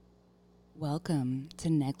Welcome to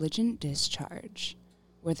Negligent Discharge,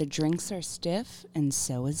 where the drinks are stiff and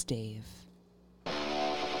so is Dave.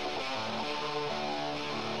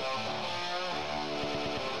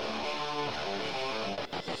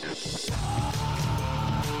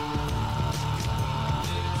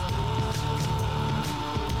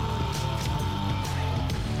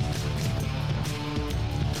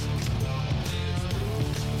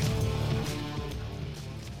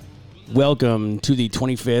 Welcome to the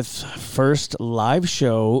 25th first live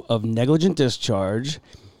show of Negligent Discharge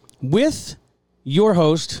with your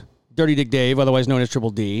host, Dirty Dick Dave, otherwise known as Triple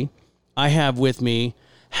D. I have with me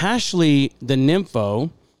Hashley the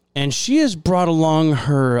Nympho, and she has brought along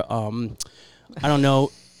her,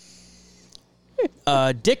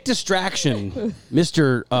 dick distraction,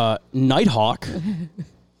 Mr. Nighthawk.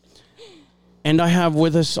 And I have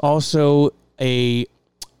with us also a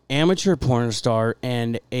amateur porn star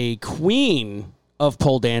and a queen of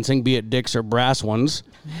pole dancing, be it dicks or brass ones,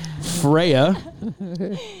 Freya.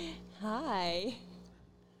 Hi.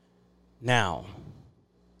 Now,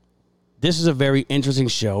 this is a very interesting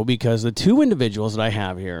show because the two individuals that I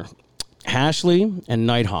have here, Hashley and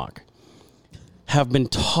Nighthawk, have been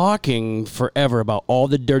talking forever about all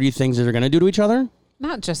the dirty things that they're going to do to each other.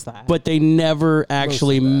 Not just that. But they never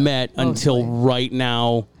actually met until right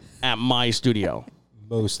now at my studio.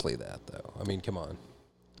 Mostly that, though. I mean, come on.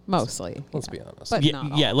 Mostly. Let's be honest. But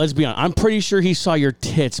not all. Yeah, let's be honest. I'm pretty sure he saw your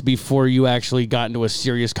tits before you actually got into a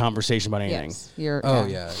serious conversation about anything.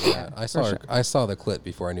 Yes, Yeah. I saw the clit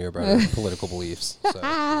before I knew about her political beliefs.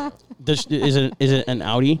 So, Is it an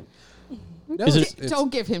Audi? no,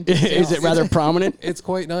 Don't give him Is it rather prominent? It's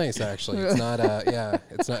quite nice, actually. It's not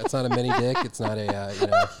it's not a mini dick. It's not a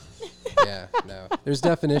no. There's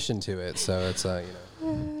definition to it, so it's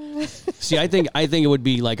See, I think it would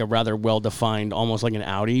be like a rather well defined, almost like an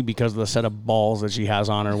Audi, because of the set of balls that she has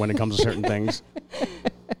on her when it comes to certain things.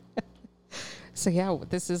 So yeah,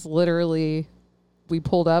 this is literally, we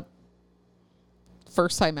pulled up,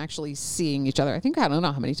 first time actually seeing each other. I don't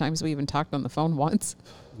know how many times we even talked on the phone once.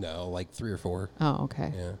 no, like 3 or 4. Oh,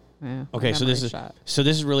 okay. Yeah. Okay, so this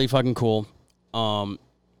is really fucking cool. The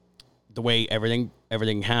way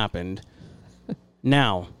everything happened.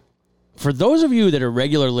 Now, for those of you that are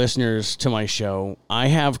regular listeners to my show, I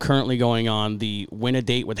have currently going on the Win a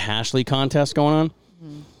Date with Hashley contest going on.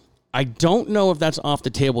 Mm-hmm. I don't know if that's off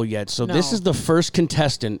the table yet, so This is the first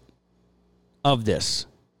contestant of this.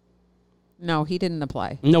 No, he didn't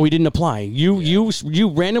apply. No, he didn't apply. You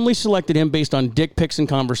randomly selected him based on dick pics and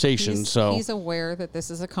conversation. He's aware that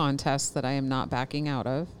this is a contest that I am not backing out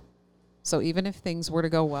of. So even if things were to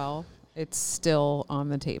go well, it's still on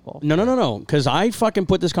the table. No. Because I fucking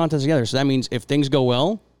put this contest together. So that means if things go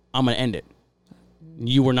well, I'm going to end it.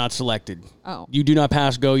 You were not selected. Oh. You do not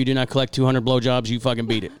pass go. You do not collect 200 blowjobs. You fucking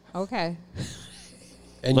beat it. Okay.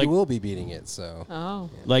 And you will be beating it, so. Oh.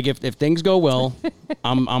 Like if things go well,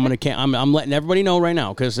 I'm letting everybody know right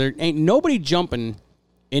now because there ain't nobody jumping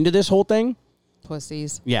into this whole thing.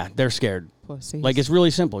 Pussies. Yeah, they're scared. Pussies. Like it's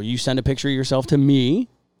really simple. You send a picture of yourself to me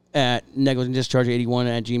at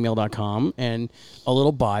negligentdischarge81@gmail.com and a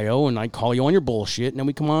little bio, and I call you on your bullshit, and then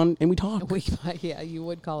we come on and we talk. You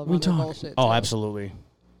would call him on your bullshit. Oh, too. Absolutely.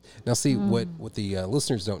 Now, see, what the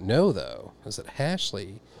listeners don't know, though, is that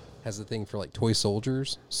Hashley has a thing for, like, toy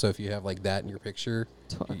soldiers. So if you have, like, that in your picture,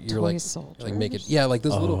 you're toy like, soldiers? like, make it, yeah, like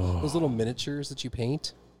those little miniatures that you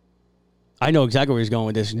paint. I know exactly where he's going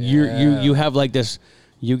with this. Yeah. You have like this,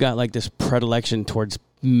 you got like this predilection towards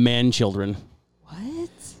man children. What?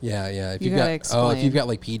 Yeah. If You you've gotta explain. if you've got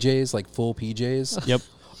like PJs, like full PJs. Yep.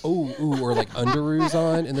 or like underoos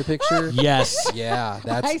on in the picture. Yes. Yeah,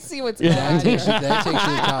 that's. I see what's going on That here. takes you to the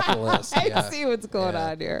top of the list. I Yeah. see what's going Yeah.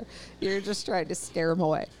 on here. You're just trying to scare him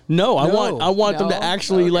away. No, I want them to No?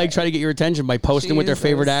 actually like Okay. try to get your attention by posting with their Jesus.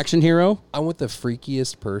 favorite action hero. I want the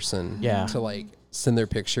freakiest person. Yeah. To like send their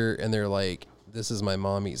picture and they're like, "This is my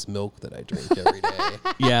mommy's milk that I drink every day."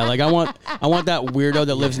 Yeah, like I want that weirdo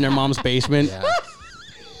that lives in their mom's basement Yeah.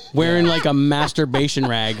 wearing like a masturbation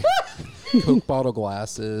rag. Coke bottle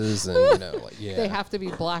glasses and yeah. They have to be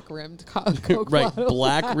black rimmed Coke Right, bottles.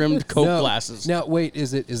 black rimmed Coke glasses. Now wait,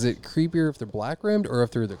 is it creepier if they're black rimmed or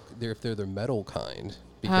if they're the metal kind?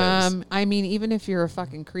 Because I mean, even if you're a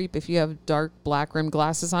fucking creep, if you have dark black rimmed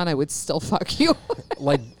glasses on, I would still fuck you.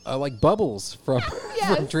 like Bubbles from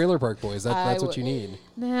Yes. from Trailer Park Boys. That's I what you need.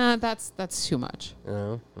 Nah, that's too much.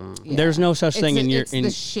 Mm. Yeah. There's no such thing It's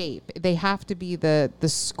the shape. They have to be the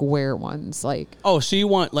square ones. Like Oh, so you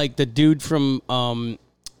want like the dude from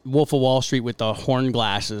Wolf of Wall Street with the horn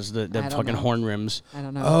glasses, the I don't fucking know. horn rims. I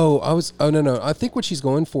don't know. Oh, no. I think what she's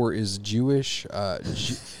going for is Jewish,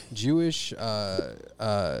 Jewish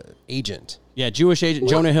agent. Yeah, Jewish agent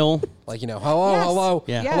Jonah Hill. Like, hello.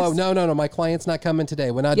 Yeah. Yes. Hello. No. My client's not coming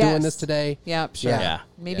today. We're not Yes. doing this today. Yep, sure. Yeah.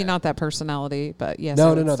 Maybe Yeah. not that personality, but yes. No.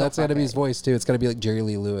 I would still That's got to fuck be his it. voice too. It's got to be like Jerry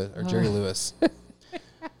Lee Lewis or Jerry Lewis.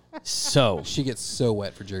 So, She gets so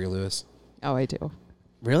wet for Jerry Lewis. Oh, I do.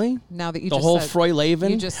 really? Now that you The just whole said,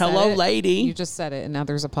 Froylaven? you just said Hello, it. lady. You just said it, and now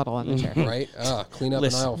there's a puddle on the chair. Right? Clean up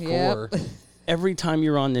Listen. in aisle Yep. 4. Every time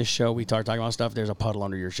you're on this show, we talking about stuff. There's a puddle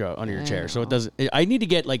under your chair, so it know. doesn't. I need to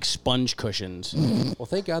get like sponge cushions. Well,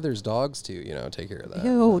 thank God there's dogs to, take care of that.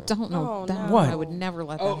 Ew, don't know Oh, that. no. What? I would never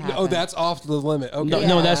let that Oh, happen. no, that's off the limit. Okay.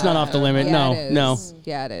 No, that's not off the limit. Yeah, No, it is. no.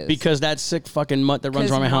 Yeah, it is. Because that sick fucking mutt that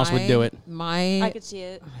runs around my house would do it. I could see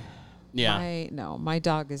it. Yeah. My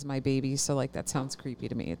dog is my baby, so like that sounds creepy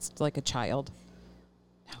to me. It's like a child.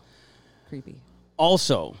 No, creepy.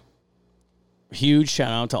 Also, huge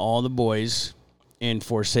shout out to all the boys in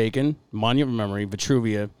Forsaken, Monument of Memory,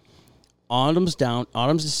 Vitruvia, Autumn's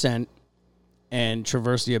Descent, and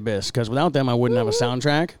Traverse the Abyss. Because without them, I wouldn't have a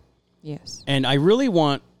soundtrack. Yes. And I really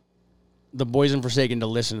want the boys in Forsaken to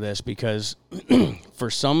listen to this because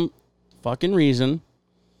for some fucking reason,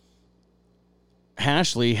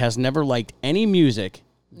 Hashley has never liked any music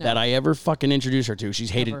that I ever fucking introduced her to. She's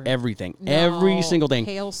hated Never. everything. No, Every single thing.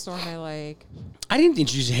 Hailstorm, I like. I didn't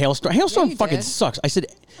introduce Hailstorm. Hailstorm you fucking did. sucks. I said,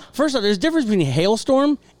 first off, there's a difference between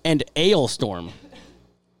Hailstorm and Ailstorm.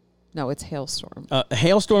 No, it's Hailstorm.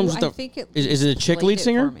 Hailstorm's I think it is it a chick played lead it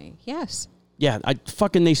singer? for me. Yes, Yeah,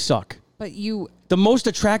 they suck. but you. The most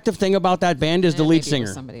attractive thing about that band is the lead maybe it was singer.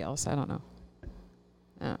 somebody else. I don't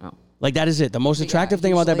know. Like that is it. The most But yeah, attractive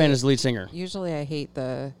thing about that band usually- is the lead singer. Usually, I hate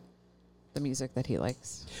the music that he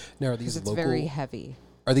likes Now, are because these it's local? very heavy.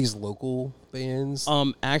 Are these local bands?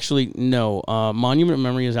 Actually, no. Monument of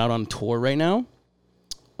Memory is out on tour right now.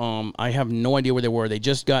 I have no idea where they were. They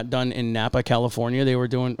just got done in Napa, California. They were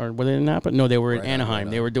doing, or were they in Napa? No, they were in Right on, Anaheim.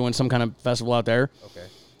 right They on. were doing some kind of festival out there.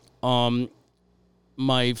 Okay.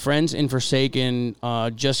 My friends in Forsaken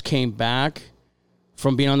just came back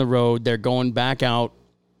from being on the road. They're going back out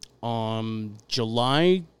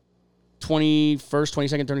July 21st,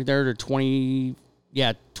 22nd, 23rd, or 22nd,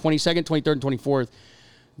 23rd, and 24th.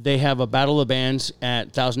 They have a Battle of Bands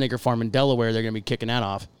at Thousand Acre Farm in Delaware. They're going to be kicking that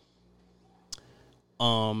off.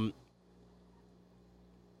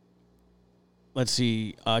 Let's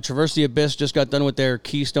see. Traverse the Abyss just got done with their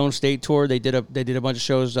Keystone State tour. They did a bunch of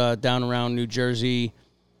shows down around New Jersey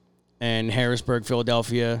and Harrisburg,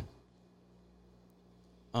 Philadelphia.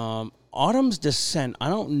 Autumn's Descent, I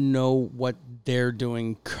don't know what they're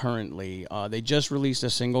doing currently. They just released a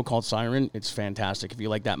single called Siren. It's fantastic. If you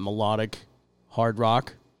like that melodic hard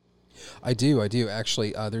rock. I do.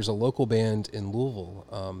 Actually, there's a local band in Louisville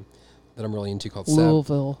that I'm really into called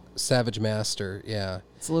Louisville. Savage Master. Yeah.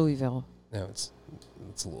 It's Louisville. No, it's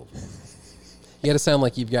Louisville. You got to sound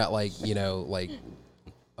like you've got like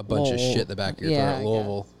a bunch of shit in the back of your Yeah, throat. I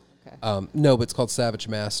Louisville. guess. Okay. No, but it's called Savage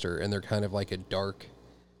Master, and they're kind of like a dark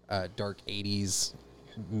 80s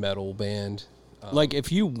metal band. Like,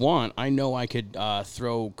 if you want, I know I could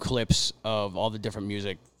throw clips of all the different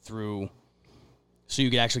music through so you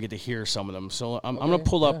could actually get to hear some of them. So I'm going to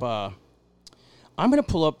pull up... I'm going to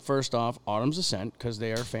pull up, first off, Autumn's Descent, because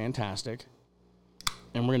they are fantastic.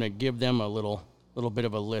 And we're going to give them a little bit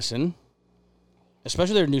of a listen.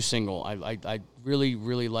 Especially their new single. I really,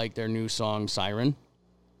 really like their new song, Siren.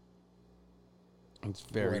 It's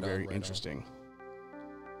very, Right on, very right on. interesting.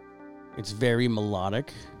 It's very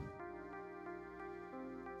melodic.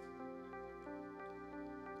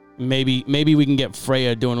 Maybe we can get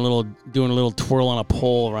Freya doing a little twirl on a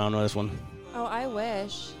pole around this one. Oh, I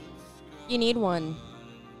wish. You need one.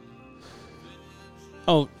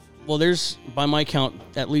 Oh, well, there's, by my count,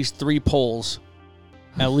 at least 3 poles.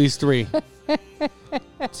 At least 3.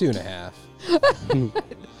 2.5.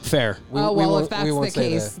 Fair. Well, won't- if that's we the won't say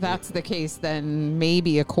case, that. that's the case. Then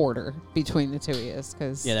maybe a quarter between the two of you,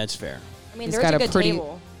 because Yeah, that's fair. I mean, he's there's got a a good pretty,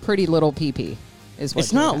 table. pretty little pee-pee. Is what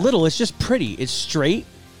It's you not got. little. It's just pretty. It's straight.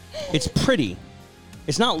 It's pretty.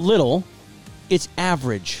 It's not little. It's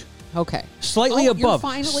average. Okay. Slightly Oh, you're above.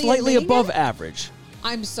 finally Slightly admitting above it? average.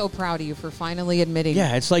 I'm so proud of you for finally admitting.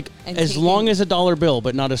 Yeah, it's like And as taking- long as a dollar bill,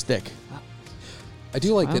 but not as thick. I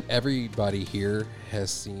do like that everybody here has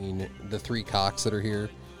seen the 3 cocks that are here.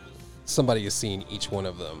 Somebody has seen each one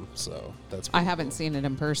of them, so that's. I haven't seen it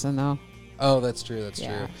in person though. Oh, that's true. That's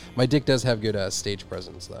Yeah. true. My dick does have good stage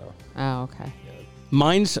presence, though. Oh, okay.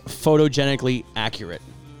 Mine's photogenically accurate.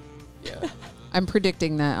 Yeah. I'm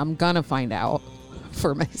predicting that I'm gonna find out.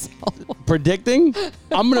 for myself. Predicting,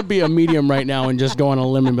 I'm going to be a medium right now and just go on a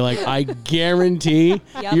limb and be like, I guarantee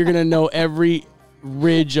you're going to know every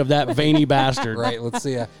ridge of that veiny bastard. Right. Let's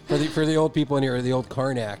see. For the old people in here, the old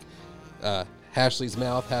Karnak, Hashley's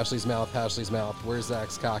mouth, Hashley's mouth, Hashley's mouth. Where's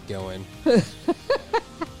Zach's cock going?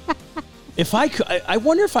 If I could, I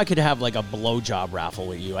wonder if I could have like a blowjob raffle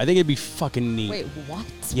with you. I think it'd be fucking neat. Wait, what?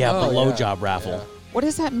 Yeah, Oh, blowjob raffle. Yeah. What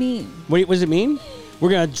does that mean? What does it mean? We're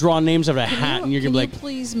gonna draw names out of a hat, and you're gonna be like,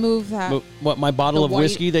 please move that "What? My bottle the of white-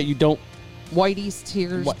 whiskey that you don't? Whitey's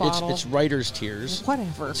Tears bottle? It's writer's tears.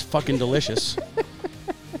 Whatever. It's fucking delicious.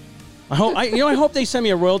 I hope they send me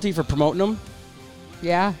a royalty for promoting them.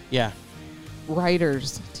 Yeah. Yeah,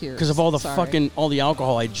 Writer's Tears. because of all the Sorry. all the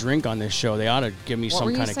alcohol I drink on this show, they ought to give me What some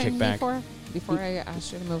were you kind of saying kickback. Before I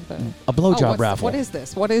asked you to move the A blowjob what's- raffle. What is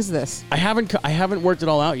this? What is this? I haven't worked it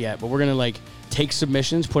all out yet, but we're gonna like take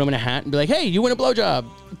submissions, put them in a hat, and be like, "Hey, you win a blowjob."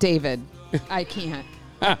 David, I can't.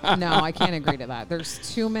 No, I can't agree to that. There's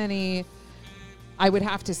too many. I would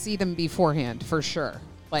have to see them beforehand for sure.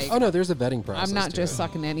 Like, Oh no, there's a vetting process. I'm not to just it.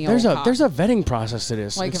 sucking any There's old a cock. there's a vetting process to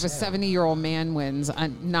this. Like It's- if a 70-year-old man wins,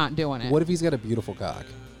 I'm not doing it. What if he's got a beautiful cock?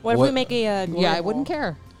 What if we make a glory Yeah, I hole? wouldn't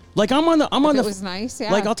care. like I'm on If the it was nice,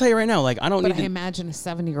 yeah. like I'll tell you right now, like I don't but need I to. imagine a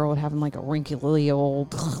 70-year-old having like a wrinkly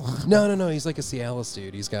old. No. He's like a Cialis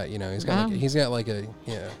dude. He's got like a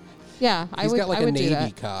Yeah, I He's would. got like I a would do Navy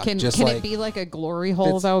that. cock, Can just it like- be like a glory hole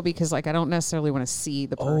It's- though? Because like I don't necessarily want to see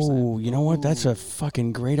the person. Oh, you know what? That's a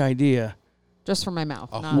fucking great idea. Just for my mouth.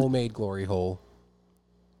 a not, homemade glory hole.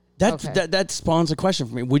 That that spawns a question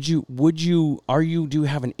for me. Do you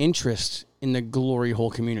have an interest in the glory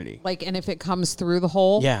hole community? like, and if it comes through the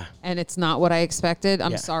hole, Yeah. and it's not what I expected,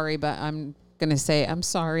 I'm Yeah. sorry, but I'm gonna say I'm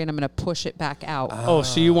sorry, and I'm gonna push it back out. Oh,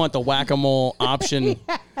 so you want the whack-a-mole option?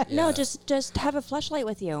 No, just have a flashlight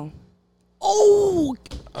with you. Oh,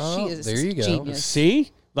 She is there you go. genius.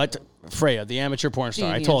 see, like Freya, the amateur porn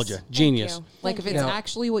star. I told you, Genius. genius. you. Like if Thank it's you.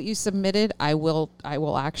 actually what you submitted, I will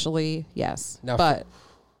actually yes. Now, but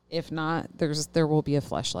if not, there will be a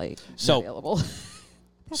fleshlight So- available.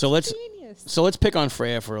 So let's Genius. pick on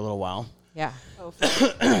Freya for a little while. Yeah.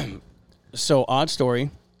 So odd story,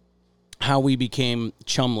 how we became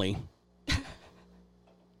chumly.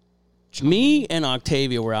 Me and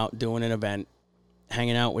Octavia were out doing an event,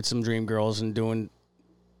 hanging out with some dream girls and doing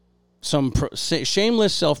some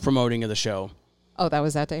shameless self-promoting of the show. Oh, that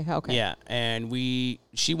was that day. Okay. Yeah, and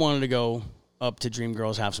she wanted to go up to Dream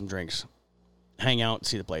Girls, have some drinks, hang out,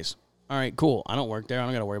 see the place. All right, cool. I don't work there. I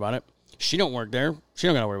don't got to worry about it. She don't work there. She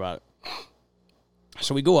don't got to worry about it.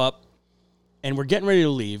 So we go up, and we're getting ready to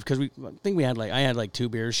leave because I think I had like 2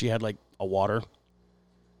 beers. She had like a water.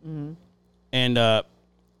 Mm-hmm. And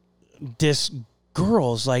this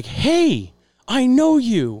girl's like, "Hey, I know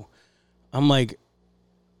you." I'm like,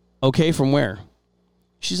 "Okay, from where?"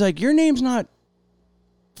 She's like, "Your name's not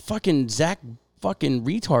fucking Zach fucking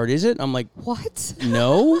retard, is it?" I'm like, What?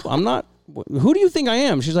 "No, I'm not. Who do you think I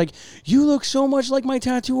am?" She's like, "You look so much like my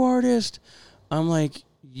tattoo artist." I'm like,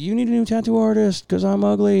 "You need a new tattoo artist because I'm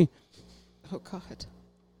ugly." Oh God.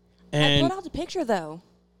 I And put out the picture though.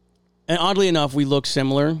 and oddly enough, we look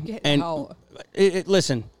similar. Get And out.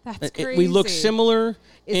 listen, That's we look crazy. similar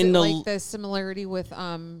Is in it the like the similarity with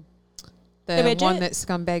the midget? one that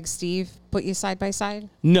scumbag Steve put you side by side?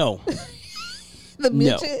 no, The no,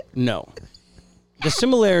 midget. no. The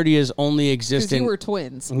similarity is only Because existent. you were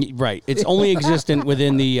twins. Right. It's only existent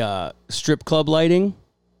within the strip club lighting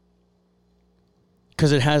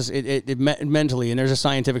because it has it mentally, and there's a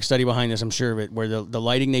scientific study behind this, I'm sure of it, where the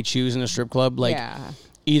lighting they choose in the strip club Yeah.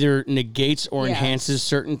 either negates or Yes. enhances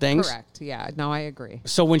certain things. Correct. Yeah. No, I agree.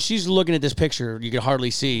 So when she's looking at this picture, you can hardly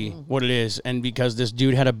see what it is, and because this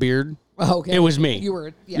dude had a beard, Okay. it was me. You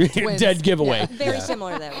were twins. Dead giveaway. Yeah. Very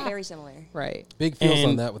similar though. Very similar. Right. Big feels on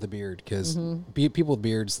And- that with the beard because people with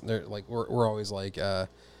beards, they're like we're always like,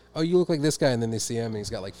 "Oh, you look like this guy," and then they see him and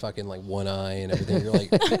he's got like fucking like one eye and everything. You're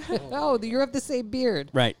like, Oh, you have the same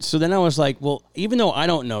beard. Right. So then I was like, well, even though I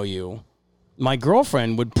don't know you, my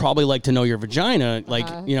girlfriend would probably like to know your vagina. Like,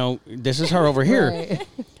 this is her over here. Right.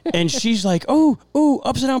 And she's like, oh,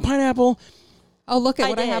 upside down pineapple. Oh, look at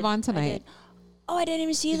what I did. have on I tonight. did. Oh, I didn't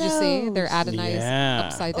even see Did you those. see? They're Adonai's Yeah.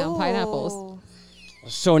 upside down pineapples. Oh.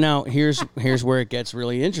 So now here's where it gets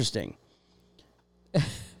really interesting.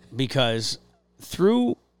 Because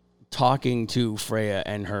through talking to Freya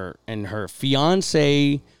and her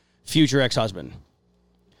fiance, future ex-husband,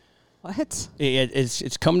 What?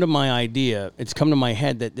 it's come to my idea. It's come to my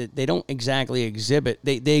head that they don't exactly exhibit.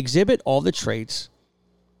 They exhibit all the traits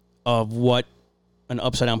of what an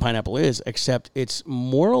upside down pineapple is, except it's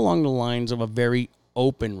more along the lines of a very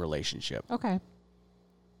open relationship. Okay.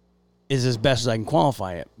 is as best as I can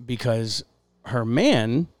qualify it, because her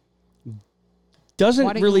man doesn't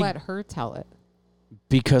Why don't really you let her tell it?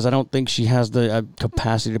 because I don't think she has the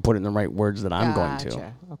capacity to put it in the right words that I'm going to.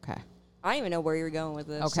 Gotcha. Okay. I don't even know where you're going with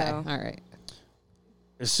this. Okay. So. All right.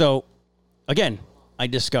 So, again, I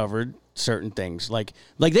discovered certain things like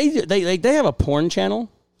they have a porn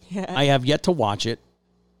channel. I have yet to watch it.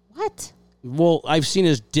 What? Well, I've seen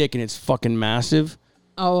his dick and it's fucking massive.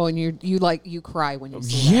 Oh, and you cry when you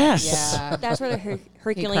see Yes. that. Yeah. That's where the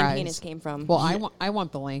Herculean cries. penis came from. Well, I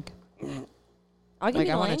want the link. I'll give Like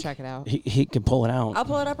you I the want link. to check it out. He can pull it out. I'll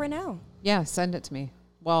pull it up right now. Yeah, send it to me.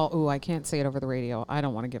 Well, I can't say it over the radio. I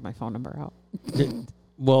don't want to give my phone number out.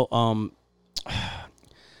 Well,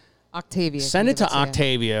 Octavia. send can it to give you.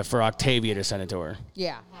 Octavia for Octavia to send it to her.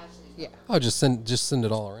 Yeah. Yeah. Oh, just send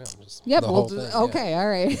it all around. Just Yep. the We'll whole do, thing, yeah. okay. All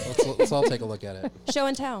right. Let's all take a look at it. Show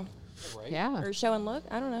and tell. Yeah. Or show and look.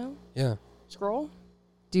 I don't know. Yeah. Scroll.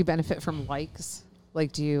 Do you benefit from likes?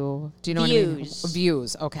 Like, do you know Views. what I mean?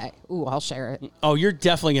 Views. Okay. Ooh, I'll share it. Oh, you're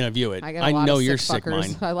definitely gonna view it. I got I a lot know of you're sick sick,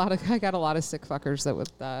 fuckers. mine. I got a lot of sick fuckers that would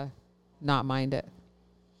not mind it.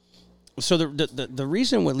 So the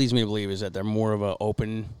reason what leads me to believe is that they're more of an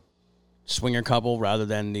open swinger couple rather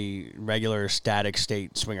than the regular static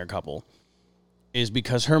state swinger couple is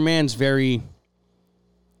because her man's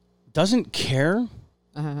doesn't care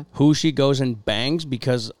who she goes and bangs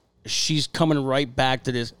because she's coming right back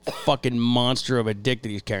to this fucking monster of a dick that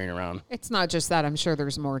he's carrying around. It's not just that. I'm sure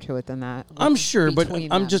there's more to it than that. I'm sure, but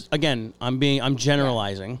between I'm them. just, again, I'm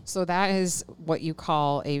generalizing. So that is what you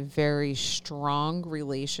call a very strong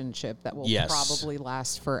relationship that will Yes. probably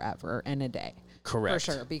last forever and a day. Correct.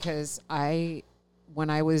 For sure. Because when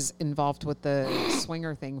I was involved with the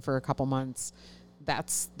swinger thing for a couple months,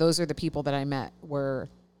 those are the people that I met were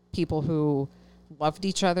people who loved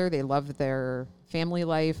each other. They loved their family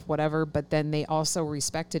life, whatever, but then they also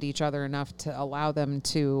respected each other enough to allow them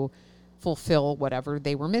to fulfill whatever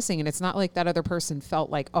they were missing. And it's not like that other person felt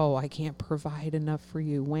like, oh, I can't provide enough for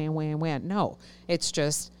you. Wham. No, it's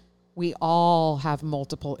just we all have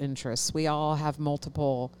multiple interests. We all have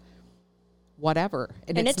multiple whatever.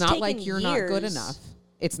 And it's not like taken you're not good years. enough.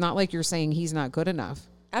 It's not like you're saying he's not good enough.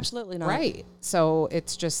 Absolutely not. Right. So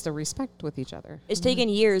it's just the respect with each other. It's taken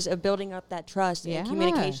years of building up that trust Yeah. and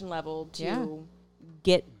communication level to Yeah.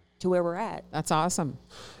 get to where we're at. That's awesome.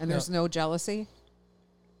 And there's no jealousy.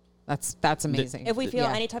 That's amazing. If we feel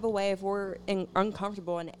Yeah. any type of way, if we're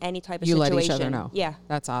uncomfortable in any type of you situation, let each other know. Yeah.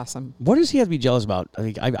 That's awesome. What does he have to be jealous about? I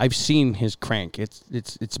think I've seen his crank.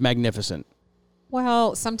 It's magnificent.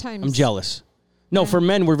 Well, sometimes I'm jealous. No, for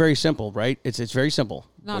men we're very simple, right? It's very simple.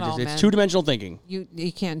 Not We're all it's men. two-dimensional thinking. You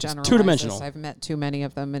can't generalize. two-dimensional. this. I've met too many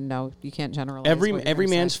of them, and no, you can't generalize. Every what you're gonna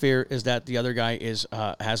man's say. fear is that the other guy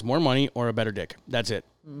has more money or a better dick. That's it.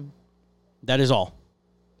 That is all.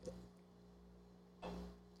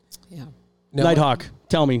 Yeah. Now, Nighthawk,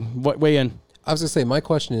 tell me, weigh in. I was gonna say my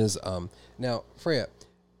question is, now Freya,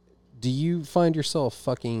 do you find yourself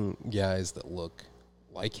fucking guys that look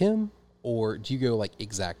like him, or do you go like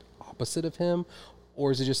exact opposite of him,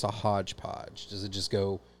 or is it just a hodgepodge? Does it just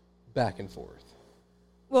go back and forth?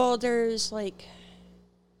 Well, there's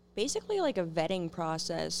basically a vetting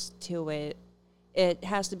process to it. It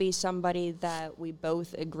has to be somebody that we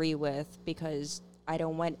both agree with because I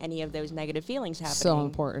don't want any of those negative feelings happening. So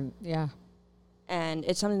important. Yeah. And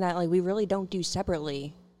it's something that we really don't do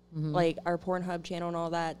separately. Like our Pornhub channel and all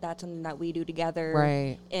that, that's something that we do together.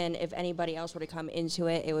 Right. And if anybody else were to come into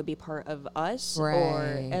it, it would be part of us or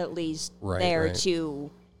Right. at least Right, there right.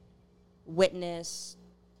 to witness,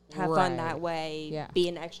 have fun that Right. way, Yeah. be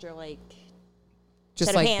an extra Just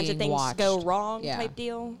set like of hands if being things watched. go wrong Yeah. type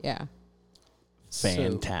deal. Yeah.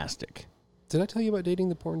 Fantastic. So, did I tell you about dating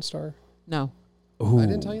the porn star? No. I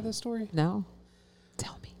didn't tell you this story. No.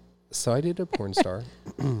 Tell me. So I dated a porn star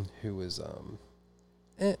who was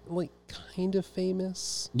kind of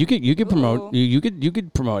famous. You could promote. Ooh. You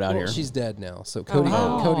could promote out Well, here. she's dead now. So Cody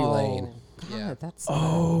wow. Cody Lane. God, Yeah. that's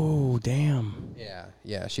Oh damn!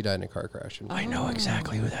 Yeah. She died in a car crash. I know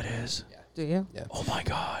exactly who that is. Do you? Yeah. Oh my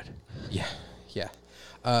god! Yeah.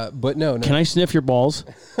 But no. Can I sniff your balls?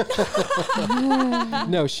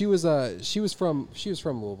 No, she was from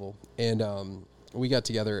Louisville, and we got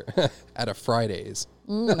together at a Fridays.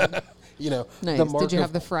 You know, Nice. the mark Did you of,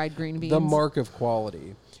 have the fried green beans? the mark of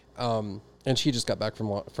quality. And she just got back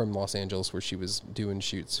from Los Angeles, where she was doing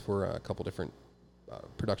shoots for a couple different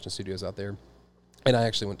production studios out there. And I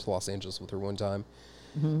actually went to Los Angeles with her one time,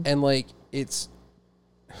 and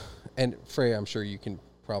and Freya, I'm sure you can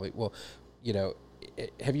probably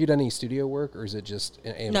have you done any studio work, or is it just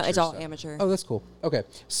an amateur No, it's all stuff? amateur. Oh, that's cool. Okay.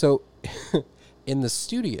 So in the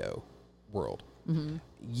studio, world.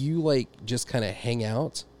 You like just kind of hang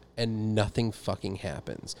out and nothing fucking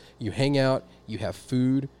happens. You hang out, you have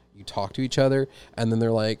food, you talk to each other, and then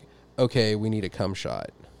they're like, okay, we need a cum shot.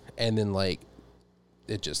 And then like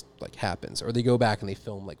it just like happens. Or they go back and they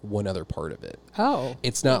film like one other part of it. Oh.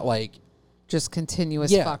 It's not like Just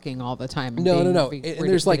continuous Yeah. fucking all the time. and no. being And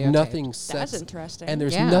there's like videotaped. nothing That's sexy. interesting. And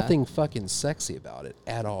there's Yeah. nothing fucking sexy about it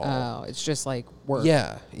at all. Oh, it's just like work.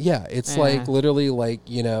 Yeah. It's Yeah. like literally like,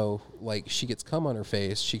 you know, like she gets cum on her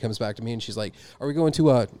face. She comes back to me and she's like, are we going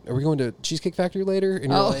to Cheesecake Factory later?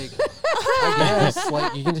 And you're Oh. like, I guess.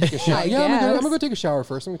 Like you can take a shower. I Yeah, I'm guess. gonna go take a shower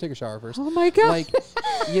first. I'm gonna take a shower first. Oh my God. Like,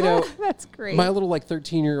 you know, That's great. my little like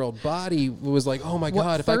 13-year-old body was like, oh my What,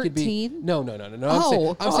 God, if I could be 13? No.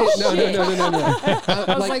 Oh. I'm saying no.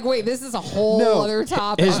 I was like, wait, this is a whole No. other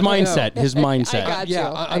topic. His mindset. His mindset. got you. Yeah,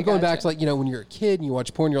 I I'm going back gotcha. to like, you know, when you're a kid and you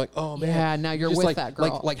watch porn, you're like, oh man. Yeah, now you're just with like, that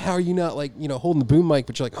girl. Like how are you not like, you know, holding the boom mic,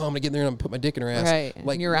 but you're like, oh, I'm gonna get in there and I'm gonna put my dick in her ass. Right. And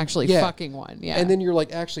Like you're actually yeah. fucking one. Yeah. And then you're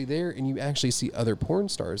like actually there and you actually see other porn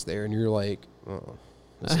stars there and you're like, oh,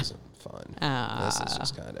 this isn't fun. This is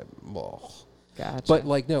just kind of Gotcha. But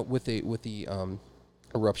like no, with the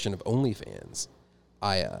eruption of OnlyFans,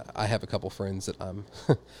 I have a couple friends that I'm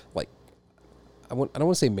like I don't want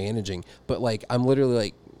to say managing, but like I'm literally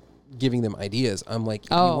like giving them ideas. I'm like,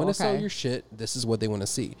 if you want to sell okay. your shit, this is what they want to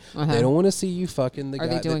see. Uh-huh. They don't want to see you fucking the guy. Are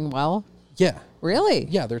they doing well? Yeah. Really?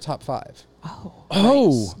 Yeah, they're top 5.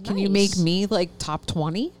 Oh. Can you make me like top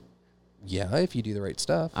 20? Yeah, if you do the right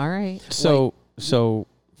stuff. All right. So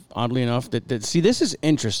oddly enough, that see, this is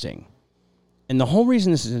interesting. And the whole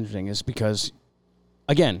reason this is interesting is because,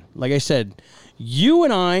 again, like I said, you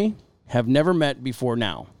and I have never met before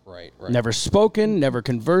now. Right. Never spoken, never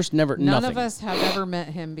conversed, never None nothing. of us have ever met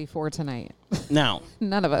him before tonight. Now,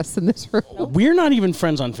 None of us in this room. we're not even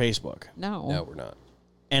friends on Facebook. No. No, we're not.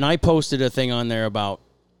 And I posted a thing on there about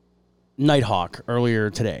Nighthawk earlier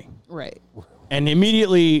today. Right. And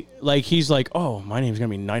immediately, like, he's like, oh, my name's going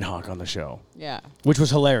to be Nighthawk on the show, Yeah. which was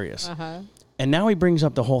hilarious. Uh-huh. And now he brings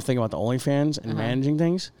up the whole thing about the OnlyFans and managing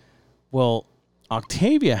things. Well,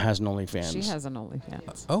 Octavia has an OnlyFans. She has an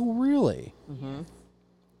OnlyFans. Oh, really?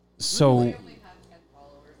 So,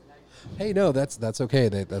 Hey, no, that's okay.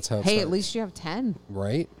 That's how. It Hey, starts. at least you have 10.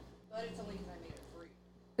 right. But it's only because I made it free.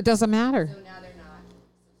 It doesn't matter. So now they're not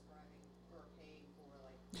subscribing or paying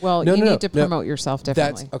for like. Well, No, you no, need to no. promote yourself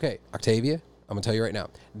differently. That's okay, Octavia. I'm gonna tell you right now.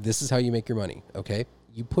 This is how you make your money. Okay,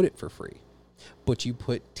 you put it for free, but you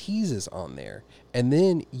put teases on there, and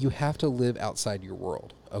then you have to live outside your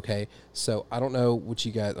world. Okay, so I don't know what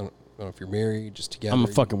you guys. I don't know if you're married, just together. I'm a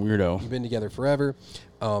fucking weirdo. You've been together forever,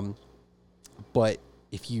 but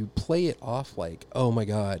if you play it off like, oh my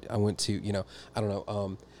God, I went to, you know, I don't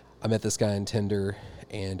know, I met this guy on Tinder,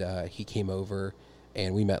 and he came over,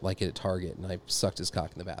 and we met like at Target, and I sucked his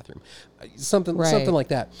cock in the bathroom, something like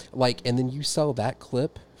that. Like, and then you sell that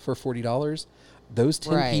clip for $40. Those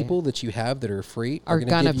 10 Right. people that you have that are free are Are going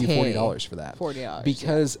gonna to give you pay $40 for that. $40,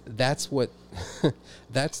 because that's what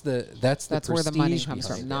that's the That's where the money prestige comes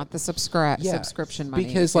behind from, it. not the Yeah, subscription money.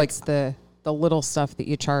 because, like, it's the little stuff that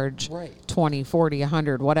you charge Right. 20, 40,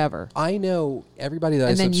 100, whatever. I know everybody that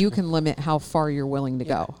And I then you can limit how far you're willing to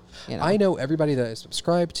go. You know? I know everybody that I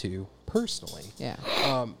subscribe to personally. Yeah.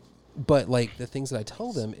 But like the things that I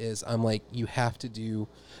tell them is I'm like, you have to do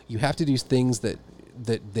things that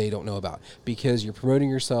they don't know about, because you're promoting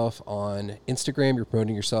yourself on Instagram, you're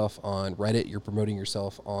promoting yourself on Reddit, you're promoting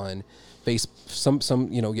yourself on some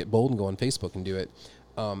you know, get bold and go on Facebook and do it.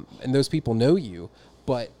 And those people know you,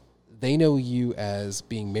 but they know you as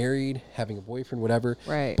being married, having a boyfriend, whatever.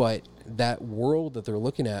 Right. But that world that they're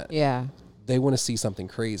looking at, Yeah. they want to see something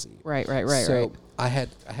crazy. Right. So I had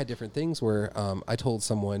different things where I told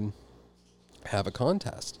someone, have a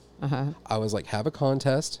contest. Uh-huh. I was like, have a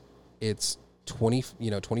contest. It's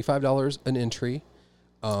 $25 an entry.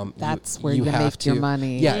 That's where you make your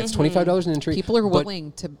money. Yeah, it's $25 an entry. People are but-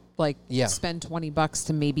 willing to like Yeah. spend $20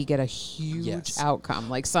 to maybe get a huge Yes. outcome,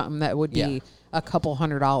 like something that would be Yeah. a couple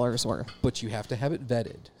 $100 worth. But you have to have it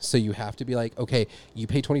vetted. So you have to be like, okay, you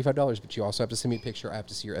pay $25, but you also have to send me a picture. I have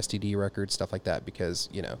to see your STD record, stuff like that, because,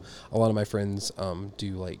 you know, a lot of my friends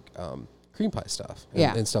do like cream pie stuff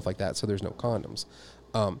and stuff like that. So there's no condoms.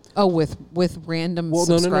 With random Well,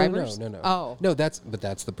 subscribers? no. Oh. No, that's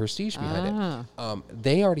the prestige behind it.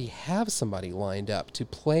 They already have somebody lined up to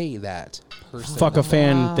play that person. fuck a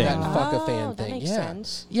fan thing. That fuck a fan Oh, that thing. makes Yeah.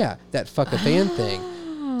 sense. Yeah, that fuck a fan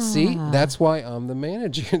thing. See, that's why I'm the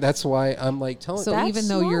manager. That's why I'm like telling. So That's even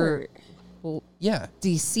though you're yeah,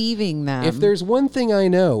 deceiving them, if there's one thing I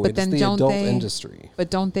know, But it's then the don't adult they- industry. but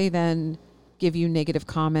don't they then give you negative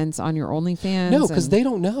comments on your OnlyFans? No, because and- they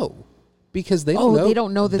don't know. Because they Oh, don't know. they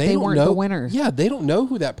don't know that they don't weren't the know- winner. Yeah, they don't know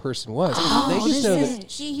who that person was. They just know that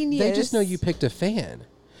genius. they just know you picked a fan.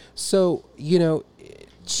 So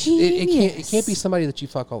Genius. it can't be somebody that you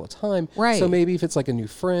fuck all the time. Right. So maybe if it's like a new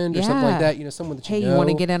friend or something like Yeah. that, someone that Hey, you know. you want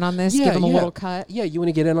to get in on this? Give them a little cut. Yeah, you want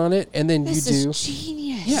to get in on it, and then This you do. is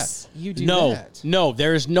genius. Yeah, you do No, that. no,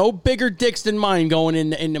 there's no bigger dicks than mine going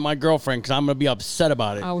into my girlfriend because I'm gonna be upset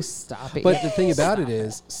about it. Oh, stop it. But the thing about it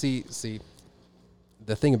is, see,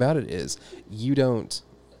 the thing about it is, you don't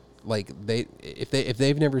like if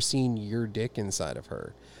they've never seen your dick inside of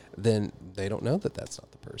her, then they don't know that that's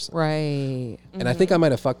not the person. Right. And I think I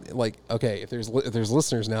might have fucked. Like, okay, if there's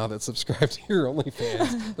listeners now that subscribe to your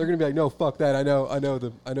OnlyFans, they're gonna be like, no, fuck that. I know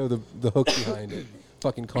the hook behind it.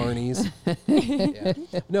 Fucking carnies. Yeah.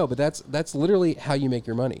 No, but that's literally how you make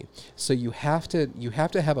your money. So you have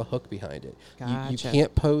to have a hook behind it. You Gotcha.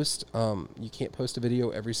 can't post a video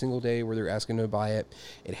every single day where they're asking to buy it.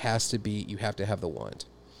 It has to be, you have to have the want.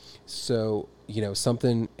 So,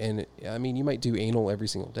 something, and I mean, you might do anal every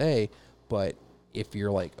single day, but if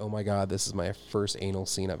you're like, oh my God, this is my first anal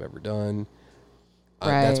scene I've ever done.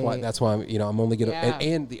 That's why I'm only gonna. Yeah.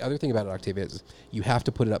 And the other thing about it, Octavia, is you have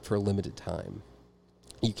to put it up for a limited time.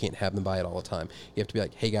 You can't have them buy it all the time. You have to be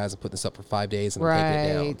like, hey guys, I'm putting this up for 5 days and I'm taking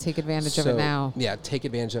it down. Right. Take advantage of it now. Yeah, take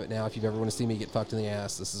advantage of it now. If you ever want to see me get fucked in the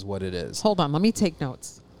ass, this is what it is. Hold on. Let me take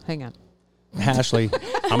notes. Hang on. Hashley,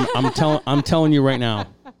 I'm telling you right now.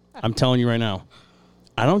 I'm telling you right now.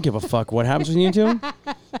 I don't give a fuck what happens with you two.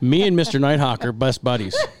 Me and Mr. Nighthawk are best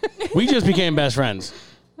buddies. We just became best friends.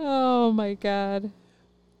 Oh my God.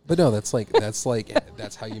 But no, that's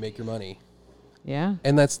how you make your money. Yeah.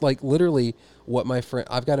 And that's like literally what my friend,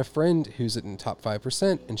 I've got a friend who's in top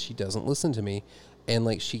 5% and she doesn't listen to me. And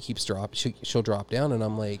like she keeps she'll drop down and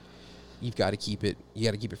I'm like, you got to keep it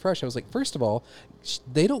fresh. I was like, first of all,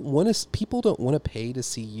 people don't want to pay to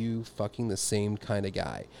see you fucking the same kind of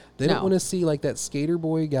guy. They don't No. want to see like that skater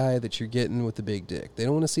boy guy that you're getting with the big dick. They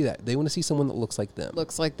don't want to see that. They want to see someone that looks like them.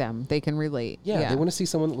 Looks like them. They can relate. Yeah, they want to see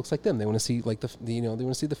someone that looks like them. They want to see like they want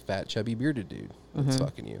to see the fat, chubby, bearded dude that's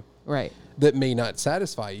fucking you. Right. That may not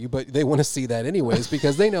satisfy you, but they want to see that anyways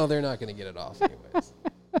because they know they're not going to get it off anyways.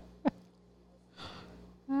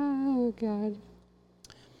 Oh God.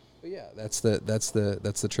 But yeah, that's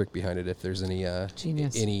the trick behind it. If there's any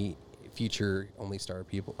Genius. any future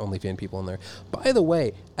OnlyFan people in there. By the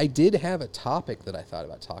way, I did have a topic that I thought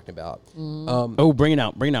about talking about. Oh, bring it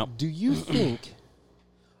out. Do you think?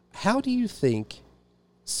 How do you think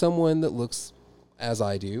someone that looks as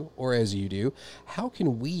I do or as you do, how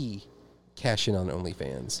can we cash in on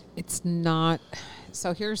OnlyFans? It's not.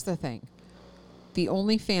 So here's the thing. The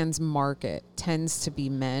OnlyFans market tends to be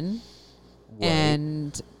men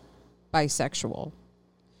and bisexual.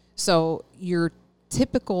 So your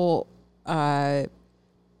typical woman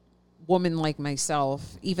like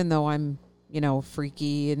myself, even though I'm,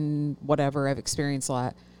 freaky and whatever, I've experienced a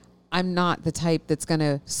lot, I'm not the type that's going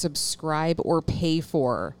to subscribe or pay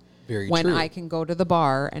for when true. I can go to the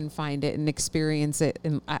bar and find it and experience it.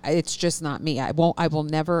 And it's just not me. I will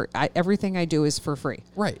never, everything I do is for free.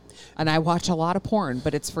 Right. And I watch a lot of porn,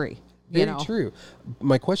 but it's free. Very true.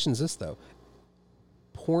 My question is this though.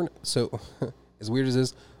 Porn, so as weird as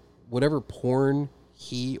this, whatever porn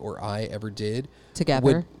he or I ever did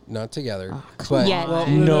Together? not together, come but on. well,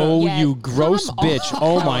 No, Yeah. you gross bitch.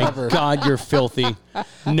 Oh my God, you're filthy.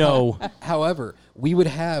 No. however, we would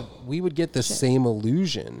get the same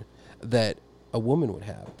illusion that a woman would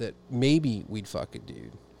have, that maybe we'd fuck a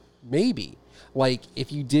dude. Maybe. Like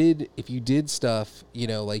if you did stuff,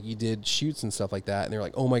 like you did shoots and stuff like that, and they're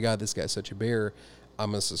like, oh my God, this guy's such a bear,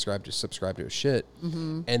 I'm gonna subscribe to his shit.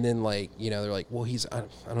 And then like, they're like, well, I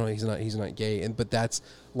don't know, he's not gay. And but that's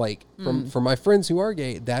like from my friends who are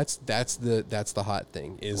gay, that's the hot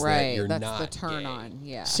thing is that you're that's not the turn gay. on.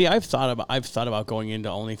 Yeah. See, I've thought about going into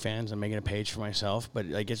OnlyFans and making a page for myself, but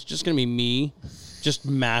like it's just gonna be me just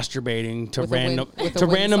masturbating to With a wing- random with a to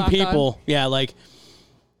wing random sock people. on? Yeah, like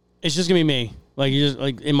it's just gonna be me. Like you just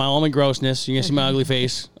like in my all my grossness, you're gonna see my ugly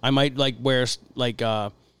face. I might like wear like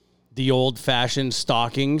the old fashioned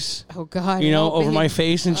stockings, Oh God. over help my me.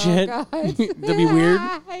 face and Oh, shit. God. That'd be weird.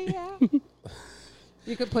 Yeah.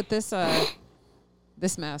 You could put this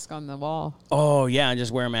mask on the wall. Oh yeah,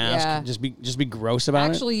 just wear a mask. Yeah. Just be gross about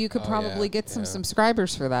Actually, you could probably get some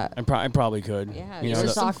subscribers for that. it. I probably could. Yeah, you know,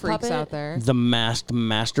 there's the, some sock freaks puppet. out there. the masked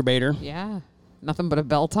masturbator. Yeah, nothing but a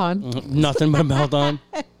belt on. Nothing but a belt on.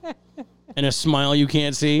 And a smile you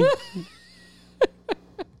can't see.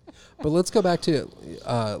 But let's go back to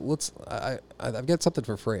I've got something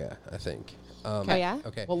for Freya, I think. Oh, yeah?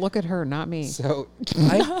 Okay. Well, look at her, not me. So,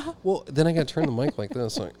 then I got to turn the mic like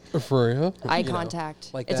this, like Freya. Eye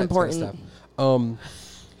contact. Like It's that kind of important.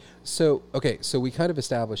 stuff. So we kind of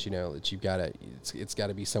established, that you've got to, it's got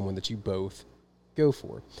to be someone that you both go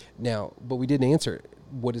for. Now, but we didn't answer.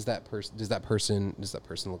 What is that person? Does that person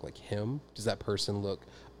look like him? Does that person look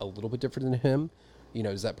a little bit different than him?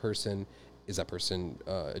 Is that person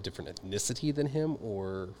a different ethnicity than him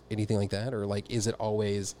or anything like that? Or like, is it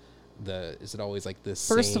always like this?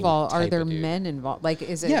 First of all, are there men involved? Like,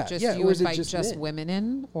 is it just you or is it invite just men? women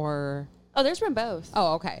in, or? Oh, there's been both.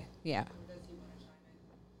 Oh, okay, yeah.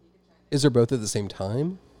 Is there both at the same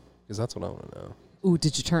time? Because that's what I want to know. Ooh,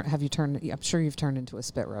 have you turned? I'm sure you've turned into a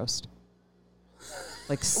spit roast.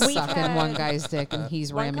 Like sucking had one guy's dick and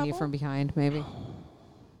he's one ramming you couple? from behind, maybe.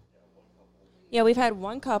 Yeah, we've had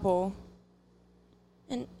one couple,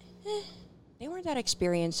 and they weren't that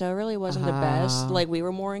experienced, so it really wasn't the best. Like, we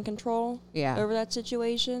were more in control over that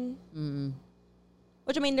situation. Mm.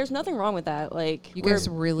 Which, I mean, there's nothing wrong with that. Like, You guys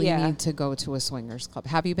really need to go to a swingers club.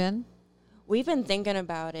 Have you been? We've been thinking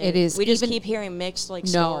about it. It is We just even- keep hearing mixed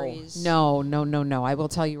stories. No. I will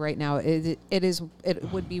tell you right now, it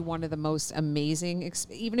would be one of the most amazing,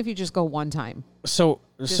 even if you just go one time. So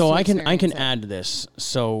to I can experience it. add to this.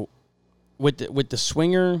 So with the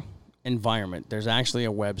swinger environment, there's actually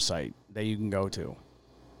a website that you can go to,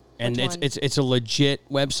 and Which one? it's a legit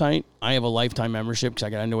website. I have a lifetime membership because I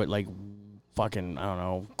got into it like fucking, I don't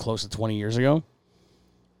know, close to 20 years ago,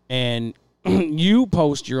 and you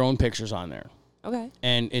post your own pictures on there. Okay.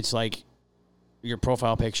 And it's like your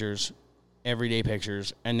profile pictures, everyday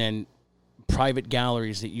pictures, and then private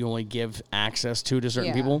galleries that you only give access to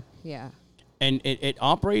certain people. Yeah. And it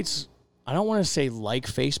operates, I don't want to say like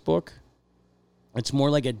Facebook. It's more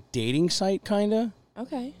like a dating site, kind of.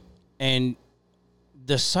 Okay. And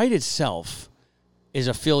the site itself is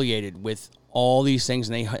affiliated with all these things,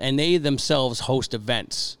 and they themselves host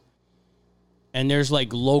events. And there's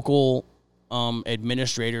like local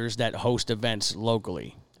administrators that host events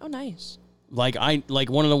locally. Oh, nice. Like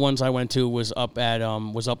one of the ones I went to was up in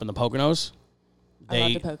the Poconos. I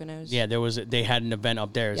love the Poconos. Yeah, they had an event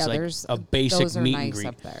up there. It's like there's a basic those are meet nice and greet.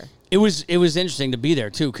 up there. It was interesting to be there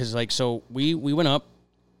too, because like so we went up,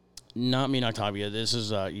 not me and Octavia. This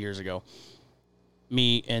is years ago.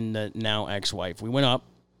 Me and the now ex-wife. We went up,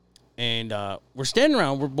 and we're standing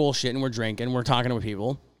around, we're bullshitting, we're drinking, we're talking to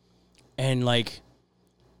people, and like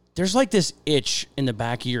there's like this itch in the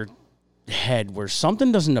back of your head where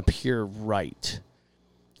something doesn't appear right.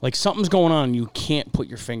 Like something's going on, and you can't put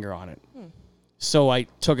your finger on it. So I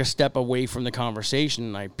took a step away from the conversation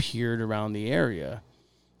and I peered around the area,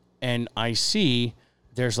 and I see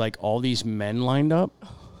there's like all these men lined up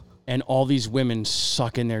and all these women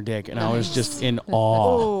sucking their dick. And I was just in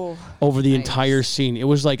awe over the entire scene. It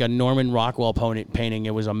was like a Norman Rockwell painting.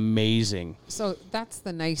 It was amazing. So that's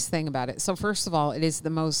the nice thing about it. So first of all, it is the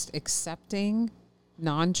most accepting,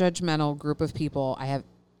 non-judgmental group of people I have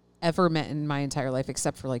ever met in my entire life,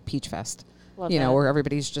 except for like Peach Fest. Love you know, that. where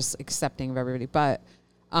everybody's just accepting of everybody. But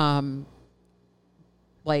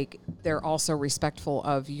like they're also respectful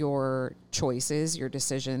of your choices, your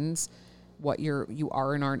decisions, what you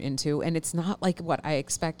are and aren't into. And it's not like what I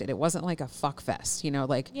expected. It wasn't like a fuck fest,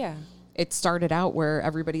 like it started out where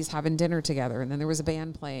everybody's having dinner together, and then there was a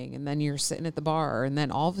band playing, and then you're sitting at the bar, and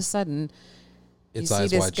then all of a sudden you see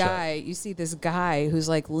this guy who's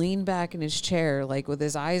like leaned back in his chair, like with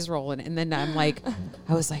his eyes rolling. And then I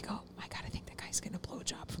was like, oh my God, I think that guy's getting a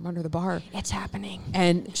blowjob from under the bar. It's happening.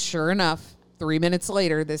 And sure enough, 3 minutes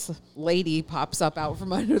later, this lady pops up out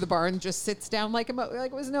from under the bar and just sits down like it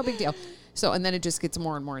was no big deal. So, and then it just gets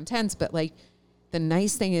more and more intense. But like the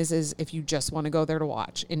nice thing is if you just want to go there to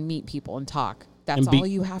watch and meet people and talk, that's all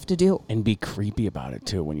you have to do. And be creepy about it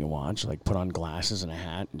too when you watch. Like put on glasses and a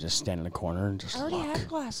hat and just stand in a corner and just I already look. have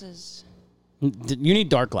glasses. You need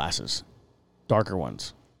dark glasses, darker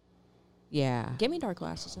ones. Yeah. Give me dark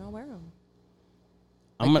glasses and I'll wear them.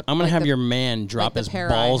 I'm gonna have your man drop the his pair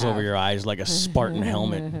I balls have. over your eyes like a Spartan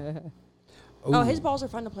helmet. Oh, his balls are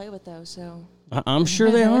fun to play with though. So I'm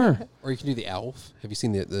sure they are. Or you can do the Alf. Have you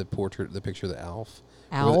seen the portrait, the picture of the Alf?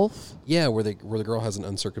 Alf? Yeah, where the girl has an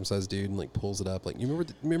uncircumcised dude and like pulls it up. Like you remember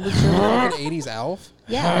the fucking 80s Alf?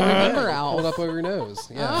 Yeah, I remember Hold Alf. up over your nose.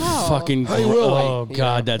 Yeah. Oh. Fucking. Hey, Willie. Oh You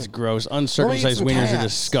God, know. that's gross. Uncircumcised some wieners are cats.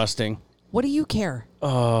 disgusting. What do you care?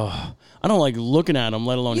 I don't like looking at them,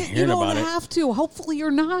 let alone You hearing don't about it. have to. Hopefully you're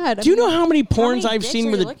not. Do you know how many porns many I've dicks seen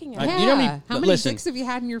are with you a? looking Do at? you know how many listen, dicks have you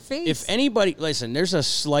had in your face? if anybody listen, there's a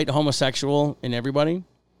slight homosexual in everybody,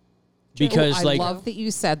 because I like love that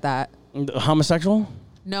you said that. homosexual.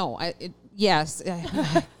 No, yes.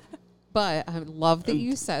 But I love that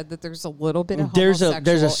you said that there's a little bit of there's a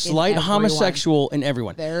homosexual slight in everyone. homosexual in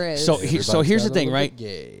everyone. There is. So Everybody's here's the got a thing, little right?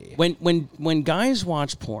 bit gay. When guys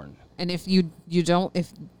watch porn, And if you don't,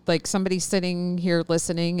 if like somebody's sitting here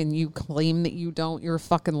listening and you claim that you don't, you're a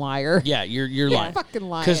fucking liar. yeah, you're You're lying. fucking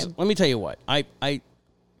lying. Because let me tell you what, I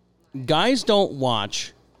guys don't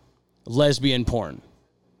watch lesbian porn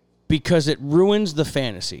because it ruins the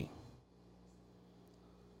fantasy.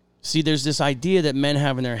 See, there's this idea that men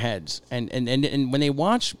have in their heads, and when they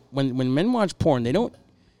watch, when men watch porn, they don't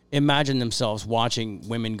imagine themselves watching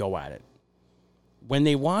women go at it. When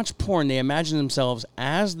they watch porn, they imagine themselves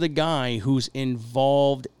as the guy who's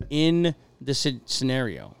involved in the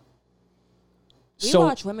scenario. We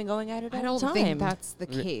watch women going at it all I don't the time. think that's the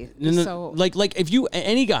case. No, So like if you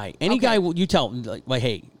any guy will you tell like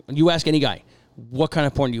hey, you ask any guy, what kind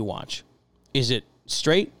of porn do you watch? Is it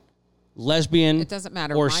straight, lesbian, it doesn't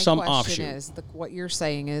matter. or My some question offshoot? is what you're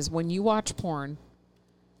saying is when you watch porn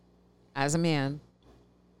as a man,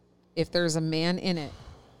 if there's a man in it,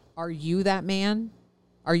 are you that man?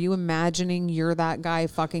 Are you imagining you're that guy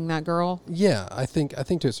fucking that girl? Yeah, I think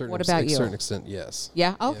to a certain What about you? certain extent, yes.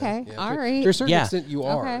 Yeah. Okay. Yeah. All To right. a certain Yeah. extent, you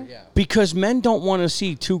are. Okay. Yeah. Because men don't want to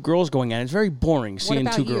see two girls going at it. It's very boring What seeing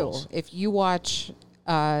about two you? girls. If you watch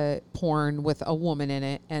porn with a woman in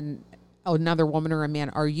it and another woman or a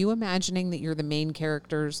man, are you imagining that you're the main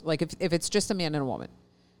characters? Like if it's just a man and a woman,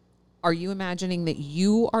 are you imagining that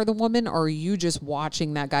you are the woman, or are you just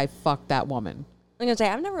watching that guy fuck that woman? I'm gonna say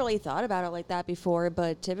I've never really thought about it like that before,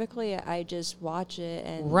 but typically I just watch it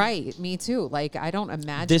and Right, me too. Like I don't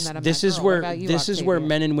imagine This that I'm this that is girl. where What about you, this is where Octavia?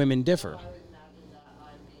 men and women differ.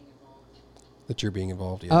 That you're being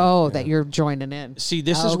involved. Yeah. Oh, Yeah. that you're joining in. See,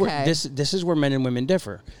 this is where Okay. this is where men and women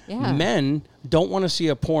differ. Yeah. Men don't want to see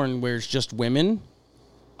a porn where it's just women,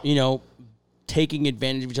 you know, taking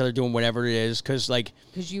advantage of each other, doing whatever it is, because like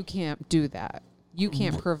Because you can't do that. You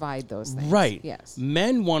can't provide those things. right, Yes.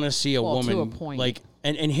 men want to see a Well, to woman a point. like,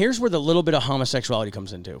 and here's where the little bit of homosexuality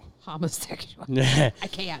comes into. Homosexual. I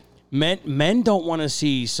can't. Men don't want to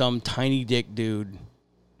see some tiny dick dude,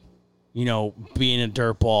 you know, being a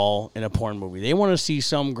dirtball in a porn movie. They want to see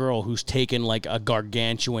some girl who's taken like a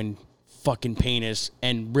gargantuan fucking penis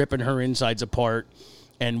and ripping her insides apart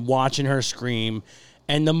and watching her scream.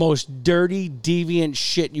 And the most dirty, deviant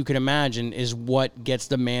shit you can imagine is what gets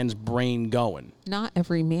the man's brain going. Not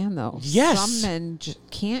every man, though. Yes. Some men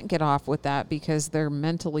can't get off with that because they're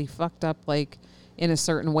mentally fucked up, like, in a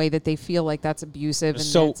certain way that they feel like that's abusive. And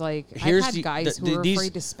So it's like, here's I've had guys who are these-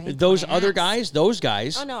 afraid to spank those my other ass. guys, those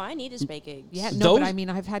guys. oh no, I need a spanking. Yeah, no, but those- I mean,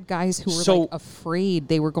 I've had guys who were, So- like, afraid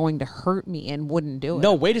they were going to hurt me and wouldn't do it.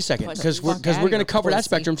 No, wait a second, Pussy. because we're Fuck outta going to here, cover that pussy.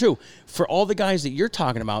 spectrum too. For all the guys that you're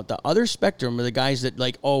talking about, the other spectrum are the guys that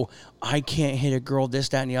like, oh, I can't hit a girl, this,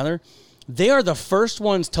 that, and the other. They are the first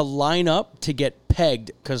ones to line up to get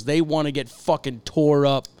pegged because they want to get fucking tore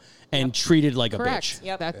up and treated like a Correct. bitch.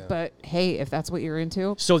 Yep. That, But, hey, if that's what you're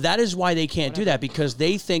into, So that is why they can't do that, because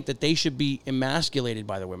they think that they should be emasculated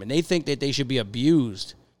by the women. They think that they should be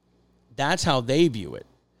abused. That's how they view it.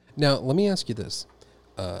 Now, let me ask you this,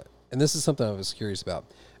 and this is something I was curious about.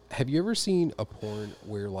 Have you ever seen a porn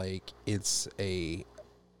where, like, it's a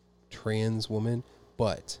trans woman,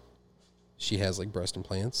 but she has, like, breast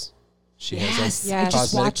implants? She Yes, has, like, I just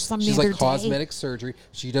cosmetic, watched some the she's other like day. cosmetic surgery.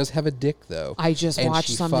 She does have a dick, though. I just and watched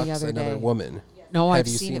she some the fucks other another day. woman. no, Have I've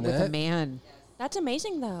you seen it seen with a that? man. That's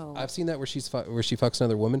amazing though. I've seen that where she fucks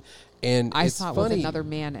another woman, and I it's saw it funny with another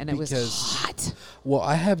man, and it was because- hot. Well,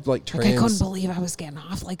 I have like Like, I couldn't trans. believe I was getting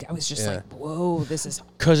off. Like, I was just Yeah. like, whoa, this is...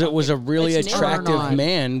 Because it was a really It's never attractive on.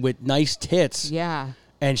 man with nice tits, Yeah.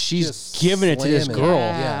 and she's Just giving it to this slamming. girl.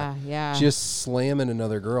 Yeah. Just slamming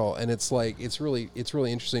another girl, and it's like it's really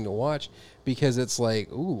interesting to watch because it's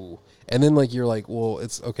like ooh, and then like you're like, well,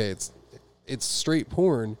 it's okay, it's straight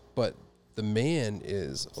porn, but the man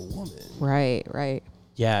is a woman. Right.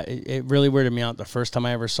 Yeah, it really weirded me out the first time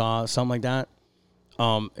I ever saw something like that.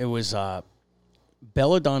 It was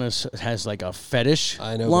Belladonna has like a fetish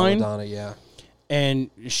I know line, Belladonna, yeah. and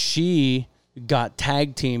she got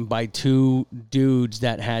tag teamed by two dudes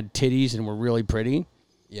that had titties and were really pretty.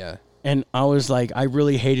 Yeah. And I was like, I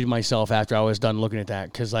really hated myself after I was done looking at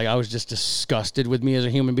that because like I was just disgusted with me as a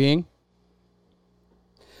human being.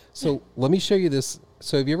 So let me show you this.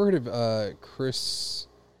 So have you ever heard of Chris?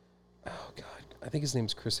 Oh God, I think his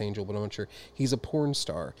name's Chris Angel, but I'm not sure. He's a porn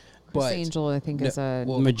star. Chris but Angel, I think, is a...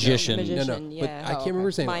 well, Magician. No, Magician, but yeah. I can't remember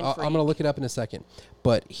his name. Mind I'm going to freak. look it up in a second.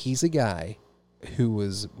 But he's a guy who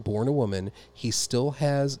was born a woman. He still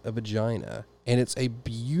has a vagina, and it's a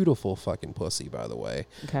beautiful fucking pussy, by the way.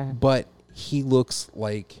 Okay. But he looks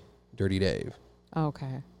like Dirty Dave.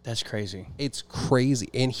 Okay. That's crazy. It's crazy.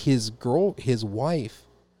 And his wife,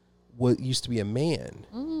 used to be a man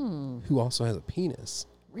who also has a penis.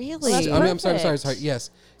 Really? Well, that's I'm sorry. Perfect. Yes.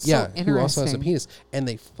 So yeah. Who also has a interesting. penis. And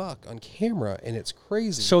they fuck on camera, and it's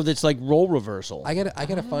crazy. So that's like role reversal. I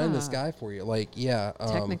gotta find this guy for you. Like, yeah.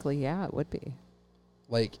 Technically, yeah, it would be.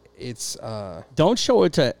 Like, it's Don't show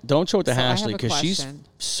it to So I have Hashley a because she's question.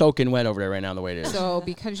 soaking wet over there right now the way it is. So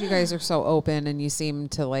because you guys are so open and you seem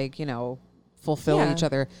to like, fulfill Yeah. each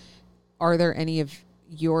other, are there any of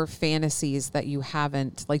your fantasies that you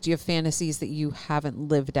haven't, like, do you have fantasies that you haven't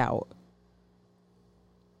lived out?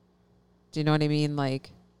 Do you know what I mean?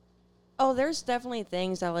 Like, Oh, there's definitely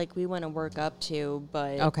things that like we want to work up to,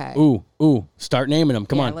 but okay. Ooh, start naming them.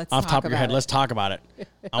 Come Yeah, on, let's off talk top of your about head, it. let's talk about it.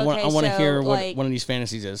 I Okay, want to so, hear what like- one of these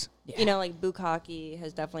fantasies is. you know, like bukkake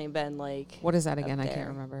has definitely been like. What is that up again? I can't there.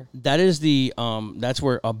 remember. That is the that's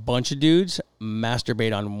where a bunch of dudes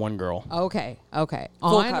masturbate on one girl. Okay. Okay.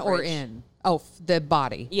 Full On or coverage. in? Oh, the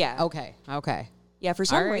body. Yeah. Okay. Okay. Yeah, for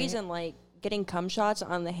some All right. reason, like getting cum shots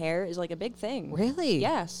on the hair is like a big thing. Really?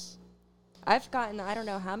 Yes. I've gotten I don't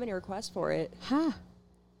know how many requests for it. Huh.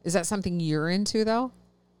 Is that something you're into though?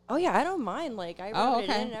 Oh yeah, I don't mind. Like I Oh, wrote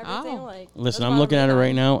okay. it in and everything. Oh. Like Listen, doesn't I'm bother looking me at her at right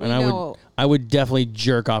all. now, and We know- I would definitely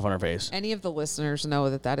jerk off on her face. Any of the listeners know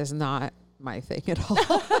that is not my thing at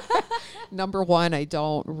all. Number one, I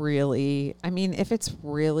don't really, I mean, if it's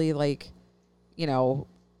really like,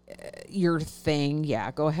 your thing,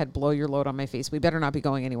 yeah, go ahead, blow your load on my face. We better not be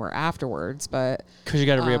going anywhere afterwards, but Because you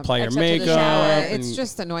got to reapply your except for the makeup. shower. and- it's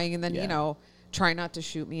just annoying. And then, Yeah. try not to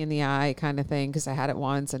shoot me in the eye kind of thing because I had it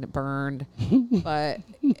once and it burned. but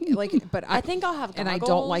I think I'll have. and I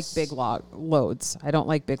don't like goggles. big loads. I don't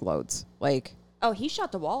like big loads. Like, Oh, he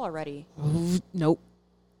shot the wall already. nope.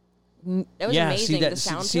 It was yeah, amazing. see that. The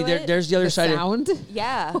sound See to there, it. there's the other The side. sound.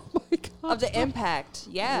 Yeah. Oh my God. Of the impact.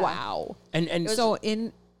 Yeah. Wow. And So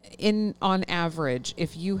in on average,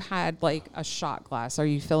 if you had like a shot glass, are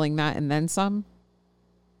you filling that and then some?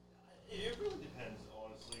 It really depends,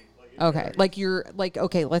 honestly. Like, it Okay. varies. Like you're like,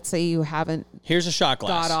 okay, let's say you haven't here's a shot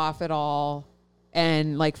glass. got off at all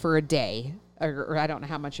and like for a day, or I don't know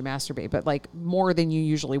how much you masturbate, but like more than you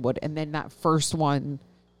usually would. And then that first one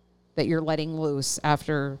that you're letting loose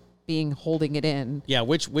after being holding it in. Yeah,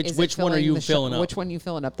 which is it one are filling you the filling up? Which one you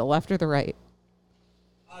filling up? The left or the right?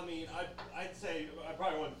 I mean, I'd say I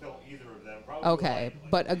probably wouldn't fill either of them. Probably Okay.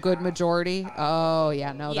 like But a good majority. Oh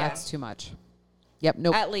yeah, no, Yeah. that's too much. Yep.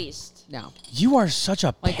 Nope. At least. No. You are such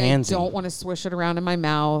a Like pansy. I don't want to swish it around in my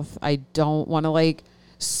mouth. I don't want to like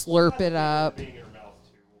slurp it up. being in your mouth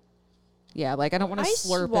too. Yeah, like I don't want to I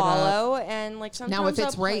slurp it up. swallow and like sometimes. Now if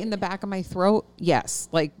it's I'll right play- in the back of my throat, yes,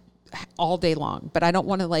 like all day long. But I don't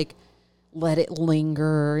want to like let it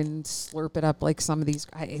linger and slurp it up like some of these.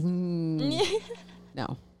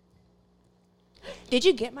 No. Did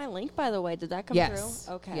you get my link by the way? Did that come Yes.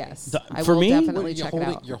 through? Okay. Yes. The- I for will me- definitely you're check it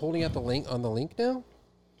out. You're holding out the link on the link now.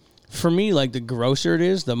 For me, like the grosser it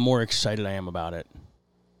is, the more excited I am about it.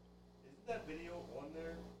 Isn't that video on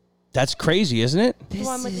there? That's crazy, isn't it? This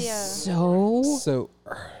one with is the, so So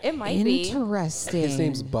It might be. interesting. his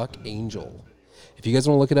name's Buck Angel. If you guys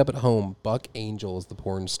want to look it up at home, Buck Angel is the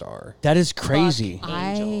porn star. That is crazy.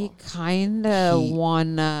 I Angel. kind of He-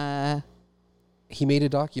 wanna. He made a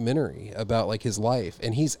documentary about like his life,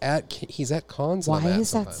 and he's at cons. and Why I'm at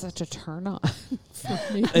is that sometimes. such a turn on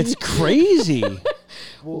for me? It's crazy.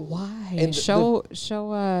 Why? and show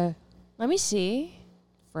Let me see.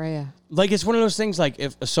 Freya. Like it's one of those things. Like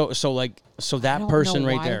if so I that don't person know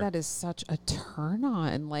right why there. That is such a turn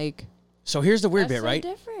on. Like, So here's the weird That's bit, so right?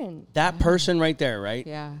 different. That person right there, right?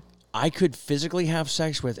 yeah. I could physically have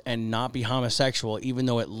sex with and not be homosexual, even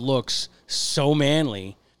though it looks so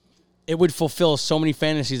manly. It would fulfill so many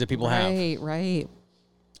fantasies that people have. Right.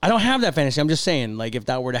 I don't have that fantasy. I'm just saying, like, if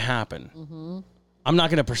that were to happen, I'm not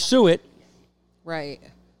going to pursue it. Right.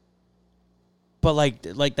 But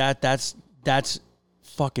like that's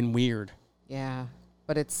fucking weird. Yeah.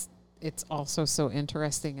 But it's also so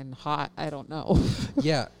interesting and hot. I don't know.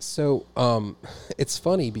 Yeah, so it's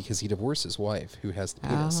funny because he divorced his wife who has the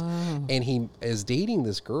penis, Oh. and he is dating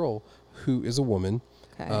this girl who is a woman,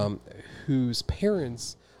 Okay. whose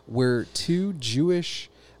parents were two Jewish,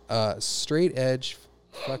 straight edge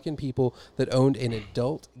fucking people that owned an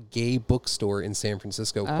adult gay bookstore in San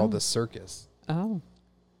Francisco called the Circus. Oh.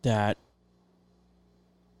 That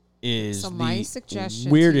is So the my suggestion to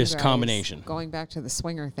you weirdest guys, combination. going back to the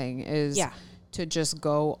swinger thing, is Yeah. to just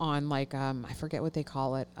go on like I forget what they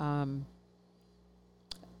call it.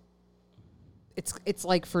 It's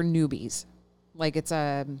like for newbies. Like it's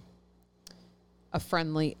a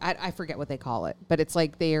friendly, I forget what they call it, but it's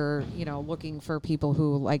like they're, looking for people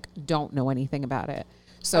who like don't know anything about it.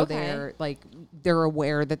 So Okay. they're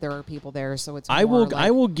aware that there are people there. So it's I more will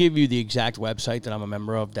I will give you the exact website that I'm a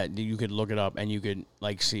member of that you could look it up and you could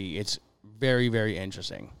like see. It's very, very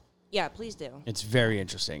interesting. Yeah, please do. It's very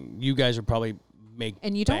interesting. You guys are probably make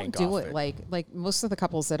And you don't bank do off it like most of the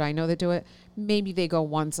couples that I know that do it, maybe they go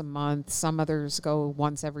once a month. Some others go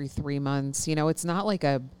once every 3 months. It's not like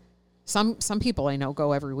some people I know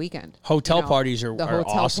go every weekend. Hotel parties are the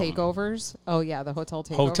hotel awesome. takeovers. Oh yeah, the hotel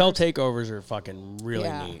takeovers. Hotel takeovers are fucking really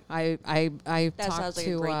yeah, neat. I That talked sounds like a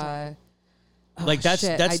to great time. Like that's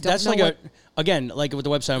shit, I don't that's know like what- again, like with the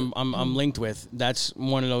website I'm linked with, that's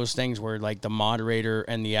one of those things where like the moderator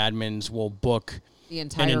and the admins will book the an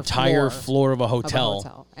entire entire floor of a of a hotel.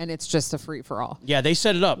 hotel, and it's just a free for all. Yeah, they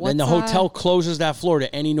set it up. Then the What's, hotel closes that floor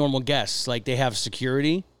to any normal guests. Like they have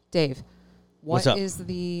security. Dave, What's what up? is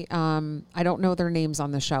the I don't know their names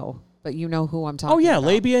on the show, but you know who I'm talking Oh yeah, about.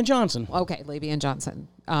 Labia and Johnson. Okay, Labia and Johnson.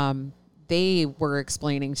 They were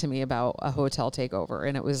explaining to me about a hotel takeover,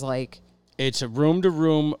 and it was like It's a room to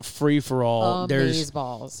room free for all. amaze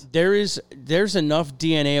balls. There's enough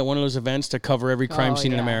DNA at one of those events to cover every crime Oh,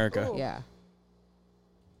 scene in yeah. America. Yeah.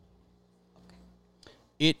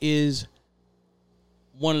 It is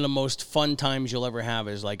one of the most fun times you'll ever have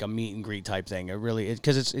is like a meet and greet type thing. It really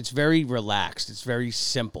because it's very relaxed. It's very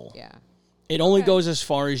simple. Yeah. It only goes as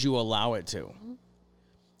far as you allow it to.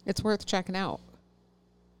 It's worth checking out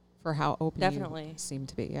for how open Definitely. you seem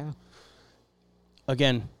to be. Yeah.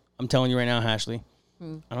 Again, I'm telling you right now, Hashley,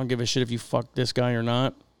 Hmm. I don't give a shit if you fuck this guy or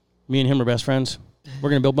not. Me and him are best friends. We're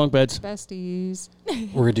gonna build bunk beds. Besties.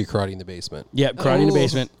 We're gonna do karate in the basement. Yeah, karate in the Ooh.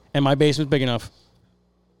 basement, and my basement's big enough.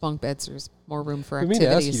 Bunk beds. There's more room for I mean to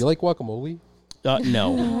ask you, activities. do you like guacamole?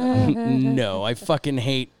 No, no, I fucking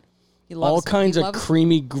hate He all loves- kinds he of loves-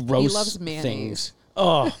 creamy, gross loves mayonnaise. things.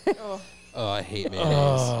 Oh, Oh, I hate mayonnaise.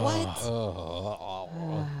 What?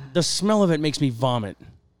 Oh. the smell of it makes me vomit.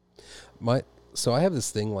 So I have this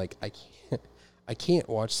thing like I can't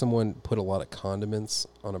watch someone put a lot of condiments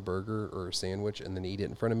on a burger or a sandwich and then eat it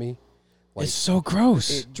in front of me. Like It's so gross.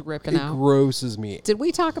 It dripping it out. grosses me. Did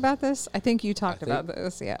we talk about this? I think you talked think- about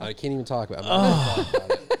this. Yeah. I can't even talk about it. I'm not gonna talk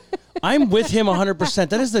about it. I'm with him 100%.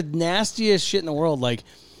 That is the nastiest shit in the world. Like,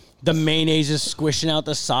 the mayonnaise is squishing out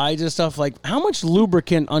the sides and stuff. Like, how much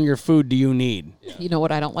lubricant on your food do you need? You know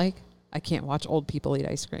what I don't like? I can't watch old people eat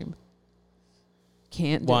ice cream.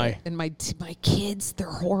 Can't do Why? it. And my kids, they're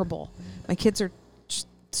horrible. My kids are just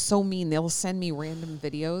so mean. They'll send me random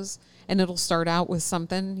videos, and it'll start out with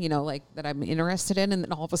something, like that I'm interested in, and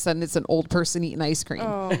then all of a sudden it's an old person eating ice cream.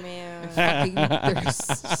 Oh man. Fucking,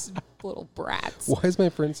 they're little brats. Why is my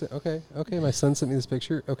friend say, okay, my son sent me this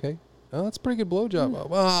picture. Okay. Oh, that's a pretty good blowjob.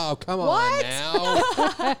 Oh, come on What?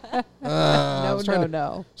 now. I was trying to-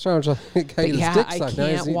 No. I was trying to get But his yeah, dick I sucked. Now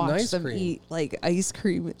he's can't eating watch ice them cream. eat like ice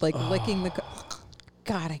cream, like licking the.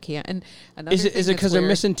 God, I can't. And another Is it thing that's because they're weird,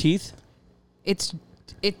 missing teeth? It's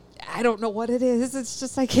it. I don't know what it is. It's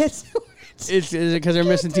just I can't do it. Is it because they're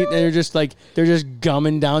missing teeth and they're just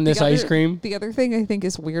gumming down this The ice other- cream? The other thing I think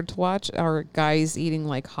is weird to watch are guys eating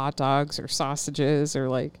like hot dogs or sausages or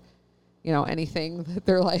like, anything that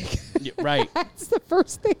they're like. Yeah, right. That's the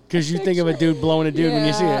first thing. Because you think of a dude blowing a dude when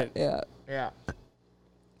you see it. Yeah. Yeah.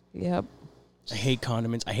 Yep. I hate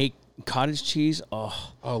condiments. I hate cottage cheese. Oh,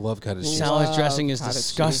 Oh, I love cottage cheese. salad Love dressing is cottage cheese,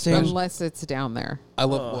 disgusting. unless it's down there. I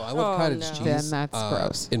love Oh, cottage no. cheese. Then that's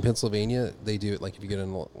gross. In Pennsylvania, they do it like if you get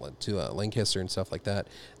to Lancaster and stuff like that,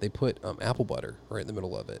 they put apple butter right in the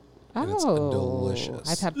middle of it. And it's delicious.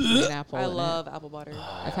 I've had pineapple. I in love apple butter. it.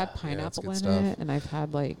 I've had it's pineapple good in stuff. it, and I've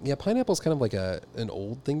had like. Yeah, pineapple's kind of like an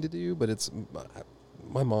old thing to do, but it's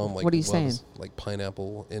my mom like What are you loves, saying? like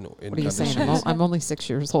pineapple in What are you cottage saying? cheese. I'm only 6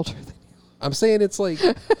 years older than you. I'm saying it's like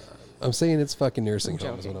I'm saying it's fucking nursing I'm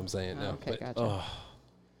home is what joking. I'm saying. No, Okay, but- gotcha. Oh,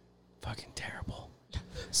 fucking terrible.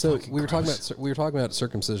 So Fucking we were gross. talking about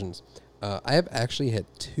circumcisions. I have actually had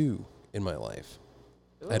 2 in my life.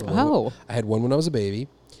 I had Oh. I had one when I was a baby,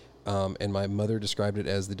 and my mother described it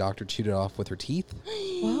as the doctor chewed it off with her teeth.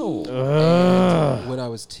 Whoa. And when I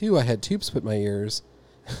was 2, I had tubes put in my ears,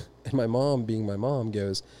 and my mom, being my mom,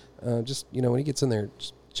 goes, just when he gets in there,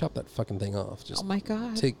 just chop that fucking thing off. Just Oh my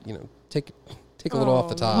god. take a little off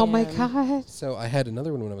the top. Oh my man. god. So I had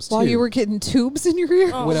another one when I was While 2. you were getting tubes in your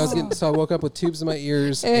ear. When I was getting, so I woke up with tubes in my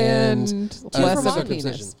ears And less of a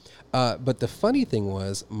circumcision. But the funny thing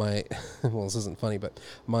was my, well, this isn't funny, but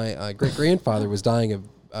my great grandfather was dying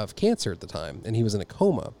of cancer at the time, and he was in a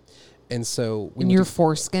coma, and so we And went your to-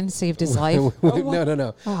 foreskin saved his life.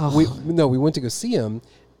 no. Oh. We went to go see him,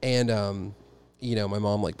 and my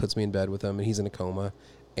mom like puts me in bed with him, and he's in a coma,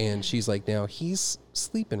 And she's like, now he's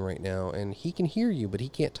sleeping right now, and he can hear you, but he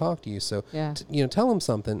can't talk to you. So, Yeah. Tell him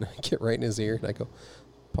something. Get right in his ear, and I go,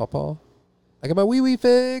 Pawpaw, I got my wee-wee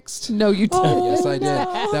fixed. No, you didn't. Yes, I did.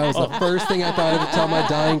 That was the first thing I thought of to tell my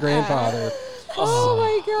dying grandfather. Oh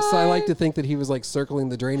my god. So I like to think that he was like circling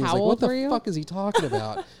the drain. He's How like, old what were the you? fuck is he talking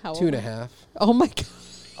about? How 2.5. Oh my god.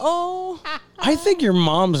 Oh, I think your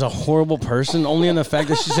mom's a horrible person, only on the fact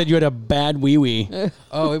that she said you had a bad wee wee.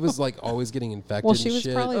 Oh, it was like always getting infected. Well, she and was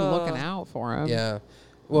shit. probably looking out for him. Yeah.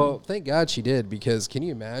 Well, thank God she did, because can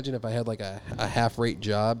you imagine if I had like a half-rate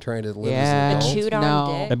job trying to live Yeah. as a an chewed No. on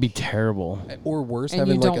dick. That'd be terrible. adult? Or worse, And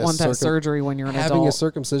having you like don't a want that surgery when you're an having a adult.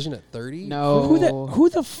 circumcision at 30? No. Who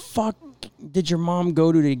the fuck did your mom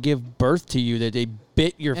go to give birth to you that they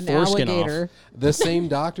bit your An foreskin alligator. off? The same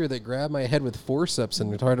doctor that grabbed my head with forceps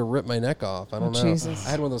and tried to rip my neck off. I don't know. Jesus. I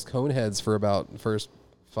had one of those cone heads for about the first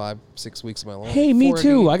 5-6 weeks of my life. Hey, me 40.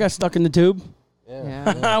 too. I got stuck in the tube.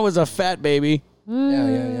 Yeah. Yeah. I was a fat baby.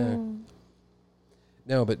 Yeah.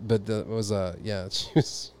 No, but it was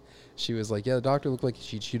she was like, yeah, the doctor looked like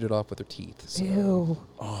she chewed it off with her teeth. So. Ew.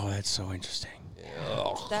 Oh, that's so interesting.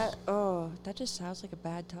 That just sounds like a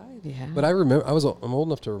bad time. Yeah. But I remember I'm old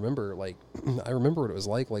enough to remember, like I remember what it was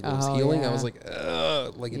like when it was Oh, healing. I yeah. was like,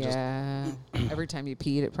 ugh, like it just Every time you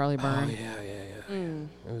peed, it probably burned. yeah.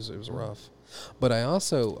 It was rough. But I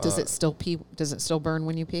also Does it still pee? Does it still burn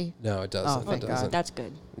when you pee? No, it doesn't. Oh, thank it God. doesn't. That's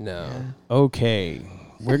good. No. Yeah. Okay,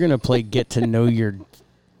 we're gonna play Get to Know Your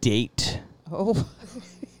Date. Oh.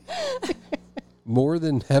 More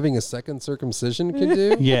than having a second circumcision can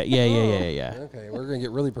do? Yeah. Okay, we're gonna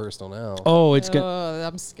get really personal now. Oh, it's good. Oh,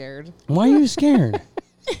 I'm scared. Why are you scared?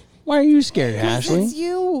 Why are you scared, It's Ashley?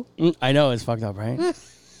 you. I know it's fucked up, right?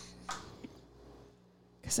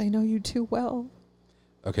 Because I know you too well.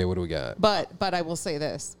 Okay, what do we got? But I will say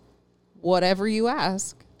this: whatever you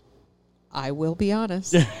ask, I will be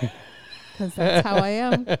honest. Because that's how I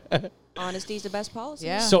am. Honesty's the best policy.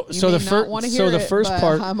 Yeah. So you the may not first wanna so hear the it, first but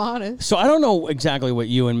part. I'm honest. So I don't know exactly what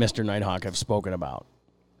you and Mr. Nighthawk have spoken about.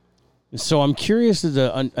 So I'm curious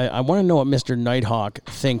I want to know what Mr. Nighthawk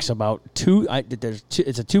thinks about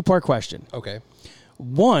it's a two-part question. Okay.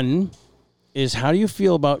 One is, how do you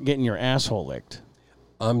feel about getting your asshole licked?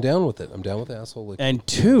 I'm down with it. I'm down with asshole licking. And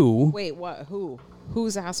two, Wait, what?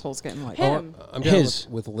 Whose asshole's getting like Him. I'm down his.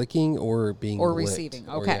 with licking or being Or licked. receiving.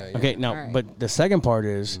 Or, Okay. yeah. okay, now, All right. but the second part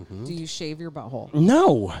is, Do you shave your butthole?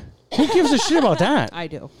 no. Who gives a shit about that? I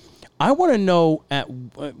do. I want to know at If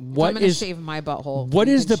I'm what gonna is shave my butthole. what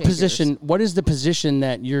you is can the shave yours. position? What is the position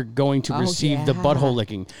that you're going to Oh, receive the yeah. butthole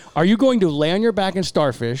licking? Are you going to lay on your back and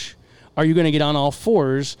starfish? Are you going to get on all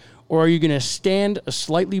fours? Or are you going to stand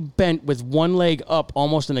slightly bent with one leg up,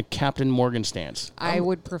 almost in a Captain Morgan stance? I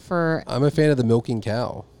would prefer I'm a fan of the milking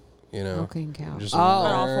cow. You know, milking cow. Just Oh,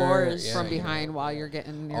 On all fours. yeah, from you know. behind while you're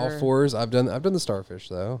getting your All fours. I've done the starfish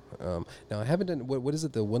though. Now I haven't done what is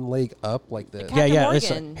it? The one leg up like the. Captain Yeah. It's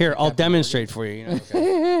Morgan. here, I'll demonstrate for you.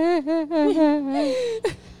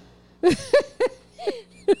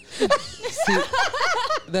 See,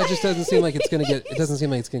 that just doesn't seem like it's gonna get. It doesn't seem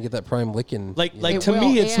like it's gonna get that prime licking. Like It to will,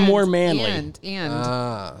 me, it's and- more manly. And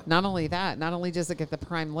not only that, not only does it get the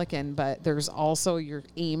prime licking, but there's also you're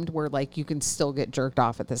aimed where like you can still get jerked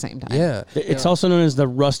off at the same time. yeah. It's also known as the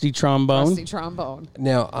rusty trombone. Rusty trombone.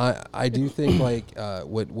 Now I do think like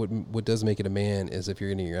what does make it a man is if you're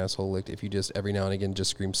getting your asshole licked, if you just every now and again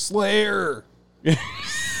just scream Slayer.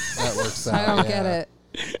 That works out. I don't yeah. get it.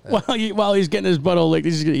 While he's getting his butthole licked,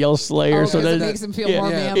 he's gonna yell Slayer. Oh, so 'cause that it makes him feel yeah, more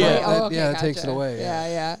yeah, manly. yeah. Oh, okay, Yeah, it takes it gotcha. away,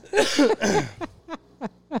 Yeah,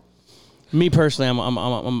 Me personally,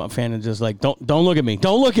 I'm a fan of just like don't look at me,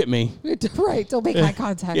 don't look at me. right. Don't make eye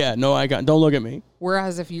contact. Yeah, no, don't look at me.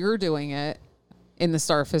 Whereas if you're doing it in the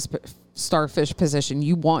starfish position,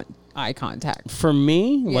 you want eye contact. For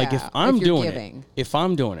me, like if Yeah, I'm if you're doing giving. it, if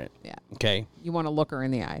I'm doing it, Yeah. okay, You want to look her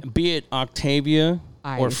in the eye. be it Octavia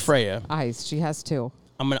or Eyes. Freya, Eyes. She has two.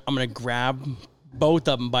 I'm gonna grab both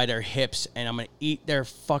of them by their hips and I'm gonna eat their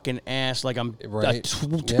fucking ass like I'm Right. a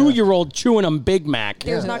Yeah. 2-year-old chewing a Big Mac.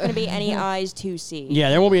 There's not going to be any eyes to see.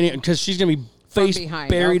 Yeah, there won't be any because she's gonna be face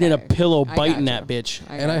behind, buried in a okay. pillow I biting gotcha. that bitch.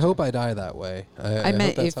 And I hope I die that way. I hope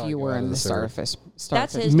meant that's if how I you go were out in of the this earth. That's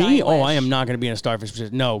starfish. his Me? dying Oh, I wish. am not going to be in a starfish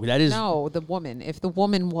position. No, that is. No, the woman. If the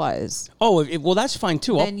woman was, Oh, well, that's fine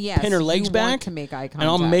too. I'll then yes, pin her legs you back want to make eye contact. and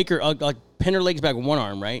I'll make her like pin her legs back with one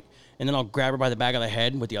arm, right? And then I'll grab her by the back of the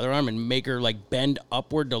head with the other arm and make her like bend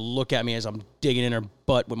upward to look at me as I'm digging in her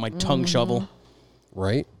butt with my tongue shovel.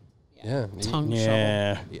 Right? Yeah. tongue shovel.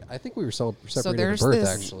 Yeah, Yeah, I think we were separated at there's birth, this-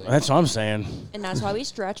 actually. that's what I'm saying. And that's why we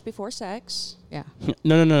stretch before sex. Yeah.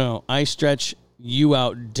 No. I stretch you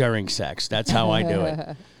out during sex. That's how I do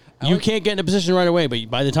it. You can't get in a position right away, but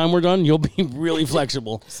by the time we're done, you'll be really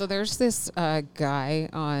flexible. So there's this guy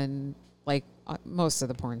on like most of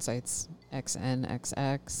the porn sites,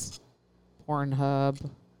 XNXX, Pornhub.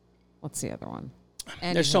 What's the other one?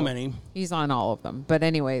 There's so Anywho, many. He's on all of them. But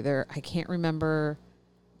anyway, I can't remember.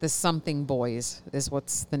 The Something Boys is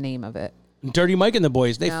what's the name of it. Dirty Mike and the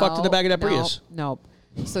boys, they fucked in the back of that Prius. Nope.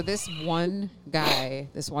 So this one guy,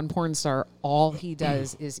 this one porn star, all he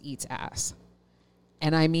does is eats ass.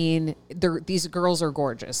 And I mean, these girls are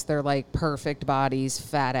gorgeous. They're like perfect bodies,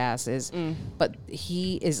 fat asses. But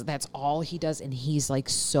that's all he does. And he's like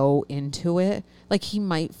so into it. Like he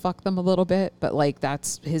might fuck them a little bit, but like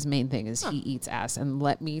that's his main thing is he eats ass. And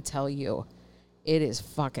let me tell you, it is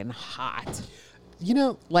fucking hot. You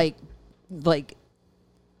know, Like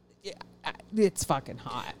it's fucking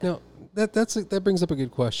hot. now that brings up a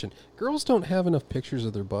good question. Girls don't have enough pictures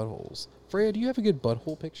of their buttholes. Freya, do you have a good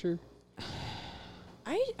butthole picture?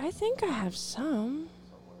 I think I have some.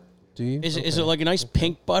 Do you? Is it like a nice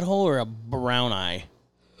pink butthole or a brown eye?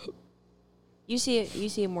 You see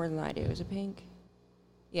it more than I do. Is it pink?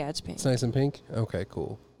 Yeah, it's pink. It's nice and pink? Okay,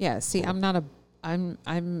 cool. Yeah, see, I'm I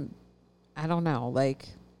don't know, like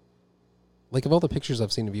Like, of all the pictures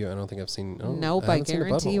I've seen of you, I don't think I've seen... nope, I haven't seen a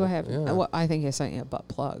guarantee you I butthole. have. Yeah. Well, I think I sent you a butt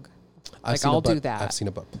plug. I've Like, seen a I'll do butt- that. I've seen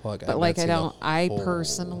a butt plug. But like, I hole.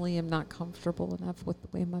 personally am not comfortable enough with the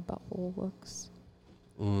way my butthole looks.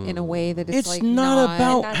 In a way that It's like not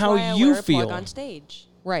about That's how why I you wear a plug feel. on stage.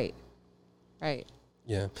 right.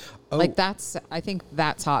 Yeah. Oh, Like I think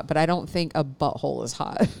that's hot, but I don't think a butthole is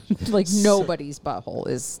hot. Like nobody's butthole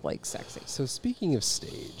is like sexy. so speaking of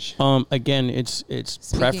stage... Again, it's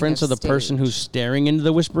Speaking preference of of the person who's stage. staring into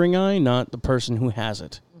the whispering eye, not the person who has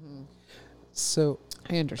it. So...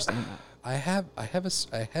 I understand that. I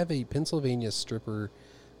have a Pennsylvania stripper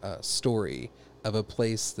story of a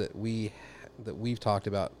place that we've talked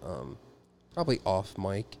about probably off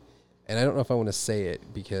mic, and I don't know if I want to say it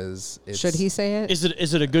because it's, Should he say it? Is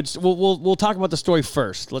it a good? We'll talk about the story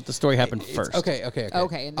first. Let the story happen first. Okay,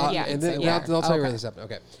 and then yeah, and then so yeah. I'll tell you where Okay. this happened.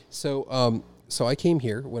 Okay, so I came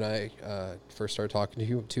here when I first started talking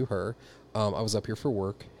to her. I was up here for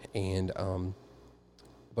work, and a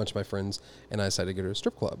bunch of my friends and I decided to go to a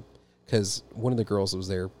strip club. Because one of the girls that was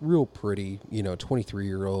there, real pretty,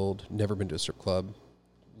 23-year-old, never been to a strip club,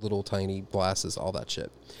 little tiny glasses, all that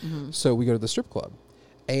shit. So we go to the strip club,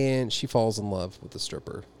 and she falls in love with the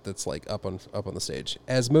stripper that's like up on the stage,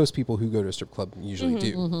 as most people who go to a strip club usually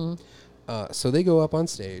do. So they go up on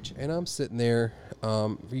stage, and I'm sitting there.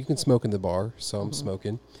 You can smoke in the bar, so I'm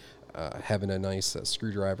smoking, having a nice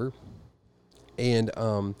screwdriver, and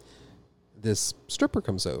this stripper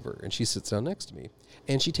comes over, and she sits down next to me.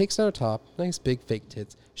 And she takes down her top, nice big fake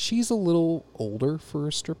tits. She's a little older for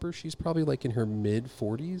a stripper. She's probably like in her mid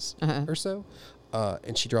 40s or so.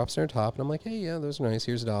 And she drops down her top, and I'm like, hey, yeah, those are nice.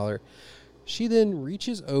 Here's $1. She then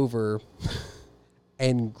reaches over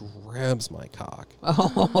and grabs my cock.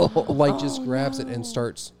 Like just grabs it and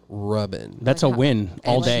starts rubbing. That's a win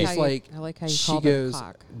all And day. she's like, I like how you she called it a goes,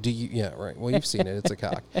 cock. do you, yeah, right. Well, you've seen it. It's a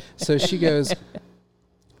cock. So she goes,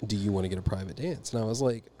 do you want to get a private dance? And I was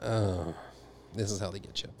like, oh, this is how they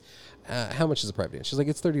get you. How much is a private dance? She's like,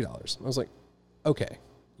 it's $30. I was like, okay,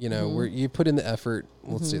 you put in the effort.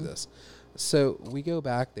 Let's do this. So we go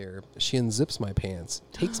back there. She unzips my pants,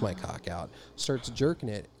 takes my cock out, starts jerking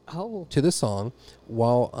it to the song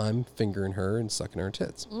while I'm fingering her and sucking her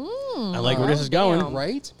tits. I like where this is going. damn.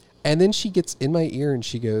 Right? And then she gets in my ear and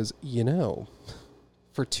she goes,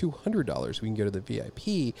 for $200 we can go to the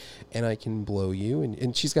VIP and I can blow you.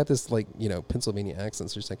 And she's got this like, Pennsylvania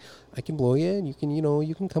accent. So she's like, I can blow you and you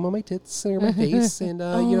can come on my tits or my face and,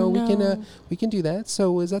 we can do that.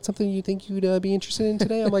 So is that something you think you'd be interested in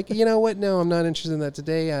today? I'm like, you know what? No, I'm not interested in that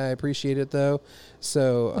today. I appreciate it though.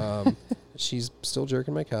 So, she's still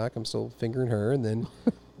jerking my cock. I'm still fingering her. And then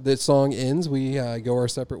the song ends. We go our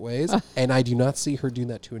separate ways. And I do not see her doing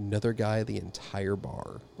that to another guy the entire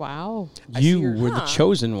bar. Wow. You were the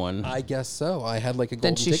chosen one. I guess so. I had like a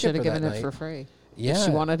Then golden she ticket should have for that given it night. for free. Yeah. If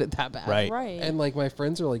she wanted it that bad. Right. Right. And like my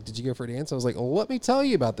friends are like, did you go for a dance? I was like, well, let me tell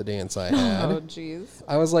you about the dance I had. Oh, jeez.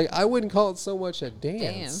 I was like, I wouldn't call it so much a dance.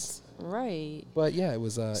 Dance. right. But yeah, it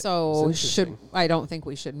was So interesting. I don't think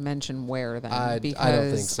we should mention where then I don't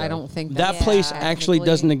because think so. I don't think That that's place Yeah. actually technically-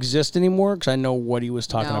 doesn't exist anymore because I know what he was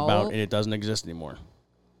talking No. about, and it doesn't exist anymore.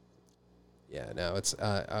 Yeah, no, it's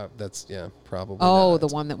that's probably. Oh, not. the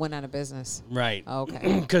one that went out of business. Right.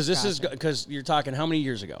 Okay. Because this is Gotcha. because you're talking how many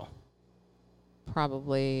years ago?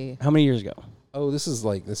 Probably. How many years ago? Oh, this is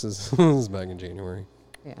this is back in January.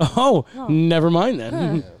 Yeah. Oh, never mind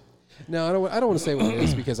then. Yeah. No, I don't want to say what it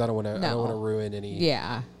is because I don't want to No. ruin any.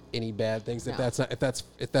 Yeah. any bad things. No. If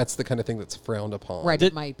that's the kind of thing that's frowned upon. Right,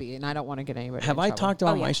 it might be, and I don't want to get anybody. Have in I trouble. talked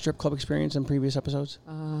about Oh, yeah. my strip club experience in previous episodes?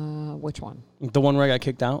 Which one? The one where I got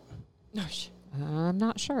kicked out? No, I'm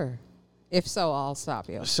not sure. If so, I'll stop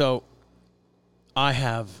you. So, I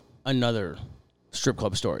have another strip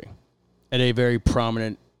club story at a very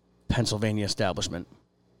prominent Pennsylvania establishment.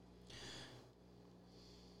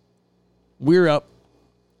 We're up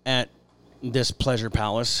at this pleasure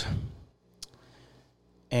palace,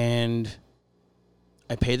 and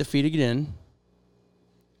I pay the fee to get in,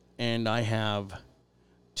 and I have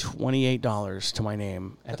 $28 to my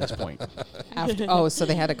name at this point. After, so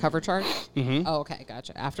they had a cover charge? Mm-hmm. Oh, okay,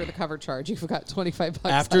 gotcha. After the cover charge, you've got $25.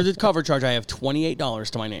 After the cover charge, I have $28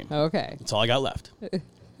 to my name. Okay. That's all I got left.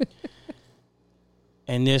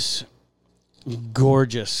 And this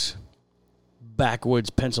gorgeous backwoods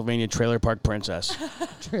Pennsylvania trailer park princess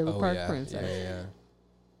Trailer Oh, Park yeah. Princess. Yeah.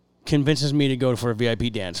 convinces me to go for a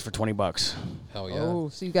VIP dance for $20. Hell yeah. Oh,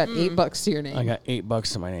 so you got $8 to your name. I got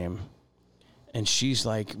 $8 to my name. And she's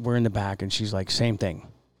like, we're in the back, and she's like, same thing.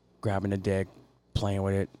 Grabbing a dick, playing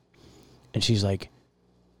with it. And she's like,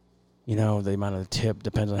 you know, the amount of the tip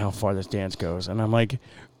depends on how far this dance goes. And I'm like,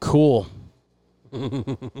 cool.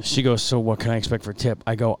 She goes, so what can I expect for tip?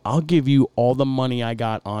 I go, I'll give you all the money I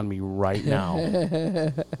got on me right now.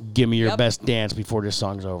 Give me your best dance before this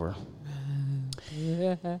song's over.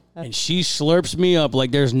 And she slurps me up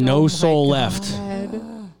like there's no soul left.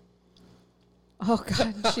 Oh,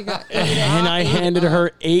 God. She got And I handed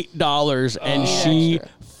her $8, and she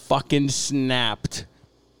extra. fucking snapped.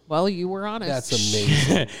 Well, you were honest. That's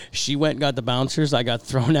amazing. She went and got the bouncers. I got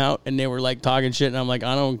thrown out, and they were like talking shit, and I'm like,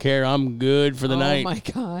 I don't care. I'm good for the night. Oh, my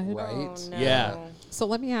God. Right? Oh, no. Yeah. So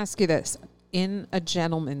let me ask you this. In a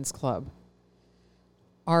gentleman's club,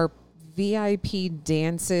 are VIP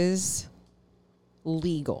dances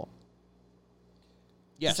legal?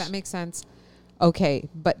 Yes. Does that make sense? Okay,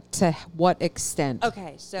 but to what extent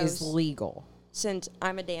Okay, so is legal? since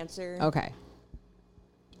I'm a dancer, Okay.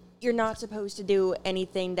 you're not supposed to do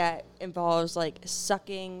anything that involves like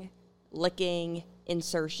sucking, licking,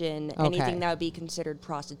 insertion, Okay. anything that would be considered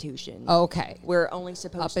prostitution. Okay. We're only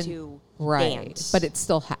supposed Up and- to Right. dance, But it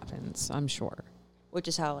still happens, I'm sure. which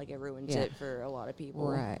is how like it ruins Yeah. it for a lot of people.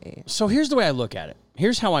 Right. So here's the way I look at it.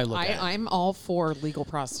 Here's how I look at it. I'm all for legal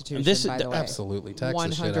prostitution, This is by the way. Absolutely. Tax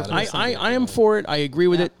the shit out of 100%. it. I am for it. I agree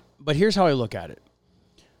with Yeah. it. But here's how I look at it.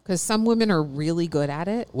 Because some women are really good at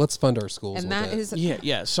it. Let's fund our schools And with that it. is...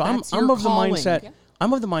 Yeah. So That's I'm your of the calling. mindset. Yeah.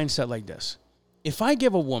 I'm of the mindset like this. If I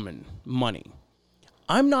give a woman money,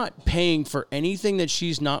 I'm not paying for anything that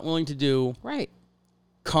she's not willing to do Right.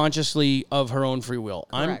 consciously of her own free will.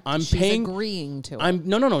 Correct. I'm She's paying. agreeing to it. I'm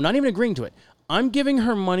no, not even agreeing to it. I'm giving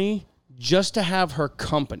her money just to have her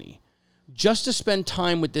company, just to spend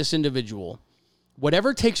time with this individual.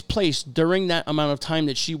 Whatever takes place during that amount of time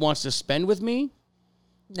that she wants to spend with me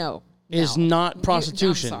No. is no. not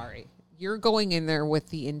prostitution. I'm sorry. You're going in there with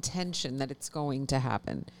the intention that it's going to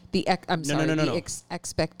happen. The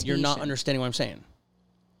expectation. You're not understanding what I'm saying.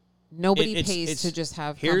 Nobody It's- pays it's- to just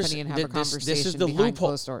have here's- company and have thi- a conversation This is the behind loophole.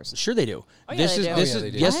 closed doors. Sure, they do. Oh, yeah, this they is do. this Oh, yeah, is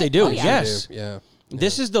they do. yes, they What? do. Oh, yeah. Yes. Yeah.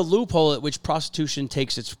 This is the loophole at which prostitution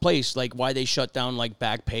takes its place, like why they shut down like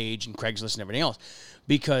Backpage and Craigslist and everything else.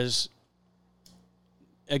 Because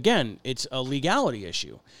again, it's a legality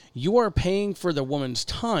issue. You are paying for the woman's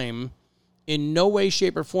time. In no way,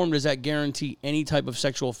 shape, or form does that guarantee any type of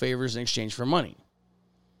sexual favors in exchange for money.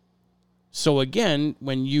 So again,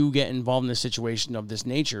 when you get involved in a situation of this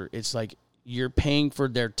nature, it's like you're paying for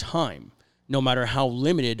their time, no matter how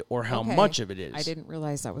limited or how Okay. much of it is. I didn't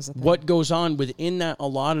realize that was a thing. What goes on within that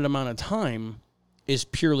allotted amount of time is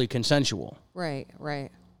purely consensual. Right,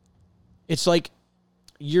 right. It's like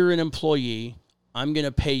you're an employee. I'm going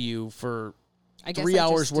to pay you for I guess 3 I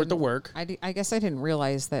just hours worth of didn't- work. I guess I didn't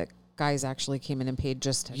realize that guys actually came in and paid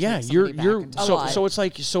just to Yeah, take you're somebody back you're into- so lot. so it's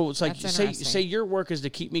like That's say interesting. your work is to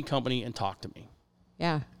keep me company and talk to me.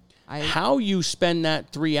 yeah. How you spend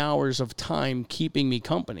that 3 hours of time keeping me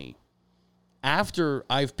company after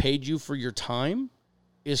I've paid you for your time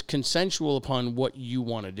is consensual upon what you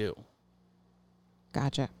want to do.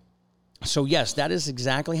 Gotcha. So yes, that is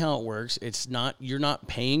exactly how it works. It's not you're not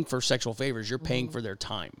paying for sexual favors, you're paying for their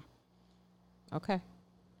time. Okay.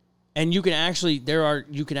 And you can actually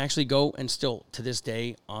go and still to this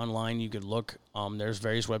day online you could look there's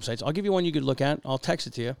various websites. I'll give you one you could look at. I'll text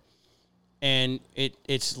it to you. And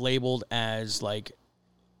it's labeled as like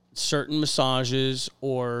certain massages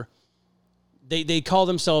or they call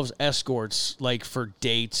themselves escorts, like for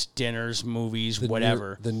dates, dinners, movies,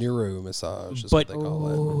 whatever. The neuro massage is But- what they call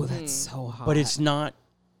it. Oh, that's so hot. But it's not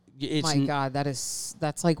it's My God, that's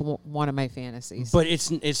like one of my fantasies. but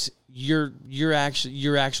it's you're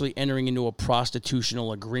actually entering into a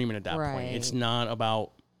prostitutional agreement at that point. Right. It's not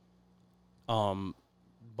about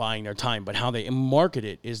buying their time, but how they market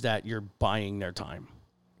it is that you're buying their time.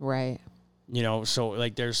 right. You know, so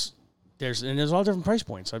like there's all different price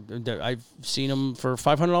points. I've seen them for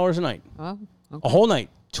 $500 a night, Oh, a whole night,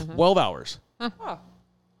 12 hours, Huh.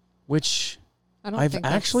 which I don't I've think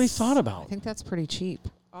actually that's- thought I about. think that's pretty cheap.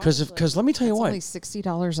 Because let me tell you It's what, only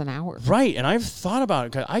 $60 an hour. right? And I've thought about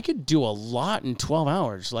it. 'Cause I could do a lot in 12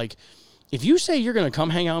 hours. Like, if you say you're going to come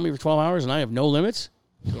hang out with me for 12 hours and I have no limits,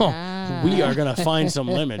 Yeah. we are going to find some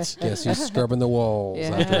limits. Guess who's scrubbing the walls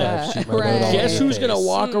after Yeah. I shoot my load Right. all Guess over who's your going to face?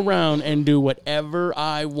 walk around and do whatever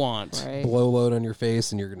I want? Right. Blow load on your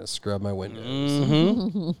face and you're gonna scrub my windows.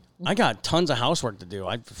 Mm-hmm. I got tons of housework to do.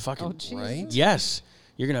 I fucking Oh, Jesus. Right? yes.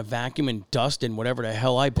 You're going to vacuum and dust and whatever the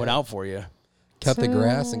hell I put out for you. Cut the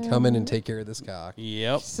grass and come in and take care of this cock.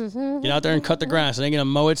 Yep. Get out there and cut the grass. It ain't going to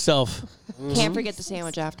mow itself. Can't forget the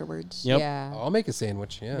sandwich afterwards. Yep. Yeah. I'll make a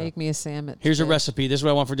sandwich. Yeah. Make me a sandwich. Here's a recipe. This is what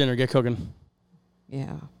I want for dinner. Get cooking.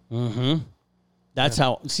 Yeah. Mm-hmm. That's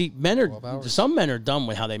how. See, men 12 are. hours. Some men are dumb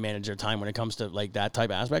with how they manage their time when it comes to like that type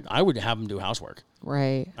of aspect. I would have them do housework.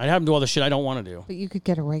 Right. I'd have them do all the shit I don't want to do. But you could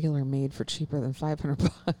get a regular maid for cheaper than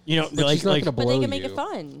 $500. You know, But like she's not gonna But blow they can make you. it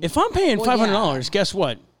fun. if I'm paying Well, $500, guess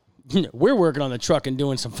what? We're working on the truck and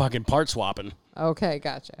doing some fucking part swapping Okay,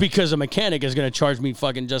 gotcha. because a mechanic is going to charge me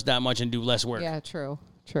fucking just that much and do less work. Yeah, true.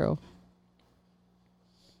 True.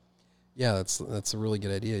 Yeah, that's a really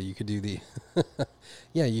good idea. You could do the,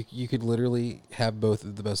 yeah, you could literally have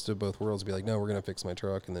the best of both worlds. Be like, no, we're gonna fix my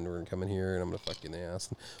truck, and then we're gonna come in here, and I'm gonna fuck you in the ass.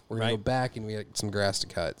 And we're gonna go Right. back, and we got some grass to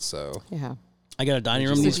cut. So Yeah. I got a dining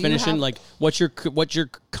room So needs do you finishing. have- Like, what's your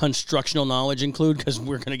constructional knowledge include? Because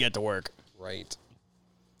we're going to get to work. right,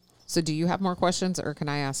 So do you have more questions or can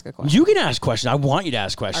I ask a question? You can ask questions. I want you to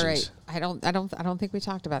ask questions. All right. I don't think we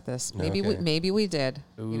talked about this. Maybe Okay. maybe we did.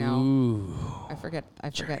 You know, Ooh. I forget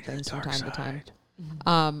things from dark time to time.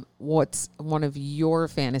 side. What's one of your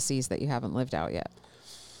fantasies that you haven't lived out yet?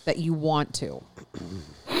 That you want to?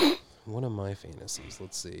 one of my fantasies.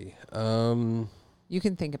 Let's see. You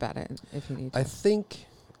can think about it if you need to. I think.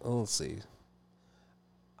 Let's see.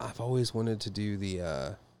 I've always wanted to do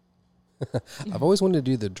the. I've always wanted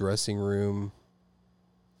to do the dressing room.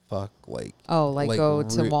 Fuck, like like go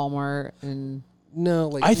to ru- Walmart and No,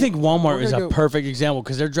 like I think Walmart we're is a gonna go- perfect example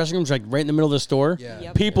because their dressing room's like right in the middle of the store. Yeah.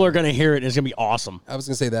 Yep. People are going to hear it and it's going to be awesome. I was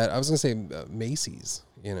gonna say that. I was gonna say Macy's.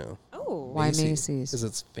 You know. Oh. why Macy's? Because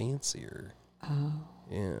it's fancier. Oh,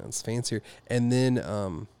 Yeah, it's fancier. And then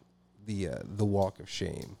the walk of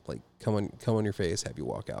shame, like come on your face, have you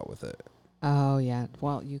walk out with it. oh yeah.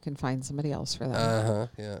 Well, you can find somebody else for that.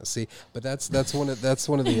 Yeah. See, but that's one of the that's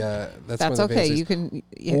one of the That's okay. fantasies. You can.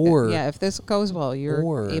 Yeah, Or- yeah, if this goes well, you're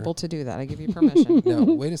or- able to do that. I give you permission. Now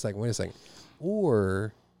wait a second.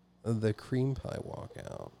 Or the cream pie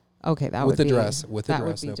walkout Okay, that with would the be, dress, that would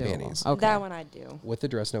be no doable. panties. Okay. That one I do. With the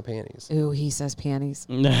dress, no panties. Ooh, he says panties.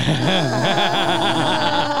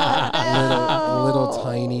 Little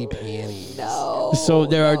tiny panties. No. So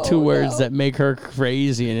there are two words that make her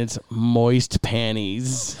crazy, and it's moist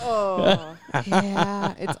panties. Oh.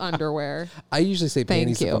 Yeah, it's underwear. I usually say Thank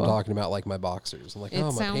panties if I'm you. talking about like my boxers. I'm like, It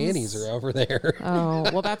oh, my panties sounds- are over there. Oh,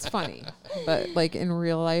 well, that's funny. But like in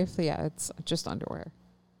real life, yeah, it's just underwear.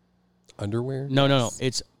 Underwear? No.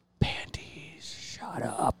 It's panties. Shut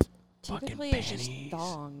up. Typically, Fucking it's just panties.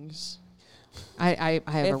 thongs. I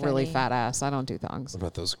have a If really any. fat ass. I don't do thongs. What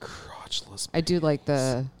about those crotchless? I do like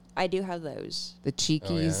the I do have those.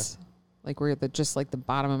 cheekies, like where the just like the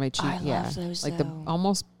bottom of my cheek. I love yeah, those, like though. the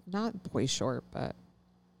almost not boy short, but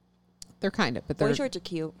they're kind of. But Boy they're shorts are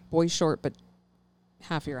cute. boy short, but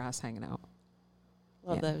half your ass hanging out.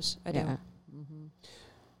 Love Yeah. those. I do. Yeah.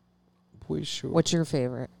 Boy, sure. What's your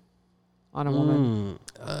favorite on a woman?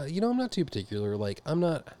 I'm not too particular. Like, I'm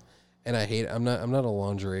not, and I hate. I'm not a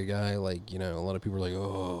lingerie guy. Like, a lot of people are like,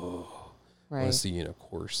 oh, I want Right. to see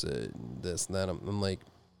corset and this and that. I'm like,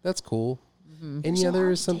 that's cool. Mm-hmm. And So there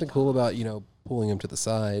hard is to something take cool about pulling them to the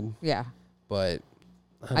side. Yeah, But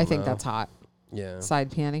I think know. that's hot. Yeah.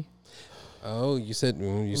 Side panty. Oh, you said the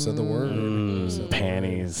word. You said the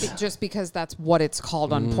Panties. Just because that's what it's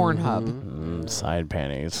called on Pornhub. Side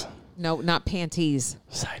panties. No, not panties.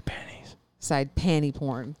 Side panties. Side panty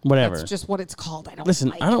porn. Whatever. That's just what it's called. I don't Listen,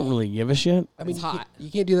 like I don't it. really give a shit. I mean, It's you can't, hot. you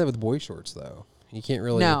can't do that with boy shorts though. You can't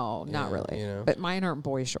really. No, not yeah, really. But mine aren't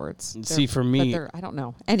boy shorts. See, for me- but they're, I don't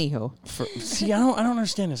know. Anywho, See, I don't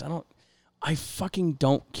understand this. I fucking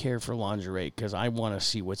don't care for lingerie because I want to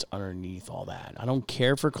see what's underneath all that. I don't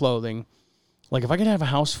care for clothing. Like, if I could have a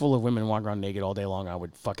house full of women walk around naked all day long, I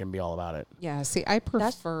would fucking be all about it. Yeah, see, I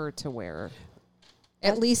prefer to wear,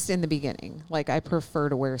 at least in the beginning, like, I prefer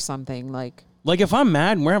to wear something like... Like, if I'm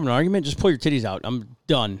mad and we're having an argument, just pull your titties out. I'm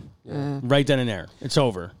done. Right then and there. It's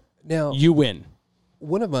over. Now, You win.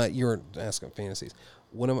 one of my, you're asking fantasies.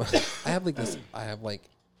 One of my, I have like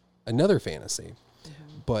another fantasy,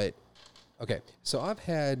 but okay. So I've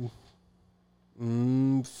had,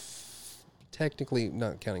 technically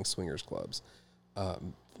not counting swingers clubs,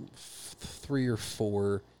 3 or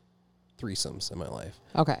 4 threesomes in my life.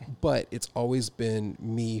 Okay. But it's always been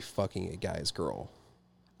me fucking a guy's girl.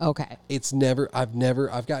 Okay. It's I've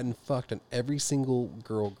gotten fucked on every single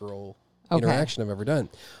girl Okay. interaction I've ever done.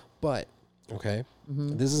 But, okay,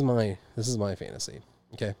 this is my fantasy.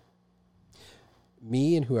 Okay.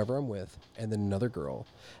 Me and whoever I'm with, and then another girl,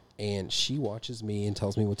 and she watches me and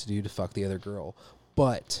tells me what to do to fuck the other girl.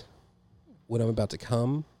 But when I'm about to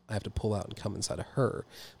come, I have to pull out and come inside of her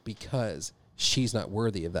because she's not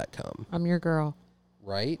worthy of that cum. I'm your girl.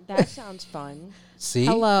 Right? That sounds fun. See?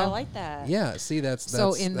 Hello. I like that. Yeah, see, that's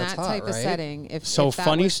So in that's that hot, type of right? setting, if that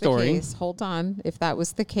funny was story. the case, hold on. If that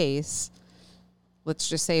was the case, let's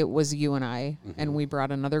just say it was you and I, and we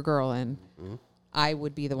brought another girl in, I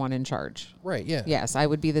would be the one in charge. Right, yeah. Yes, I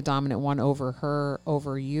would be the dominant one over her,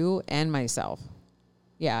 over you, and myself.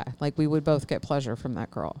 Yeah, like we would both get pleasure from that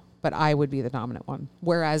girl, but I would be the dominant one.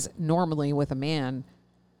 Whereas normally with a man,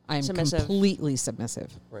 I'm Submissive. completely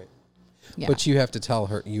submissive. Right. Yeah. But you have to tell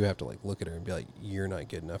her, you have to like look at her and be like, you're not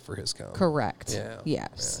good enough for his cum. Correct. Yeah.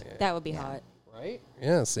 Yes. Yeah, That would be hot. Right?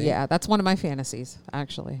 Yeah, see? Yeah, that's one of my fantasies,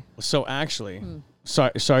 actually. So, actually,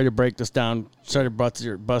 sorry to break this down. Sorry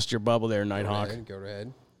to bust your bubble there, Nighthawk. Go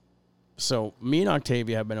ahead. So, me and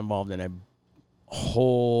Octavia have been involved in a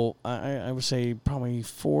whole, I would say probably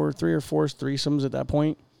 3 or 4 threesomes at that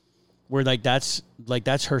point, where that's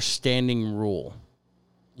her standing rule.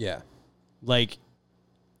 Yeah. Like,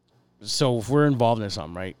 so if we're involved in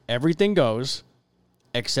something, right, everything goes,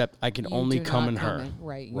 except I can You only do come not in come her.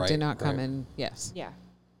 Right. You Right, do not come right. in. Yes. Yeah.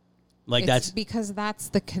 Like, It's that's because that's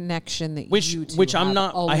the connection that which you two which I'm have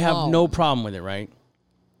not. alone. I have no problem with it, right?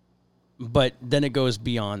 But then it goes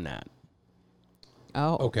beyond that.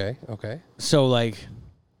 Oh. Okay. So like,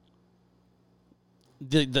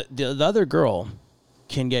 the other girl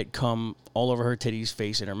can get cum all over her titties,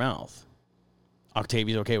 face, and her mouth.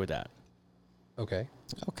 Octavia's okay with that. Okay.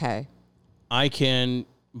 Okay. I can,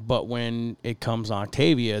 but when it comes on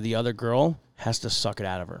Octavia, the other girl has to suck it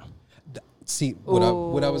out of her. See, what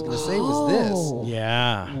I was going to say was this.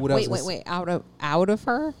 Yeah, What I was Wait. gonna Out of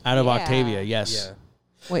her? out of Yeah. Octavia, yes. Yeah.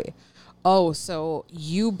 Wait. Oh, so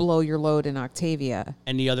you blow your load in Octavia.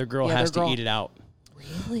 And the other girl The other has girl- to eat it out.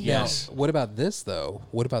 Really? Yes. What about this, though?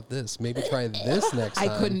 What about this? Maybe try this next time.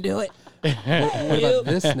 I couldn't do it. What about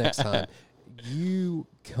this next time? You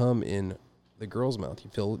come in the girl's mouth.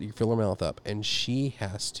 You fill her mouth up, and she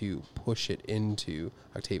has to push it into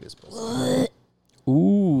Octavia's pussy.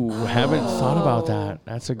 Ooh, haven't thought about that.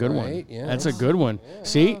 That's a good one. Right, yeah. That's a good one.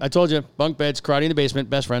 See, I told you, bunk beds, karate in the basement,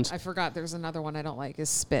 best friends. I forgot there's another one I don't like is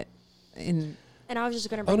spit. In And I was just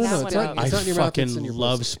going to Oh, bring no, that it's one not- up. I it's not in your mouth, it's in fucking your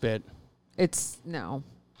love pussy. spit. it's no.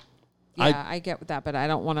 I- Yeah, I get that, but I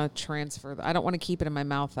don't want to transfer. I don't want to keep it in my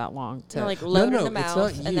mouth that long. To You know, like load no, in the it's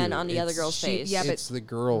mouth not and then you. on the other It's girl's she- face. yeah, but- It's the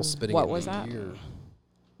girl spitting What it was in that? your-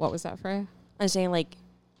 what was that, Freya? I'm saying like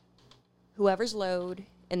whoever's load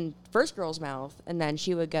in first girl's mouth, and then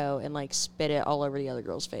she would go and like spit it all over the other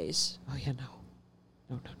girl's face. Oh yeah,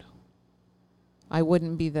 no. I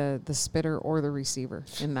wouldn't be the spitter or the receiver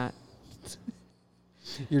in that.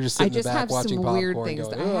 You're just I sitting in just the back have watching some popcorn weird things.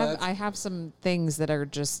 going, I "Oh, have that's-" I have some things that are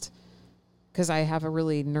just because I have a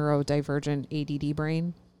really neurodivergent ADD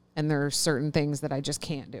brain, and there are certain things that I just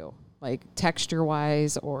can't do, like texture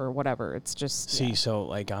wise or whatever. It's just See, yeah. so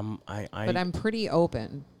like But I'm pretty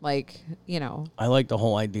open, like I like the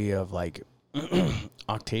whole idea of like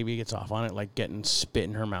Octavia gets off on it, like getting spit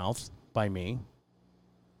in her mouth by me,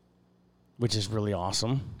 which is really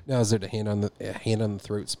awesome. Now is there the hand on the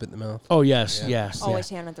throat, spit in the mouth? Oh yes, Yeah. yes,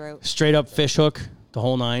 Always yeah. hand and throat. Straight up fish hook, the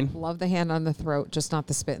whole 9. love the hand on the throat, just not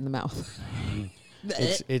the spit in the mouth.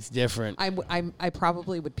 It's different. I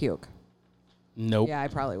probably would puke. Nope. Yeah, I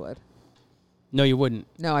probably would. No, you wouldn't.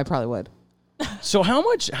 No, I probably would. So how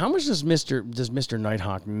much does Mr.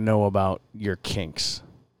 Nighthawk know about your kinks?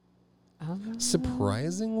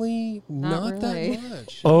 Surprisingly, Not not really. that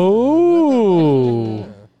much. Oh.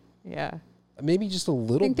 Yeah, Maybe just a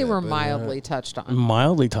little I think they bit, were but, mildly touched on.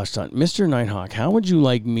 Mildly touched on. Mr. Nighthawk, how would you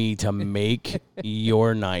like me to make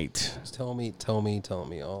your night? Just tell me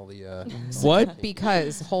all the. What?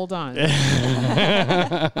 Because hold on,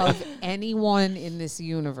 of anyone in this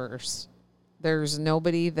universe, There's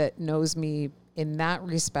nobody that knows me in that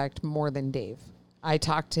respect more than Dave. I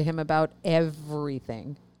talk to him about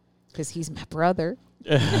everything because he's my brother.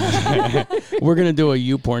 We're going to do a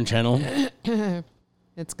YouPorn channel.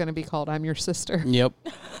 It's going to be called I'm Your Sister. Yep.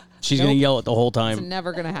 She's going to yell it the whole It's time.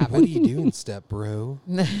 never going to happen. What are you doing, step bro?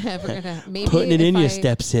 Never going to happen. Putting it in you,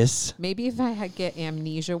 step sis. Maybe if I get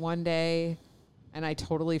amnesia one day and I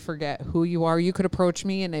totally forget who you are, you could approach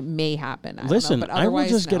me and it may happen. I Listen, don't know, but I will otherwise,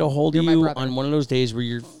 just get no. a hold You're of my you brother. on one of those days where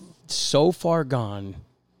you're so far gone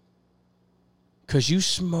because you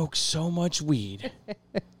smoke so much weed.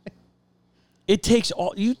 It takes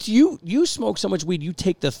all you smoke so much weed, you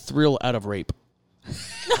take the thrill out of rape.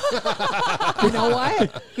 You know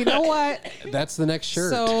what? You know what? That's the next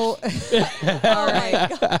shirt. So, all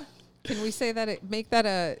right. Can we say that? Make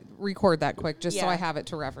that record that quick, just so Yeah. I have it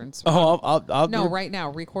to reference. Oh, I'll No, right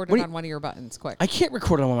now. Record What it do you- on one of your buttons, quick. I can't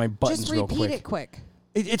record it on my buttons Just real repeat quick. it quick.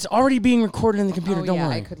 It's already being recorded in the computer. Oh Don't yeah,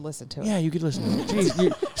 worry. I could listen to it. Yeah, you could listen.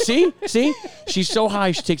 Jeez, see, she's so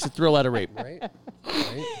high she takes the thrill out of rape. right?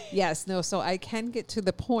 Yes. No. So I can get to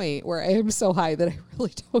the point where I am so high that I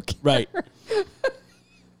really don't care. Right.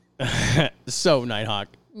 So, Nighthawk,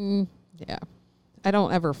 Yeah. I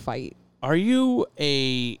don't ever fight. are you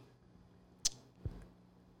a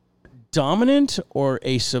dominant or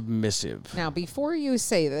a submissive? Now, before you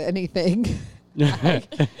say anything,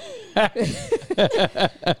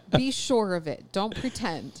 be sure of it. Don't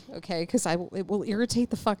pretend, okay? Because it will irritate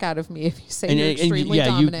the fuck out of me if you say And- you're and- extremely yeah,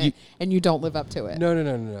 dominant and you don't live up to it.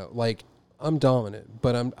 No. Like, I'm dominant,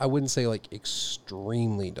 but I wouldn't say like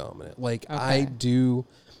extremely dominant. Like I Okay. do.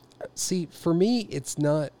 See, for me, it's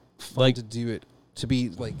not fun Like- to do it to be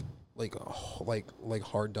like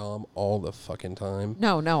hard dom all the fucking time.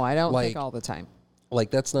 No, I don't Like- think all the time. Like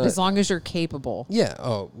that's not. As long as you're capable. Yeah.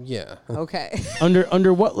 Oh, yeah. Okay.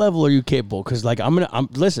 Under what level are you capable? Because like I'm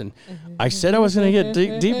listen. I said I was gonna get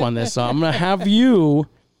deep on this, so I'm gonna have you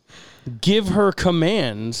give her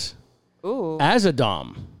commands Ooh. as a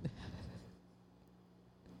dom.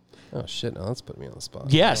 Oh shit! Now let's put me on the spot.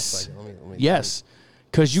 Yes. Hold on a second. Let me Yes,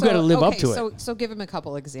 because you got to live up to it. So give him a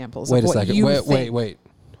couple examples. Wait of a what second. you Wait. think. Wait.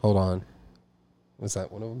 Hold on. Was that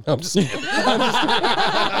one of them? No, I'm just kidding.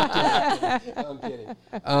 I'm kidding.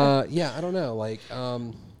 Yeah, I don't know. Like,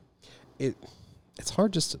 it's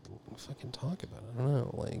hard just to fucking talk about it. I don't know.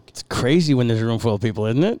 Like, It's crazy when there's a room full of people,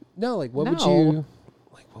 isn't it? no, like, what would No.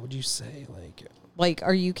 you say? Like,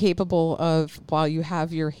 are you capable of, while you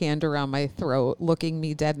have your hand around my throat, looking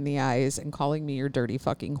me dead in the eyes and calling me your dirty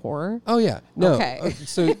fucking whore? Oh yeah, no. Okay.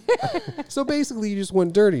 So basically, you just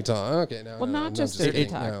want dirty talk. Okay, no. Well, no, not I'm just kidding. dirty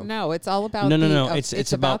talk. No, it's all about No. the,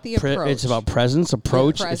 It's about the approach. it's about presence,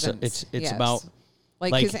 approach. Presence, It's yes. about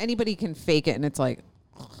like, like- because anybody can fake it, and it's like,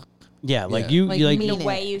 yeah. Like Yeah. you like, you like mean The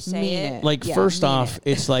way you say mean it. like Yeah, first mean off, it.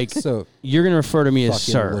 it's like So you're gonna refer to me as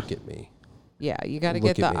fucking sir. look at me. yeah, you got to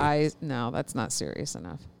Look get at the me. eyes. No, that's not serious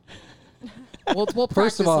enough. We'll First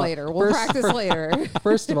practice of all- later. We'll practice later.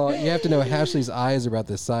 First of all, you have to know Hashley's eyes are about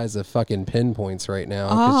the size of fucking pinpoints right now.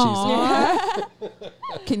 'Cause Aw.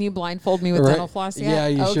 Can you blindfold me with she's, dental floss yet? Yeah,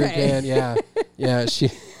 you sure Okay. can. Yeah, yeah.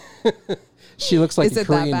 She looks like Is a it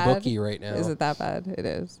that Korean bad? bookie right now. Is it that bad? It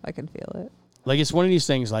is. I can feel it. Like it's one of these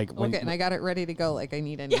things. Like when Okay, and I got it ready to go. Like I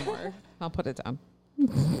need any more. I'll put it down.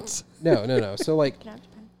 No. So like, Get out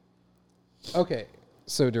your pen. okay.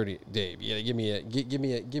 So dirty, Dave. Yeah, give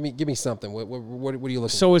me something. What are you looking?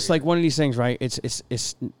 so for it's here? like one of these things, right? It's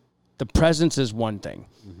the presence is one thing.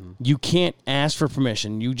 Mm-hmm. You can't ask for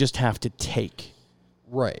permission. You just have to take.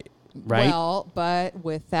 right. Right. Well, but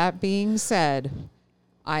with that being said,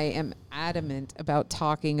 I am adamant about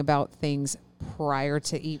talking about things prior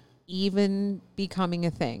to even becoming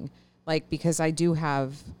a thing. Like, because I do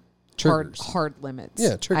have Triggers. hard limits.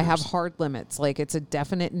 Yeah, I have triggers. hard limits. Like, it's a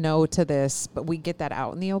definite no to this, but we get that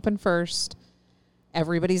out in the open first.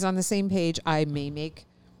 Everybody's on the same page. I may make,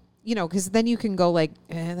 because then you can go like,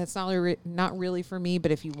 that's not really for me,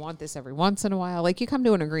 but if you want this every once in a while, like you come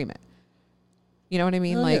to an agreement. You know what I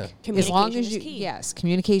mean? Oh, like, yeah. as long as Communication is you, key. yes,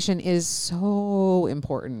 communication is so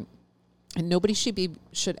important. And nobody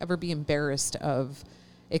should ever be embarrassed of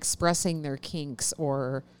expressing their kinks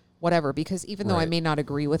or whatever, because even though I Right. may not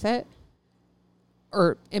agree with it,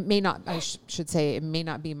 or it may not, I should say, it may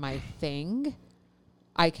not be my thing,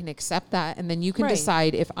 I can accept that. And then you can Right.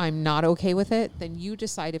 decide if I'm not okay with it, then you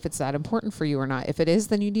decide if it's that important for you or not. If it is,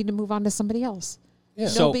 then you need to move on to somebody else. Yeah.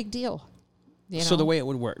 No So- big deal. You So the know? way it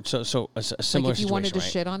would work. So a similar like if you situation, wanted to right?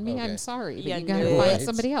 shit on me, Okay. I'm sorry, but Yeah, you gotta no. find Right.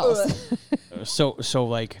 somebody else. So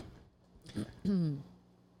like, you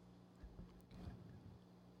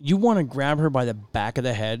want to grab her by the back of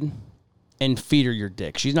the head and feed her your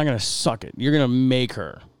dick. She's not gonna suck it. You're gonna make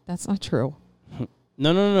her. That's not true.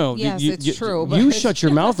 No. Yes, it's true, but- You shut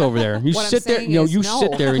your mouth over there. You What I'm sit there. saying No, is you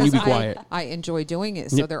sit there and you be because quiet. I enjoy doing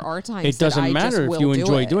it, so there are times It doesn't that I matter just if you will do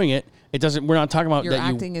enjoy it. doing it. It doesn't. We're not talking about You're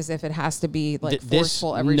that. acting as if it has to be like This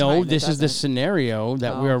forceful every time. no. It This is the doesn't. scenario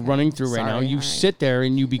that Oh, we are okay. running through right now. Sorry, You all right. sit there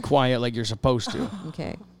and you be quiet like you're supposed to.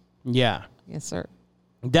 Okay. Yeah. Yes, sir.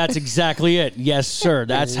 That's exactly it. Yes, sir.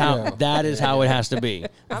 That's There you how. go. That is how it has to be.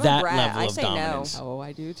 I'm that a brat. level I of say no. dominance. Oh,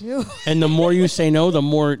 I do too. And the more you say no, the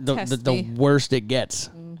more the Testy. worst it gets.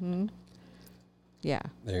 Yeah.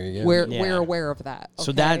 There you go. We're Yeah. aware of that.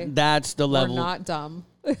 So okay? that's the we're level. not dumb.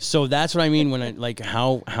 So that's what I mean when I like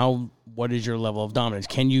how what is your level of dominance?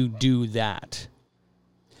 Can you do that?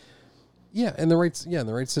 Yeah, in the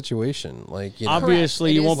right situation. Like, you know.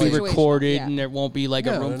 Obviously, It you is won't be situational, recorded, yeah. and there won't be like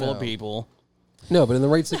a No, room no, full of no. people. No, but in the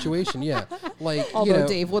right situation, yeah. Like, Although you know,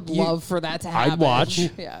 Dave would you- love for that to I'd happen. watch.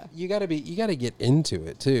 Yeah. You gotta get into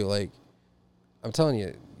it too. Like, I'm telling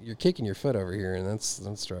you, you're kicking your foot over here, and that's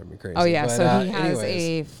driving me crazy. Oh yeah, But, so he has anyways.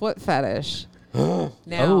 a foot fetish. Oh,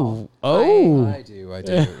 Now, I do. Yeah,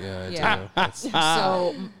 I Yeah. do. It's-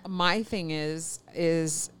 So my thing is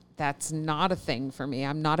that's not a thing for me.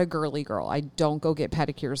 I'm not a girly girl. I don't go get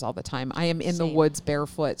pedicures all the time. I am in the Same. woods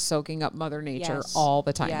barefoot, soaking up Mother Nature Yes. all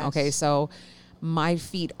the time. Yes. Okay, so my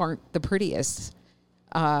feet aren't the prettiest.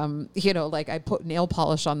 You know, like I put nail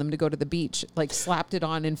polish on them to go to the beach, like slapped it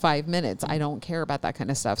on in 5 minutes. I don't care about that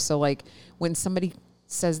kind of stuff. So like when somebody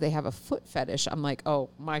says they have a foot fetish, I'm like, oh,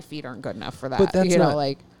 my feet aren't good enough for that. But that's you know, not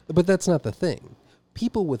like But that's not the thing.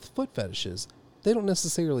 People with foot fetishes, they don't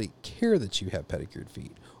necessarily care that you have pedicured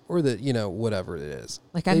feet or that, you know, whatever it is.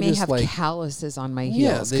 Like I They may just, have like, calluses on my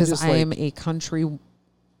Yeah, heels they because just, I am like- a country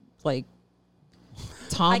like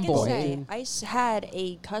I can tomboy. say had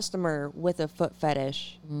a customer with a foot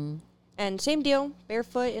fetish, and same deal,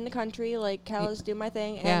 barefoot in the country, like cows do my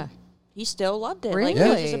thing, and Yeah. he still loved it. Like it was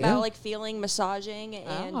Really? just about Yeah. like feeling, massaging,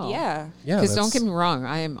 and Oh. yeah. Yeah, Because don't that's- get me wrong,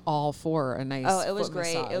 I am all for a nice. Oh, it was foot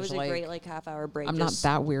great. massage. It was a like, great like half-hour break. I'm not just-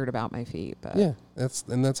 that weird about my feet, but Yeah,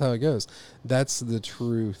 that's how it goes. That's the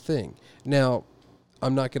true thing. Now,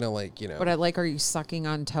 I'm not gonna like, you know, But I like. Are you sucking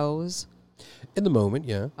on toes? in the moment,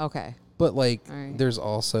 yeah. Okay. But like, All right. there's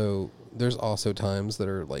also times that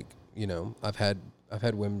are like, you know, I've had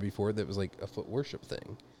women before that was like a foot worship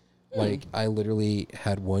thing. Like I literally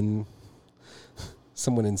had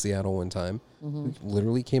someone in Seattle one time who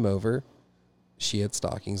literally came over. She had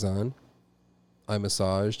stockings on. I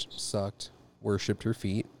massaged, sucked, worshipped her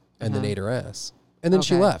feet, and then ate her ass. And then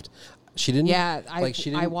she Okay. left. She didn't. Yeah,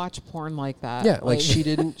 she I didn't. watch porn like that. Yeah, like she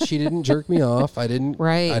didn't jerk me off. I didn't.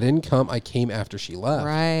 Right. I didn't come. I came after she left.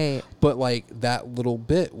 Right. But like that little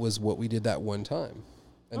bit was what we did that one time,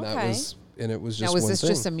 and Okay. it was just Now, was one this thing.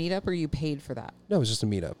 just a meetup or you paid for that? No, it was just a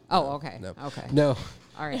meetup. Oh, No, okay. No. Okay. No.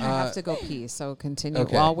 All right. I have to go pee, so continue.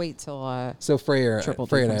 Okay. Well, I'll wait till So Freya Triple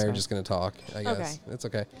D and I comes are back. just gonna talk. I guess Okay. it's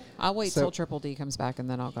okay. I'll wait So- till Triple D comes back and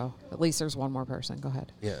then I'll go. At least there's one more person. Go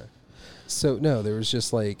ahead. Yeah. So no, there was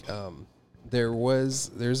just like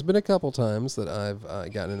there's been a couple times that I've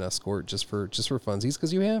gotten an escort just for funsies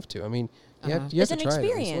because you have to. I mean, you have It's to an try it every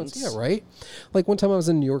experience. once. Yeah, right. Like one time I was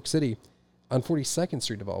in New York City, on 42nd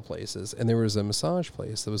Street of all places, and there was a massage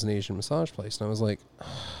place. There was an Asian massage place, and I was like,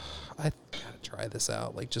 I gotta try this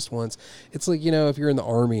out, like just once. It's like, you know, if you're in the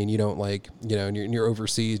army and you don't like, you know, and you're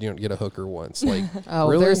overseas and you don't get a hooker once, like, Oh,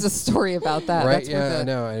 really? there's a story about that. Right? That's where Yeah, the, I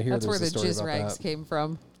know. I hear That's where there's the a story jizz about rags that. came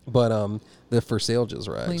from. But the for sale jizz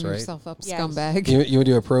rags, Clean right? yourself up, Yes. scumbag. You want to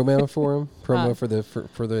do a promo for them? Promo for the Yeah,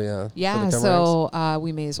 for the cum so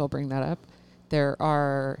we may as well bring that up. There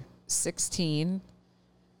are 16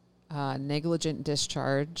 negligent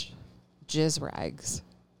discharge jizz rags,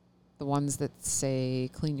 the ones that say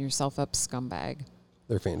 "clean yourself up, scumbag,"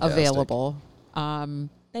 They're fantastic. available.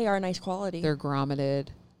 They are nice quality. They're grommeted,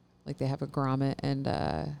 like they have a grommet and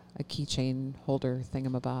a keychain holder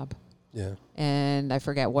thingamabob. Yeah. And I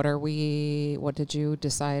forget what did you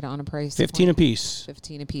decide on a price? 15 apiece.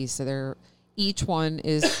 15 a piece. So each one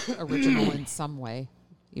is original in some way,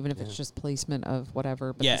 even if it's just placement of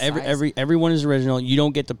whatever. But Yeah, the size- everyone is original. You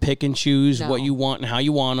don't get to pick and choose No. what you want and how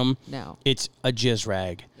you want them. No. It's a jizz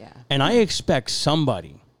rag. Yeah. And I expect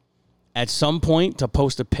somebody at some point to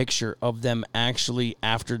post a picture of them actually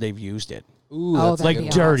after they've used it. Ooh, Oh, that's that'd Like be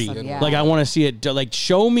dirty. awesome, yeah. Like I want to see it. Like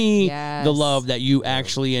show me Yes. the love that you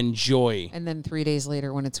actually enjoy. And then 3 days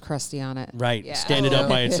later, when it's crusty on it, Right. Yeah. Stand it up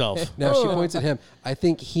by itself. Now she points at him. I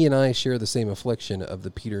think he and I share the same affliction of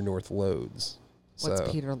the Peter North loads. What's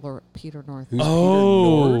So- Peter North? Who's Oh, Peter North? Who's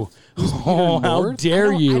Peter oh, how North?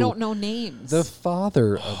 dare you? I don't know names. The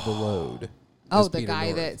father of the load. Oh, is the Peter guy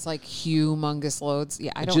North. that's like humongous loads.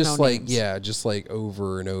 Yeah, I don't just know like names. just like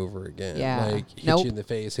over and over again. Yeah. Like hit Nope. you in the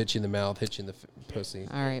face, hit you in the mouth, hit you in the pussy.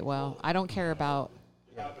 All right. Well, I don't care about.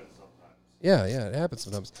 Yeah, it happens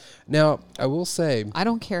sometimes. Now, I will say, I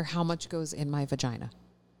don't care how much goes in my vagina.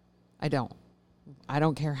 I don't. I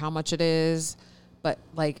don't care how much it is, but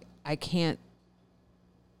like I can't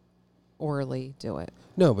orally do it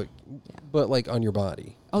no, but like on your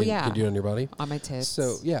body. Oh, Can yeah. you do it on your body? on my tits.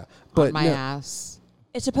 So yeah, but but on my no, ass.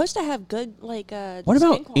 It's supposed to have good like. What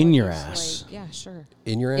about skin in your qualities, ass? like- Yeah, sure.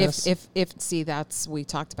 in your ass. If see, that's we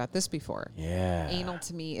talked about this before. Yeah. Anal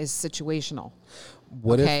to me is situational.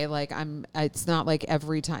 what Okay, like it's not like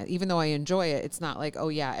every time, even though I enjoy it, it's not like, oh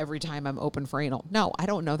yeah, every time I'm open for anal. No, I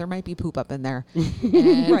don't know. There might be poop up in there.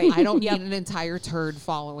 And Right. I don't Yep. need an entire turd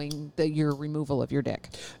following your removal of your dick.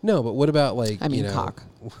 if no, but what about like I mean, you know, cock.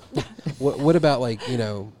 what about like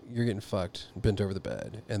you're getting fucked, bent over the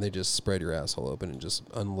bed, and they just spread your asshole open and just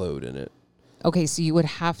unload in it. Okay, so you would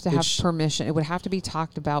have to have It's- permission. It would have to be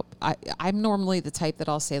talked about. I'm normally the type that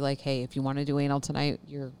I'll say like, hey, if you want to do anal tonight,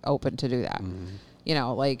 you're open to do that. You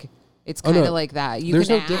know, like it's Mm-hmm. Oh, kind of no. like that. You There's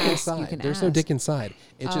can no dick ask, you inside. can There's no ask. dick inside.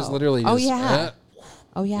 It's just Oh. literally Oh, just yeah.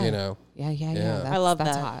 Oh yeah. you know. Yeah. Yeah. That's, I love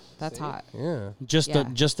that's that. hot. That's hot. Yeah. Just Yeah.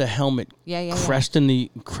 the helmet Yeah. cresting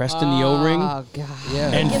the O-ring Oh god.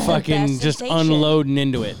 Yeah. and Gives the fucking best just sensation. unloading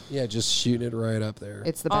into it. Yeah, just shooting it right up there.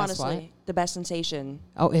 It's the best one. Honestly, the best sensation.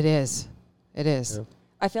 Oh, it is. It is. Yeah.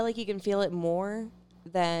 I feel like you can feel it more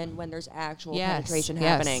than when there's actual Yes. penetration yes,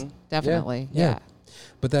 happening. Definitely. Yeah. Yeah.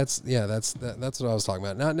 But that's what I was talking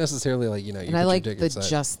about. Not necessarily like you And put I your like dick the inside.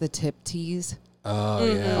 just the tip tease. Oh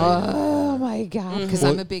yeah. Oh my god! Because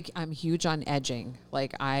Mhm. I'm huge on edging.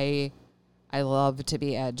 Like I love to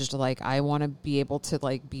be edged. Like I want to be able to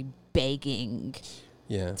like be begging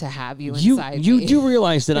Yeah. to have you You inside you me. do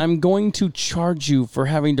realize that I'm going to charge you for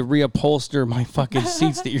having to reupholster my fucking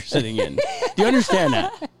seats that you're sitting in. Do you understand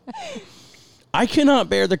that? I cannot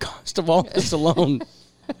bear the cost of all this alone.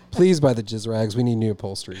 Please buy the jizz rags. We need new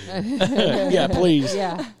upholstery. Yeah, please.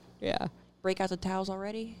 Yeah. Yeah. Break out the towels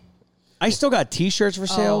already? I still got T-shirts for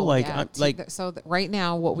sale. Oh, like, yeah. like Right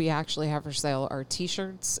now, what we actually have for sale are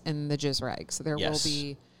T-shirts and the jizz rags. So there Yes. will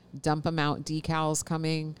be dump them out decals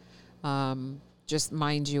coming. Just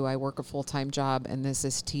mind you, I work a full-time job, and this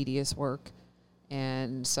is tedious work,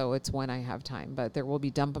 and so it's when I have time. But there will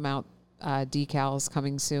be dump them out decals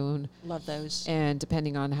coming soon, Love those. and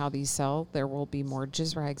depending on how these sell, there will be more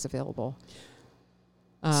jizz rags available.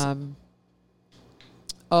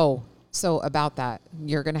 So about that,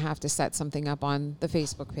 you're going to have to set something up on the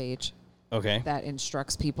Facebook page okay. that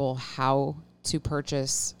instructs people how to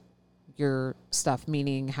purchase your stuff,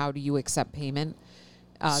 meaning how do you accept payment.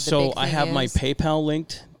 The So big I thing have my is- PayPal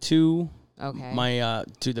linked to Okay. my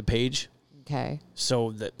to the page, Okay.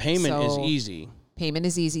 so the payment is So- easy. Payment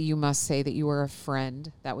is easy. You must say that you are a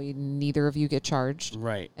friend. That way neither of you get charged.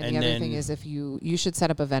 Right. And the other thing is if you should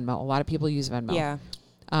set up a Venmo. A lot of people use Venmo. Yeah.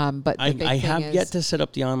 But the big I thing have is, yet to set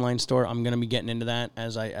up the online store. I'm going to be getting into that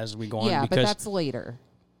as we go on. Yeah, but because that's later.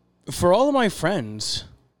 for all of my friends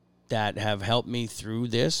that have helped me through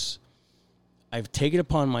this, I've taken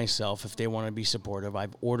upon myself, if they want to be supportive,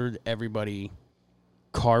 I've ordered everybody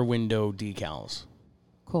car window decals.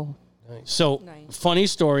 Cool. So, Nice. funny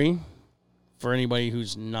story for anybody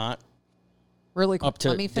who's not. Really quick. Up to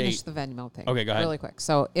Let me finish date. the Venmo thing. Okay, go ahead. Really quick.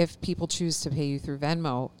 So if people choose to pay you through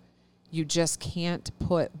Venmo, you just can't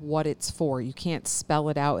put what it's for. You can't spell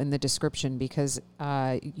it out in the description because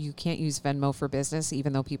you can't use Venmo for business,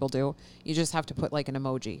 even though people do. You just have to put like an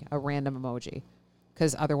emoji, a random emoji,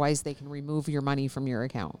 because otherwise they can remove your money from your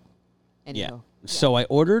account. Yeah. Anywho. So, I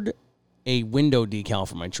ordered a window decal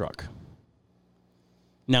for my truck.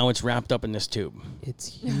 Now it's wrapped up in this tube. It's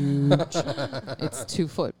huge. It's 2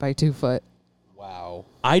 foot by 2 foot. Wow.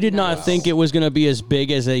 I did not think it was going to be as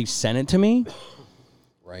big as they sent it to me.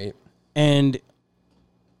 Right. And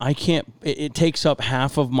I can't, it takes up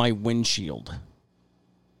half of my windshield.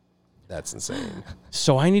 That's insane.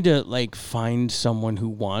 So I need to like find someone who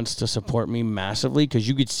wants to support me massively, because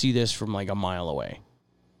you could see this from like a mile away.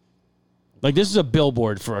 Like, this is a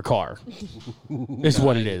billboard for a car. Is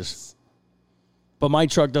what it is. But my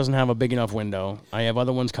truck doesn't have a big enough window. I have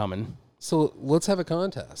other ones coming. So let's have a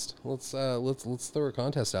contest. Let's throw a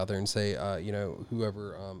contest out there and say,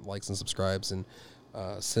 whoever likes and subscribes and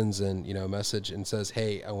sends in a message and says,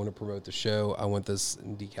 hey, I want to promote the show. I want this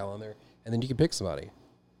decal on there, and then you can pick somebody.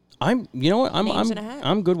 You know what? Names in a hat.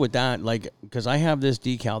 I'm good with that. Like, because I have this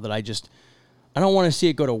decal that I don't want to see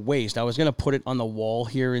it go to waste. I was gonna put it on the wall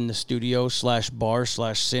here in the studio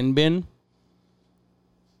 /bar/sin bin.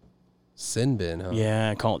 Sin bin, huh?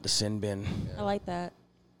 Yeah, I call it the sin bin. I like that.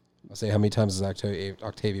 I'll say, how many times has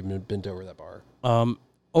Octavia been bent over that bar?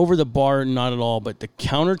 Over the bar, not at all, but the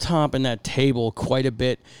countertop and that table quite a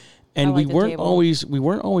bit. And like the table. we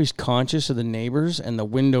weren't always conscious of the neighbors, and the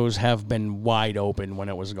windows have been wide open when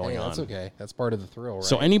it was going on. That's okay. That's part of the thrill, right?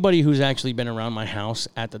 So anybody who's actually been around my house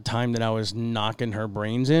at the time that I was knocking her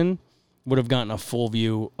brains in would have gotten a full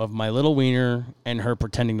view of my little wiener and her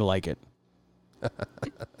pretending to like it.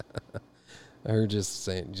 Her just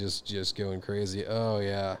saying, just going crazy. Oh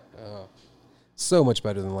yeah, so much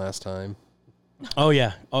better than last time. Oh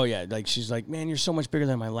yeah. Like she's like, man, you're so much bigger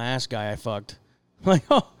than my last guy I fucked. I'm like,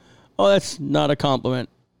 oh, that's not a compliment.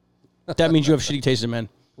 That means you have shitty taste in men.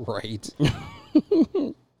 Right.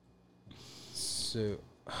 So,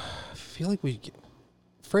 I feel like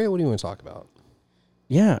Freya, what do you want to talk about?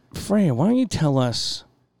 Yeah, Freya, why don't you tell us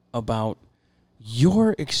about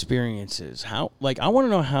your experiences? How, like, I want to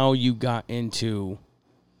know how you got into,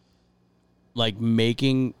 like,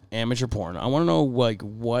 making amateur porn. I want to know, like,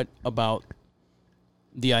 what about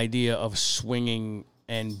the idea of swinging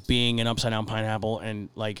and being an upside down pineapple and,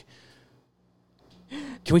 like,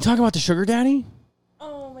 can we talk about the sugar daddy?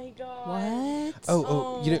 Oh my god. What?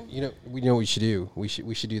 Oh, you know, we know what we should do. We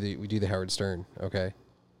should do the Howard Stern. Okay.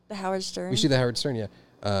 The Howard Stern. We should do the Howard Stern.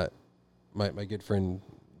 Yeah. My good friend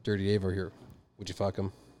Dirty Dave over here. Would you fuck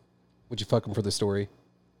him? Would you fuck him for the story?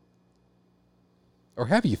 Or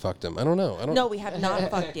have you fucked him? I don't know. No, we have not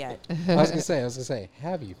fucked yet. I was gonna say,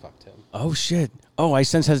 have you fucked him? Oh, shit. Oh, I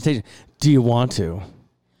sense hesitation. Do you want to?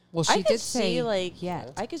 Well, I she could did say see like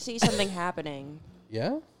yet. I could see something happening,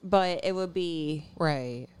 Yeah. but it would be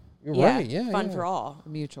Right. You're yeah, right. Yeah. fun yeah. for all.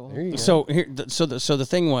 Mutual. There you go. So here, so the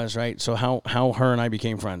thing was, right. So how her and I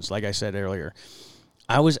became friends. Like I said earlier,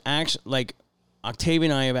 I was actually like Octavia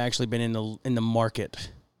and I have actually been in the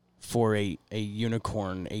market for a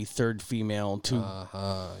unicorn, a third female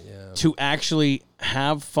to actually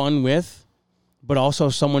have fun with, but also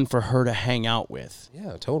someone for her to hang out with.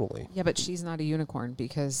 Yeah, totally. Yeah, but she's not a unicorn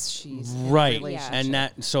because she's in a Right, relationship. and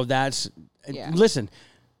that's Yeah. listen.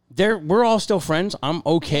 We're all still friends. I'm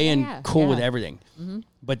okay Yeah, and cool with yeah. everything.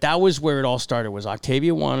 But that was where it all started. Was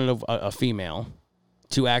Octavia wanted a female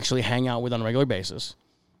to actually hang out with on a regular basis,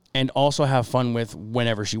 and also have fun with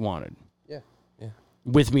whenever she wanted, Yeah. Yeah.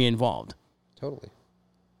 with me involved. Totally.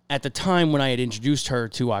 At the time when I had introduced her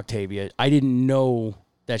to Octavia, I didn't know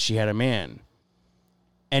that she had a man.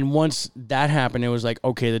 And once that happened, it was like,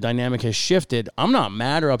 okay, the dynamic has shifted. I'm not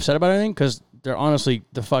mad or upset about anything because they're honestly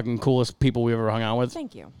the fucking coolest people we've ever hung out with.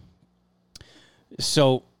 Thank you.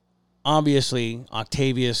 So obviously,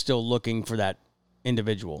 Octavia is still looking for that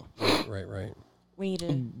individual. Right. We need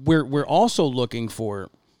to. We're also looking for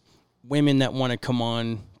women that want to come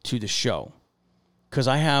on to the show, because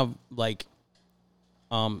I have like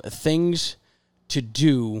things to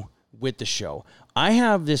do with the show. I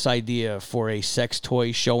have this idea for a sex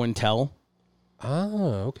toy show and tell. Ah,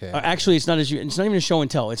 okay. Actually, it's not even a show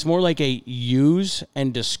and tell. It's more like a use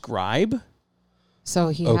and describe. So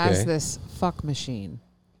he Okay. has this fuck machine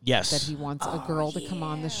Yes. that he wants a girl to come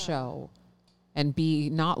on the show and be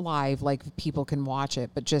not live like people can watch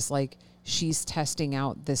it, but just like she's testing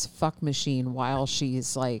out this fuck machine while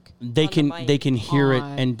she's like they on the can mic. they can hear it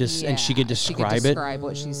on- and and she could describe it. describe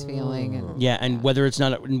what she's feeling and Yeah, and whether it's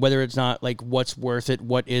not like what's worth it,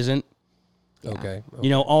 what isn't. Okay. You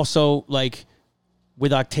know, also like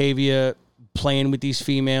with Octavia playing with these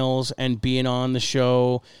females and being on the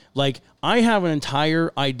show, like I have an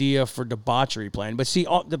entire idea for debauchery plan. But see,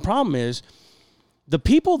 the problem is the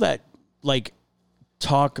people that like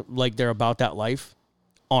talk like they're about that life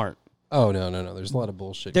aren't. Oh no. There's a lot of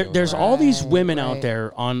bullshit. There's going all these Right, women out right.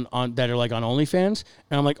 there on that are like on OnlyFans,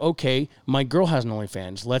 and I'm like, okay, my girl has an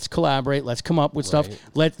OnlyFans. Let's collaborate. Let's come up with stuff.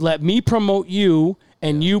 Let me promote you,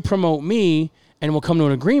 and you promote me, and we'll come to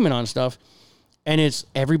an agreement on stuff. And it's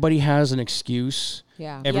everybody has an excuse.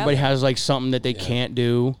 Yeah. Everybody has like something that they can't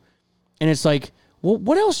do, and it's like, well,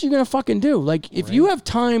 what else are you gonna fucking do? Like, if you have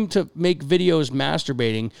time to make videos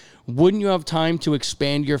masturbating, wouldn't you have time to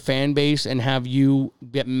expand your fan base and have you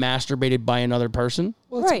get masturbated by another person?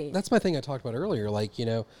 Well, Right. That's my thing I talked about earlier. Like, you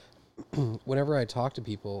know, whenever I talk to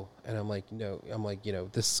people and I'm like,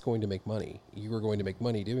 this is going to make money. You are going to make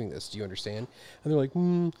money doing this. Do you understand? And they're like,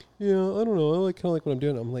 yeah, I don't know. I kind of like what I'm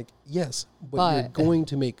doing. I'm like, yes, but you're going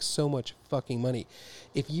to make so much fucking money.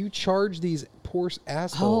 If you charge these poor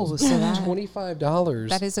assholes so that- $25.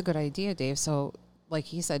 that is a good idea, Dave. So like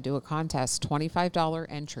he said, do a contest, $25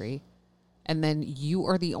 entry, and then you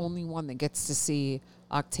are the only one that gets to see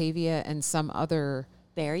Octavia and some other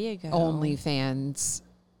There you go. OnlyFans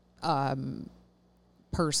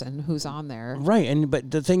person who's on there. Right. And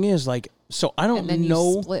but the thing is, like, so I don't And then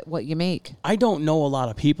know. you split what you make. I don't know a lot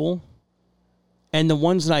of people, and the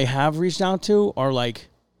ones that I have reached out to are like,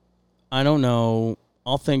 I don't know.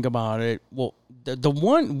 I'll think about it. Well, the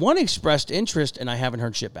one expressed interest, and I haven't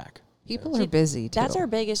heard shit back. People are busy too. That's our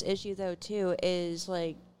biggest issue, though, too, is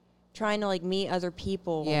like trying to like meet other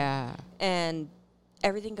people. Yeah. And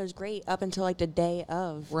everything goes great up until like the day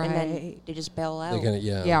of. And then Right. they just bail out. They kinda,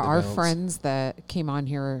 Yeah, they our bounce. friends that came on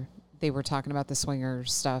here, they were talking about the swinger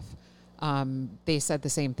stuff. They said the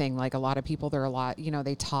same thing. Like a lot of people, they're a lot,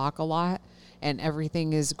 they talk a lot and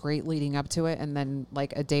everything is great leading up to it. And then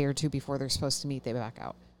like a day or two before they're supposed to meet, they back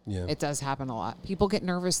out. Yeah. It does happen a lot. People get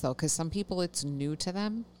nervous though, because some people it's new to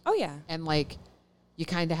them. Oh, yeah. And like you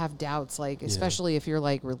kind of have doubts, like, especially if you're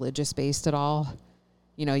like religious based at all,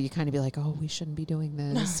 you kind of be like, oh, we shouldn't be doing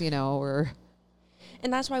this, or.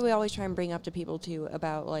 And that's why we always try and bring up to people, too,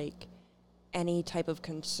 about like any type of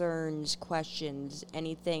concerns, questions,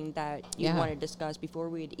 anything that you Yeah. want to discuss before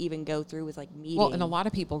we'd even go through with like meeting. Well, and a lot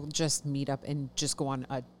of people just meet up and just go on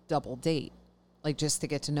a double date, like just to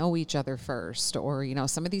get to know each other first. Or,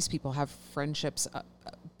 some of these people have friendships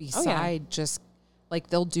beside just like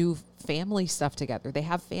they'll do family stuff together. They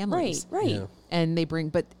have families. Right. Yeah. And they bring,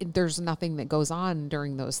 but there's nothing that goes on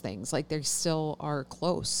during those things. Like they still are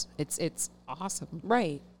close. It's awesome.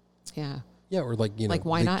 Right. Yeah. Yeah, or like, Like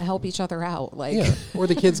why not help each other out? Like, Yeah, or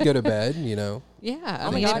the kids go to bed, yeah.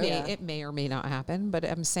 Oh my God, it may or may not happen, but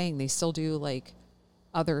I'm saying they still do like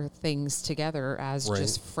other things together as Right.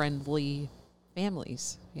 just friendly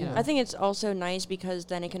families. I think it's also nice because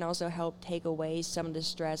then it can also help take away some of the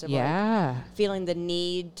stress of like Yeah. feeling the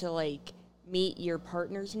need to like meet your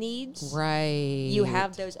partner's needs. Right. You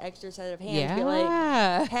have those extra set of hands. Be Yeah.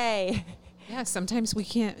 like, hey, Yeah. Sometimes we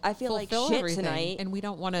can't. I feel like fulfill shit everything, tonight. and we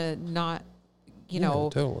don't want to not,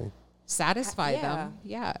 totally. satisfy Yeah. them.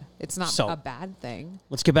 Yeah. It's not So- a bad thing.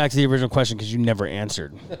 Let's get back to the original question because you never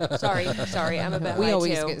answered. sorry, I'm a bit We high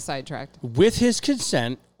always too. get sidetracked. With his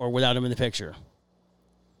consent or without him in the picture?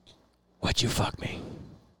 Would you fuck me?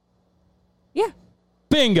 Yeah.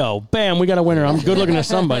 Bingo! Bam! We got a winner. I'm good looking to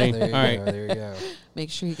somebody. There you All right. go. There you go. Make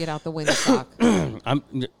sure you get out the windsock.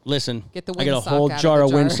 Listen. Get the I got a windsock whole out of jar the of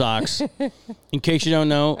jar. wind socks. In case you don't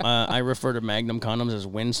know, I refer to Magnum condoms as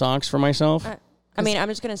wind socks for myself. I mean, I'm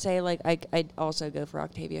just gonna say like I'd also go for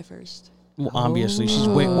Octavia first. Well, obviously, she's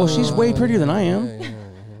way prettier than I am.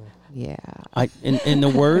 Yeah. In the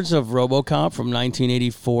words of RoboCop from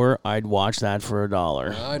 1984, I'd watch that for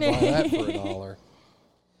 $1. I'd buy that for $1.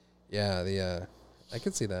 Yeah, I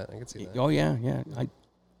could see that. Oh yeah.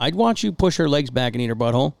 I'd watch you push her legs back and eat her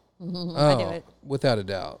butthole. Oh, I do it. without a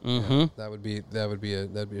doubt. Mhm. That'd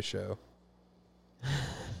be a show.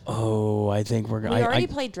 Oh, I think we're We gonna. already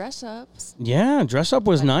played dress ups. Yeah, dress up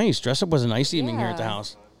was nice. Dress up was a nice evening here at the Yeah.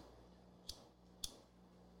 house.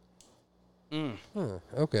 Huh,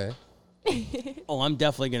 okay. Oh, I'm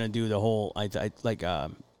definitely gonna do the whole. I like.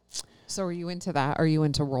 So are you into that? Are you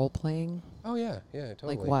into role playing? Oh yeah,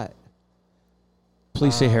 totally. Like what?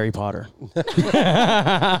 Please say Harry Potter.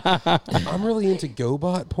 I'm really into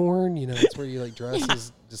GoBot porn. That's where you like dress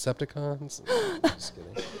as Decepticons. Just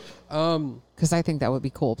kidding. Because I think that would be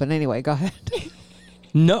cool. But anyway, go ahead.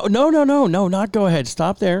 No, not go ahead.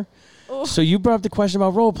 Stop there. So you brought up the question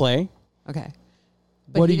about role play. Okay.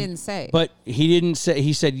 But What he do you- didn't say. But he didn't say.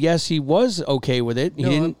 He said yes, he was okay with it. He No,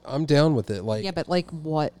 didn't. I'm down with it. Like, yeah, but like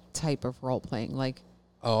what type of role playing? Like,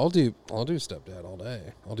 I'll do stepdad all day.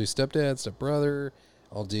 I'll do stepdad, stepbrother.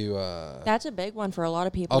 I'll do. That's a big one for a lot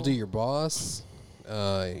of people. I'll do your boss.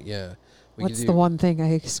 Yeah. We what's could the do- one thing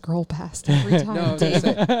I scroll past every time? No, I was gonna Dave?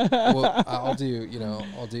 say, well, I'll do.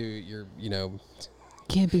 I'll do your.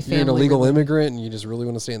 Can't be family. You're an illegal related. immigrant, and you just really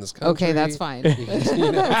want to stay in this country. Okay, that's fine. You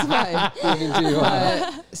can, That's fine. you can do.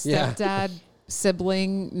 Yeah. Stepdad,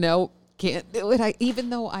 sibling, nope, can't do it. Even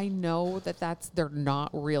though I know that they're not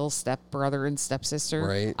real stepbrother and stepsister,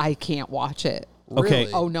 Right. I can't watch it. Okay.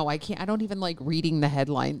 Really? Oh no, I can't. I don't even like reading the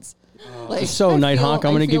headlines. Like, So I Nighthawk, feel-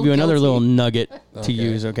 I'm I going to give feel you another guilty. little nugget to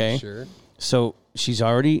use. Okay. Sure. So you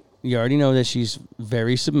already know that she's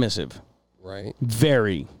very submissive, Right.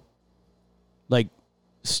 very, like,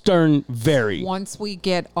 stern, very. Once we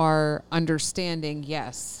get our understanding,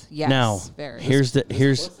 yes, Now, very.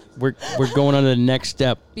 we're going on to the next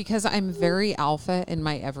step. Because I'm very alpha in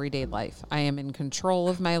my everyday life. I am in control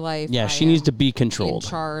of my life. Yeah, I she needs am to be in controlled.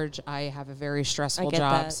 charge. I have a very stressful get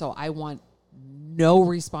job, that. so I want no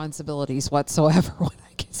responsibilities whatsoever when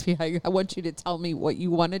I get me. I want you to tell me what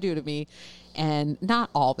you want to do to me, and not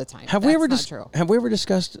all the time. Have we ever That's not true? have we ever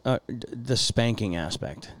discussed the spanking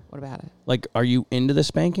aspect? What about it? Like, are you into the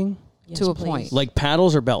spanking? Yes, to a please. point. Like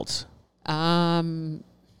paddles or belts?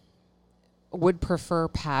 Would prefer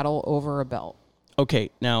paddle over a belt. Okay,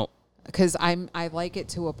 now Because I like it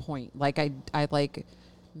to a point. Like I like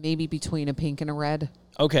maybe between a pink and a red,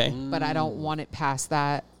 okay, but I don't want it past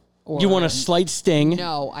that. Or you want a slight sting?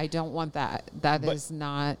 No, I don't want that. That is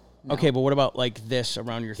not. No. Okay, but what about like this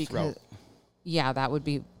around your Because- throat? Yeah, that would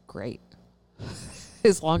be great.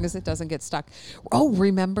 As long as it doesn't get stuck. Oh,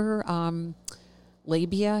 remember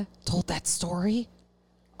Labia told that story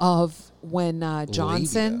of when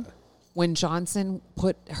Johnson Labia. when Johnson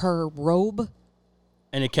put her robe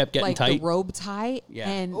And it kept getting like tight. the robe tight Yeah.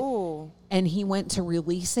 and he went to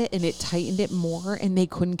release it and it tightened it more and they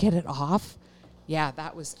couldn't get it off. Yeah,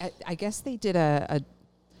 that was I guess they did a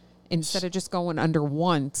instead of just going under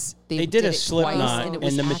once, They did a it slip twice, knot, and, it and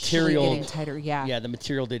was the actually material- getting tighter. Yeah, Yeah, the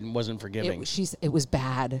material wasn't forgiving. it was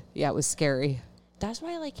bad. Yeah, it was scary. That's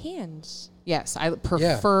why I like hands. Yes, I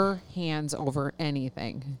prefer hands over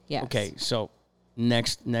anything. Yes. Okay, so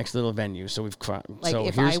next little venue. So we've Like so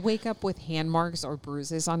if here's I wake up with hand marks or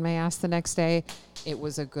bruises on my ass the next day, it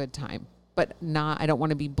was a good time. But I don't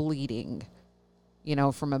want to be bleeding,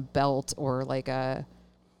 from a belt or like a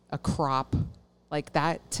crop. Like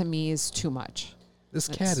that to me is too much. This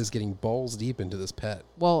cat is getting balls deep into this pet.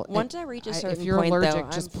 Well, Once I reach a certain if you're point, allergic,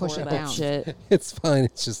 though, just I'm push for it that down. Shit. It's fine.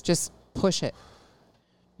 It's Just push it.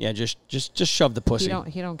 yeah, just shove the pussy.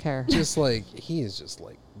 He don't care. just like he is just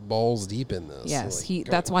like balls deep in this. Yes, Like,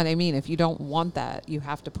 that's what I mean. If you don't want that, you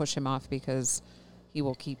have to push him off because he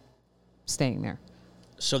will keep staying there.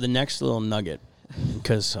 So the next little nugget,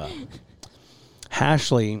 because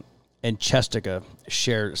Hashley and Chestica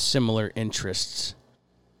share similar interests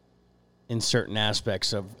in certain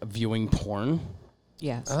aspects of viewing porn.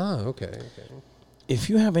 Yes. Ah, okay. If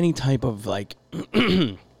you have any type of like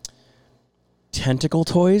tentacle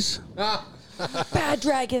toys, Bad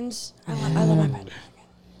dragons. I love my bad dragons.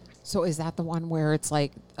 So is that the one where it's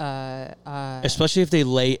like especially if they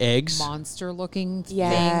lay eggs. monster-looking thing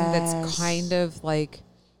Yes. that's kind of like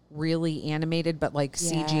really animated, but like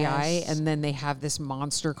CGI, Yes. and then they have this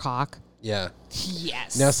monster cock? Yeah.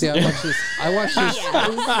 Yes. Now see, I watched this.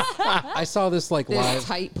 I saw this like This live.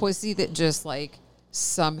 tight pussy that just like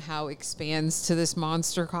somehow expands to this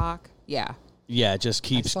monster cock. Yeah. Yeah, it just I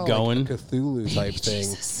keeps saw, going. like, a Cthulhu type thing.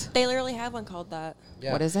 Jesus. They literally have one called that.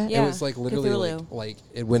 Yeah. What is it? It Yeah, was like literally Cthulhu. like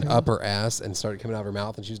it went up her ass and started coming out of her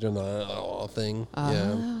mouth, and she was doing the thing.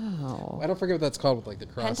 Yeah. Oh. I don't forget what that's called with like the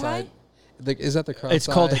cross-eyed. Is that the cross-eyed? It's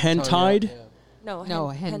called hentai? Yeah. No, No,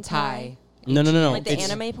 hentai. No. Like the It's-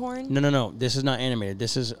 anime porn? No. This is not animated.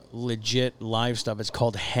 This is legit live stuff. It's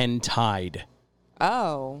called hentai.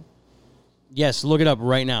 Oh. Yes, look it up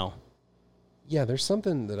right now. Yeah, there's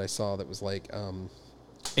something that I saw that was like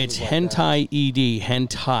It's like hentai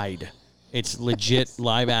hentai. It's legit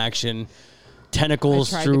live action I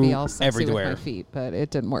tentacles tried to be through all sexy everywhere. with my feet, but it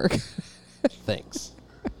didn't work. thanks.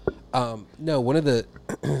 No, one of the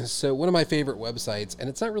one of my favorite websites, and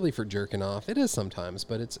it's not really for jerking off. It is sometimes,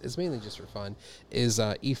 but it's mainly just for fun. Is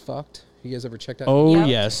eFucked? You guys ever checked out? Oh Yep.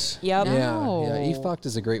 yes. Yep. No. Yeah. eFucked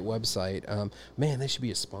is a great website. Man, they should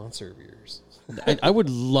be a sponsor of yours. I would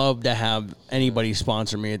love to have anybody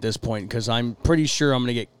sponsor me at this point because I'm pretty sure I'm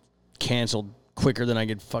gonna get canceled quicker than I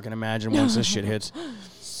could fucking imagine once this shit hits.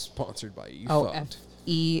 Sponsored by eFucked. Oh,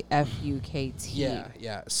 EFUKT.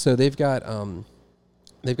 Yeah. So they've got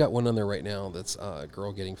one on there right now that's a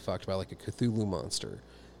girl getting fucked by like a Cthulhu monster.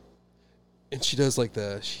 And she does like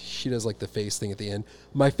the face thing at the end.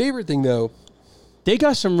 My favorite thing though, They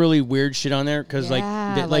got some really weird shit on there because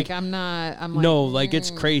Yeah, like I'm like, no, like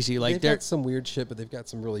it's crazy. Like they've they're got some weird shit, but they've got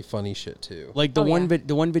some really funny shit too. like the Oh, one yeah.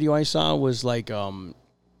 the one video I saw was like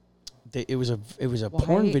it was a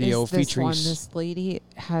porn Why video is this featuring one? This lady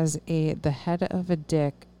has the head of a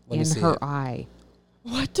dick Let me in see her it. eye.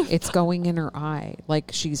 What the It's going in her eye, like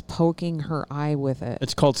she's poking her eye with it.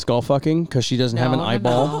 it's called skull fucking because she doesn't have an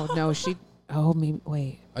eyeball. No, she. Oh, maybe.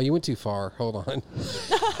 Wait. Oh, you went too far. Hold on.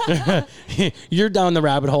 You're down the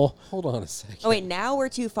rabbit hole. Hold on a second. Oh, wait, now we're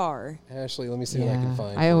too far. Ashley, let me see what I can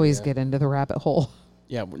find. I for always ya. get into the rabbit hole.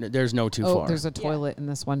 Yeah, there's no too Oh, far. there's a toilet in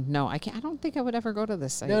this one. No, I can't. I don't think I would ever go to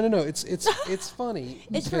this site. No. It's funny.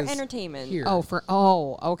 It's for because entertainment. Here,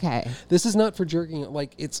 Okay. this is not for jerking.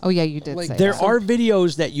 Like it's. Oh yeah, you did Like, say there that. are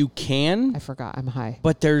videos that you can, I forgot. I'm high.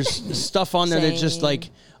 but there's stuff on there that's just Same.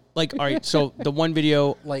 like all right. So the one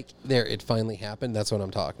video, Like there, it finally happened. That's what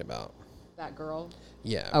I'm talking about. That girl.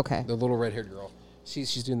 Yeah. Okay. The little red-haired girl.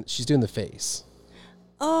 She's doing the face.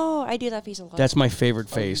 Oh, I do that face a lot. that's my favorite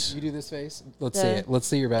Oh, face. you do this face. Let's The- see it. Let's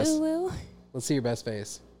see your best. Ooh, ooh. Let's see your best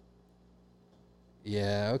face.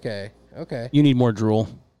 Yeah. Okay. You need more drool.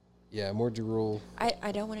 Yeah. More drool.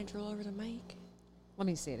 I don't want to drool over the mic. Let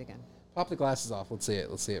me see it again. Pop the glasses off. Let's see it.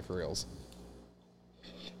 Let's see it for reals.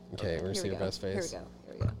 Okay, we're gonna see Here your we go. best face. Here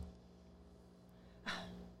we go.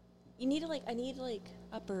 You need to I need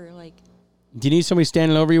upper Do you need somebody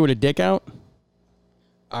standing over you with a dick out?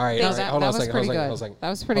 All right, No, all right. that, Hold that on a was second. pretty Hold on a good. second. That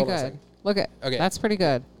was pretty Hold on a good. second. Look at. Okay. That's pretty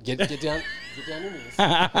good. Get down. Get down on your knees.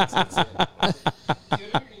 Let's see it.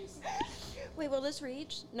 Get on your knees. Wait, will this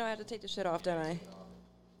reach? No, I have to take the shit off, don't I?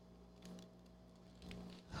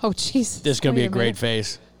 Oh, Jesus. This is going to be Wait a great minute.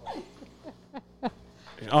 face.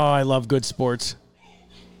 Oh, I love good sports.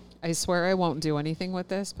 I swear I won't do anything with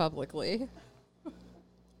this publicly.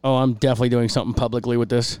 Oh, I'm definitely doing something publicly with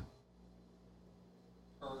this.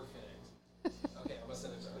 Perfect. Okay, I'm gonna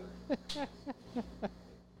send it to her.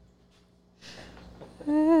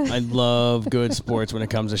 I love good sports when it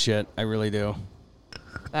comes to shit. I really do.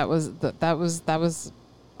 That was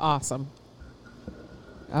awesome.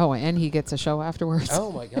 Oh, and he gets a show afterwards. Oh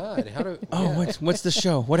my God! How do? Oh, yeah. what's the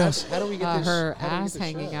show? What else? How do we get this? Her how do we get ass this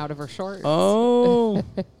hanging show? out of her shorts. Oh.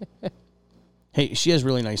 Hey, she has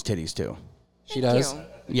really nice titties too. She Thank does. you.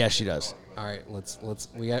 Yeah, she does. All right, let's.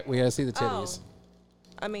 We gotta see the titties. Oh.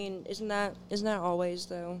 I mean, isn't that always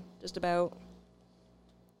though? Just about.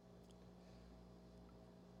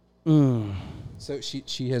 So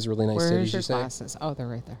she has really nice Where's titties. your You say? glasses? Oh, they're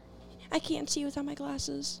right there. I can't see without my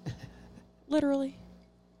glasses. Literally.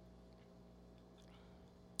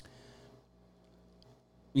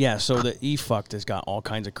 Yeah, so the E-Fucked has got all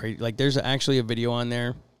kinds of crazy. Like, there's actually a video on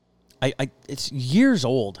there. It's years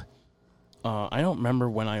old. I don't remember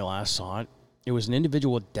when I last saw it. It was an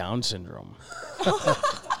individual with Down syndrome God,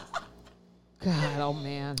 oh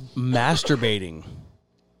man. masturbating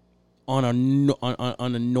on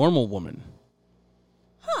a normal woman.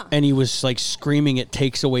 And he was like screaming, "It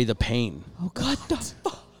takes away the pain." Oh God, the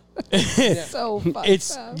fuck. So fucked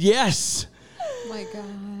It's up. yes. Oh my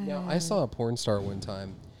God. Now I saw a porn star one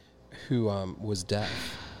time who was deaf.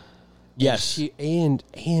 Yes. And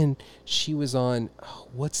she was on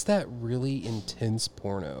what's that really intense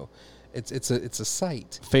porno? It's a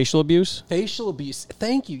site. Facial abuse. Facial abuse.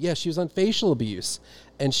 Thank you. Yeah, she was on facial abuse,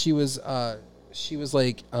 and she was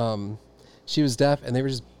like she was deaf, and they were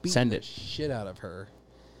just beating Send the it. shit out of her.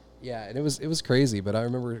 Yeah, and it was crazy. But I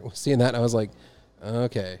remember seeing that, and I was like,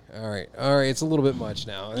 okay, all right, it's a little bit much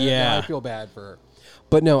now. Yeah. Now I feel bad for her.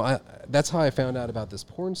 But no, that's how I found out about this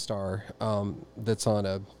porn star that's on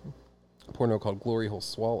a porno called Glory Hole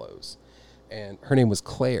Swallows, and her name was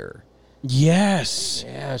Claire. Yes.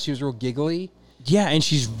 Yeah, she was real giggly, Yeah, and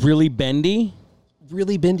she's really bendy.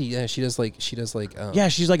 really bendy. Yeah, she does like Yeah,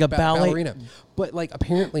 she's like a ballerina. But like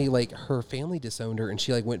apparently like her family disowned her, and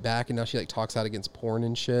she like went back, and now she like talks out against porn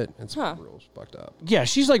and shit. It's real fucked up. Yeah,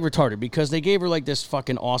 she's like retarded because they gave her like this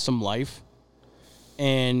fucking awesome life,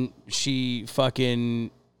 and she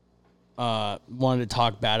fucking wanted to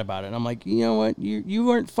talk bad about it. And I'm like, you know what? You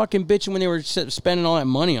weren't fucking bitching when they were spending all that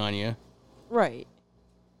money on you. Right.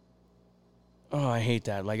 Oh, I hate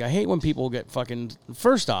that. Like, I hate when people get fucking.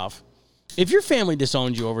 First off, if your family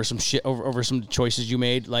disowned you over some shit, over some choices you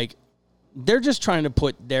made, like, they're just trying to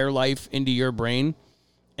put their life into your brain,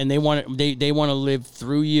 and they want they want to live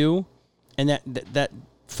through you, and that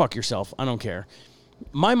fuck yourself. I don't care.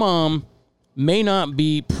 My mom may not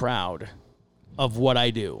be proud of what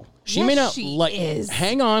I do. She Yes, may not she like. is.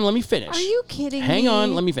 Hang on, let me finish. Are you kidding Hang me?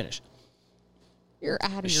 on, let me finish. You're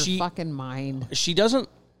out of She- your fucking mind. She doesn't.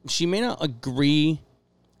 She may not agree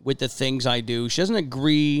with the things I do. She doesn't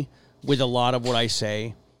agree with a lot of what I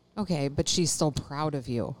say, Okay, but she's still proud of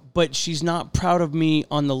you. but she's not proud of me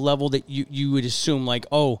on the level that you would assume, like,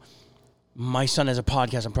 oh, my son has a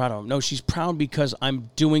podcast, I'm proud of him. No, she's proud because I'm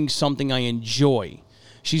doing something I enjoy.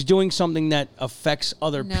 She's doing something that affects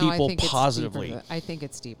other No, I people think positively. I think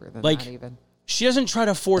it's deeper than Like, that even. She doesn't try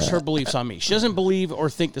to force her beliefs on me. She doesn't believe or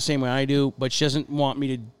think the same way I do, but she doesn't want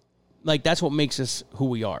me to. Like, that's what makes us who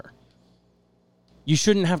we are. You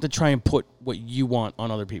shouldn't have to try and put what you want on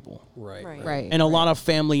other people. Right. Right. And a lot of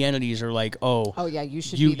family entities are like, oh, Oh yeah, you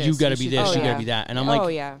should you be this. you got to be should this, Oh, you got yeah. to be that. And I'm Oh,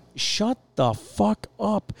 like, yeah. shut the fuck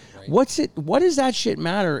up. Right. What does that shit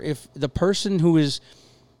matter if the person who is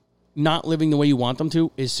not living the way you want them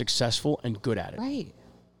to is successful and good at it? Right.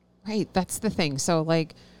 Right. That's the thing. So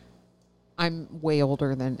like I'm way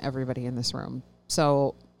older than everybody in this room.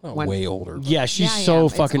 So Oh, when, way older. Yeah, she's Yeah, I so am.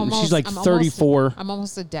 It's fucking. almost- she's like I'm 34. I'm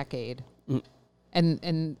almost a decade.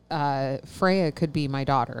 And Freya could be my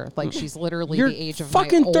daughter. Like she's literally You're the age of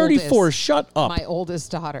fucking my 34. oldest, Shut up. my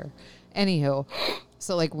oldest daughter. Anywho,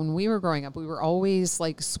 so like when we were growing up, we were always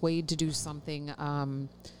like swayed to do something,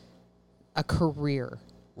 a career.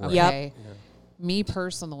 Yep. Okay. Me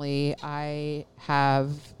personally, I have,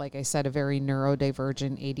 like I said, a very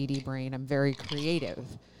neurodivergent ADD brain. I'm very creative.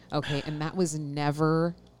 Okay, and that was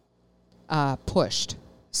never pushed.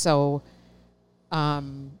 So,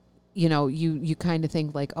 you kind of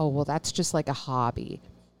think like, oh, well, that's just like a hobby.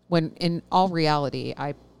 When in all reality,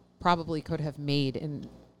 I probably could have made in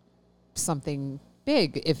something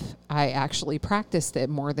big if I actually practiced it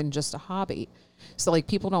more than just a hobby. So like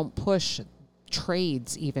people don't push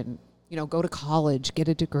trades even, go to college, get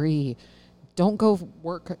a degree. Don't go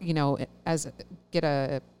work, get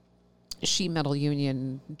a sheet metal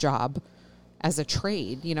union job as a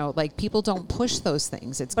trade. Like people don't push those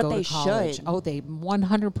things. It's But go they to college. should. Oh, they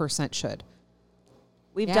 100% should.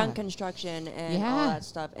 We've Yeah. done construction and all Yeah. that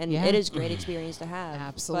stuff, and Yeah. it is great experience to have.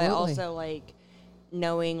 Absolutely. But also, like,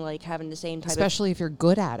 knowing, like, having the same type Especially if you're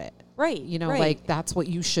good at it. Right, right. Like that's what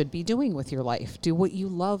you should be doing with your life. Do what you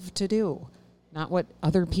love to do, not what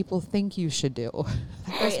other people think you should do. That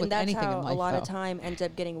goes Right, with and that's anything how in life, a lot of though. time ends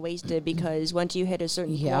up getting wasted because once you hit a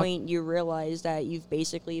certain Yep. point, you realize that you've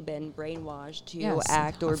basically been brainwashed to Yes.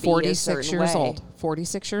 act or I'm be a certain years way. old.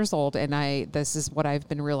 46 years old, and this is what I've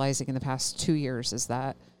been realizing in the past 2 years is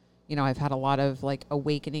that, I've had a lot of like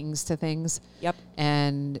awakenings to things. Yep.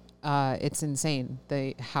 And it's insane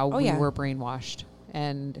how Oh, we yeah. were brainwashed,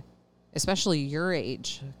 and especially your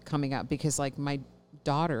age coming up, because like my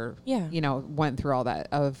daughter, Yeah. went through all that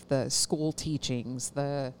of the school teachings,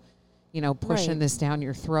 the pushing Right. this down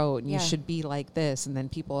your throat, and Yeah. you should be like this, and then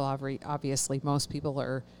people obviously most people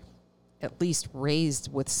are at least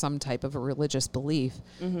raised with some type of a religious belief,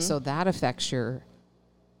 Mm-hmm. so that affects your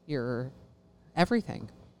everything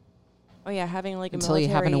Oh yeah, having like a until military,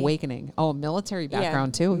 you have an awakening. Oh, military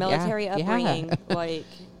background too. military Yeah. upbringing, Yeah. like,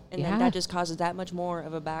 and Yeah. then that just causes that much more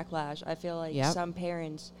of a backlash. I feel like Yep. some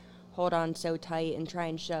parents hold on so tight and try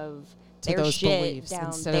and shove To their those shit beliefs down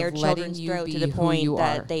instead their of letting children's you throat be to the who point you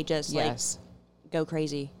that are. they just Yes. like go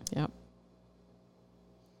crazy. Yep.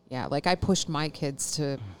 Yeah, like I pushed my kids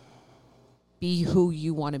to be who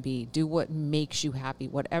you want to be. Do what makes you happy.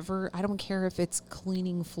 Whatever. I don't care if it's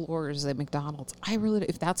cleaning floors at McDonald's.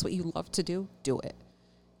 If that's what you love to do, do it.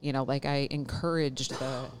 Like I encouraged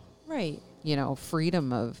the, Right.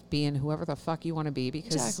 freedom of being whoever the fuck you want to be,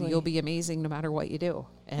 because Exactly. you'll be amazing no matter what you do.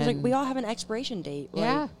 It's like we all have an expiration date.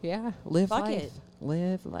 yeah, Like, yeah. Live fuck life. it.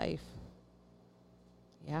 Live life.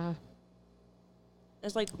 Yeah.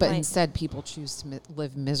 it's like But my- instead, people choose to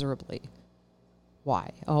live miserably.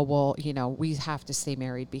 Why? Oh, well, we have to stay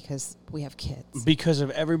married because we have kids. Because of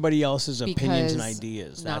everybody else's opinions and Because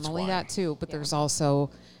ideas. Not That's only why. that, too, but there's also,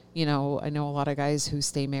 I know a lot of guys who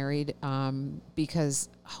stay married because,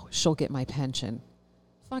 she'll get my pension.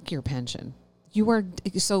 Fuck your pension.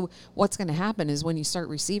 So what's going to happen is when you start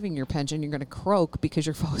receiving your pension, you're going to croak because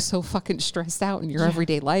you're so fucking stressed out in your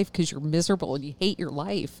everyday life because you're miserable and you hate your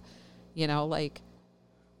life.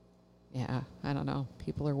 Yeah, I don't know.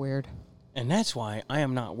 People are weird. And that's why I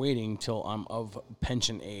am not waiting till I'm of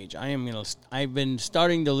pension age. I've been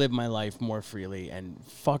starting to live my life more freely and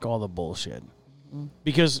fuck all the bullshit. Mm-hmm.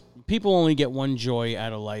 Because people only get one joy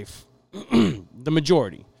out of life, the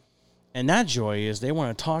majority. And that joy is they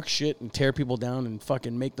want to talk shit and tear people down and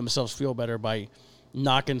fucking make themselves feel better by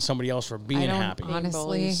knocking somebody else for being happy. Honestly,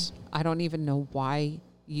 bullies. I don't even know why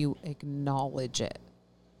you acknowledge it.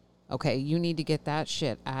 Okay, you need to get that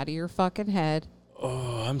shit out of your fucking head.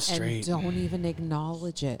 Oh, I'm straight. And don't even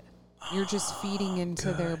acknowledge it. You're just feeding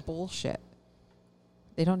into their bullshit.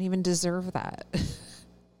 They don't even deserve that.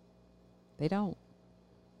 They don't.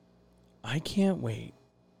 I can't wait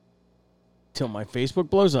till my Facebook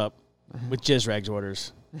blows up with Jizz Rags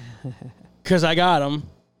orders. Because I got them.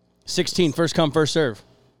 16, first come, first serve.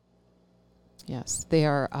 Yes, they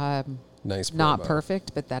are Nice. not promo.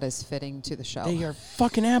 perfect, but that is fitting to the show. They are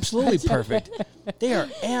fucking absolutely perfect. They are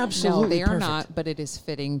absolutely no, they are perfect. not, but it is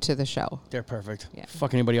fitting to the show. They're perfect. Yeah.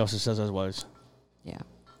 Fuck anybody else that says otherwise. Yeah.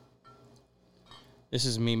 This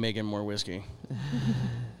is me making more whiskey.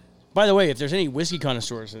 By the way, if there's any whiskey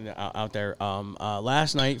connoisseurs out there,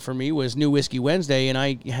 last night for me was New Whiskey Wednesday, and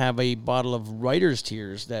I have a bottle of Writer's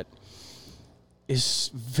Tears that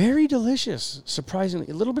is very delicious. Surprisingly,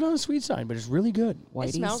 a little bit on the sweet side, but it's really good.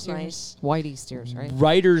 Whitey's smells tears. nice. Whitey's tears, right?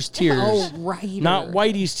 Writer's Tears. Oh, right. Not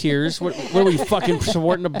Whitey's Tears. What are we fucking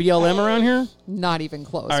supporting the BLM around here? Not even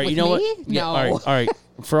close. All right, With you know me? what? No. Yeah, all right.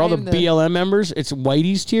 For all the I'm the- BLM members, it's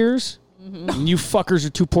Whitey's Tears. And you fuckers are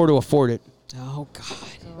too poor to afford it. Oh,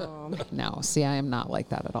 God. No, see, I am not like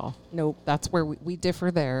that at all. Nope. That's where we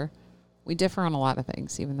differ there. We differ on a lot of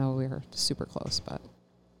things, even though we're super close. But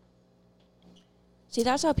See,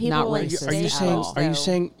 that's how people Not like racist Are you at stay saying? all. close, Are you though.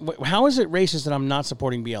 saying? How is it racist that I'm not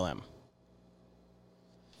supporting BLM?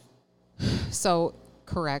 so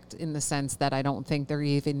correct in the sense that I don't think there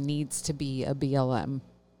even needs to be a BLM.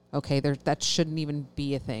 Okay, that shouldn't even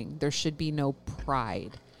be a thing. There should be no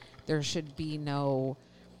pride. There should be no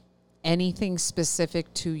anything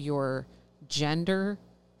specific to your gender,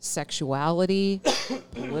 sexuality,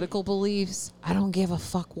 political beliefs. I don't give a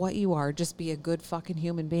fuck what you are. Just be a good fucking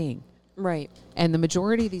human being. Right. And the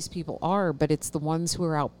majority of these people are, but it's the ones who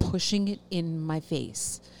are out pushing it in my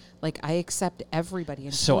face. Like, I accept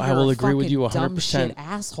everybody. So until I will you're a agree with fucking you dumb 100%. shit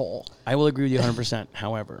asshole. I will agree with you 100%.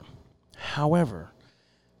 However,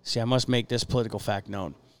 see, I must make this political fact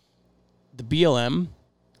known. The BLM,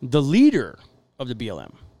 the leader of the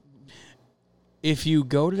BLM, if you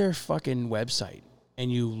go to their fucking website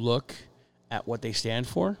and you look at what they stand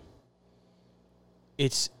for,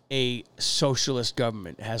 it's a socialist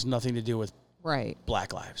government. It has nothing to do with Right.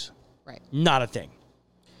 Black lives. Right. Not a thing.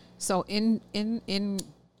 So in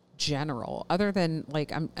general, other than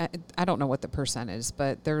like I don't know what the percent is,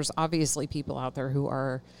 but there's obviously people out there who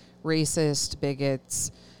are racist,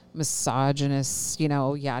 bigots, misogynists,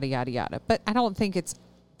 yada yada yada. But I don't think it's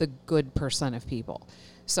the good percent of people.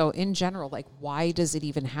 So in general, like, why does it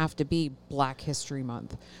even have to be Black History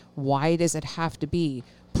Month? Why does it have to be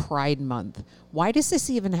Pride Month? Why does this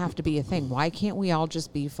even have to be a thing? Why can't we all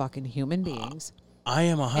just be fucking human beings? I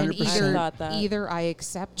am And 100%. thought that. either I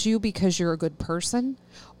accept you because you're a good person,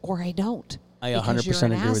 or I don't. I because 100% you're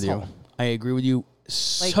an agree with you. asshole. I agree with you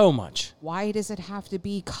so much. Why does it have to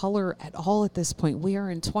be color at all at this point? We are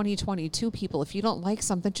in 2022, people. If you don't like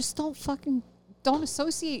something, just don't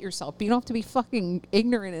associate yourself. You don't have to be fucking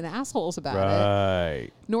ignorant and assholes about it. Right.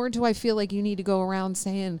 Nor do I feel like you need to go around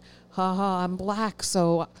saying, haha, I'm Black,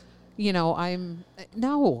 so,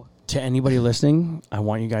 no. To anybody listening, I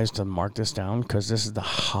want you guys to mark this down because this is the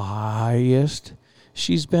highest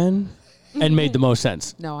she's been and made the most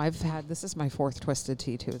sense. No, this is my 4th Twisted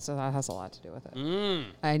Tea too, so that has a lot to do with it.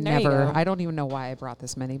 There you go. I don't even know why I brought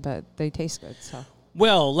this many, but they taste good, so.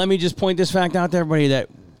 Well, let me just point this fact out to everybody that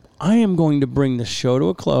I am going to bring the show to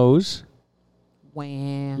a close.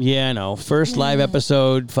 Wham. Yeah, I know. First live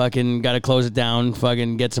episode, fucking got to close it down,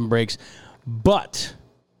 fucking get some breaks. But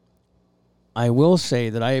I will say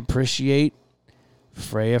that I appreciate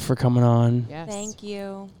Freya for coming on. Yes. Thank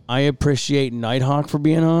you. I appreciate Nighthawk for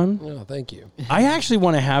being on. Oh, thank you. I actually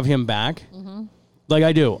want to have him back. Like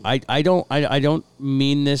I do. I don't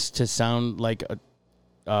mean this to sound like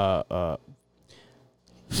a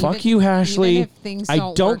fuck you, Hashley. even if things I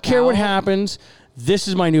don't don't work care what out- happens. This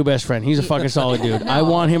is my new best friend. He's a fucking solid dude. I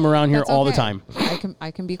want him around here That's all the okay. time.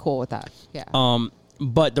 I can be cool with that. Yeah.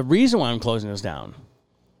 But the reason why I'm closing this down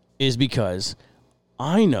is because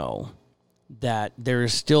I know that there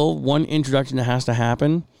is still one introduction that has to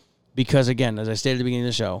happen. Because again, as I stated at the beginning of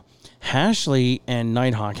the show, Hashley and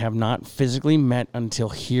Nighthawk have not physically met until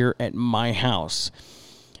here at my house.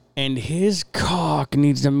 And his cock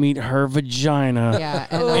needs to meet her vagina Yeah,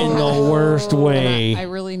 and in the worst way. I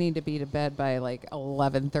really need to be to bed by like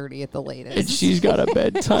 11:30 at the latest. And she's got a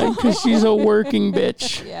bedtime because she's a working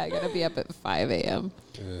bitch. Yeah, I gotta be up at 5 a.m.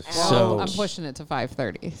 So I'm pushing it to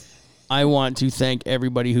 5:30. I want to thank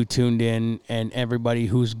everybody who tuned in and everybody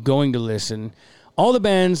who's going to listen. All the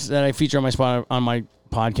bands that I feature on my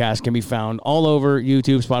podcast can be found all over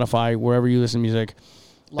YouTube, Spotify, wherever you listen to music,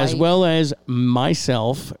 as well as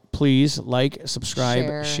myself. Please like,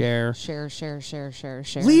 subscribe, share. Share.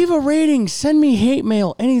 Leave a rating. Send me hate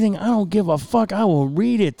mail. Anything. I don't give a fuck. I will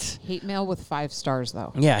read it. Hate mail with 5 stars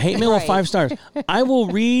though. Yeah, hate mail with Right. 5 stars. I will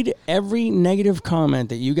read every negative comment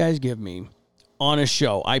that you guys give me on a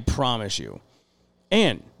show. I promise you.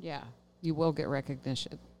 And Yeah, you will get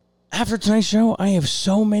recognition. after tonight's show, I have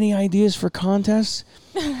so many ideas for contests.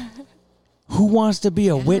 Who wants to be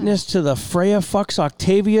a witness to the Freya fucks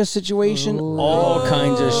Octavia situation? All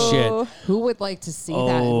kinds of shit. Who would like to see that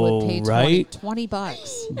and would pay right?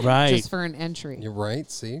 $20 Right. just for an entry? You're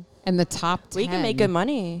right. See, And the top 10, We can make good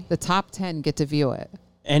money. The top 10 get to view it.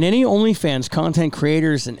 And any OnlyFans content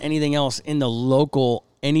creators and anything else in the local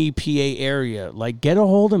NEPA area, like, get a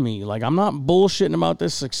hold of me. Like, I'm not bullshitting about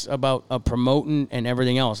this, about promoting and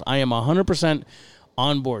everything else. I am 100%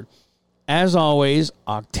 on board. As always,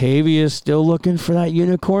 Octavia is still looking for that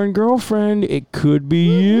unicorn girlfriend. It could be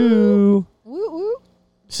you. Woo woo.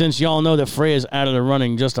 Since y'all know that Freya's out of the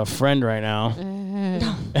running, just a friend right now.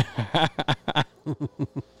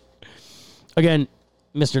 Again,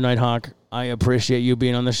 Mr. Nighthawk, I appreciate you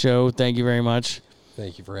being on the show. Thank you very much.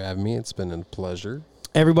 thank you for having me. It's been a pleasure.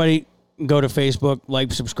 Everybody, go to Facebook,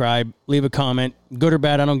 like, subscribe, leave a comment. Good or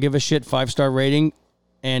bad, I don't give a shit. 5-star rating.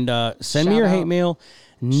 And send me Shout your out. hate mail.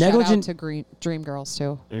 Shout out Negligent. to Dream Girls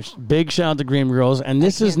too. Big shout out to Dream Girls. And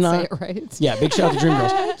this is Can't not. say it right. Yeah, big shout out to Dream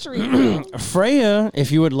Girls. Dream Girls. Freya,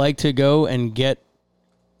 if you would like to go and get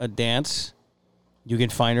a dance You can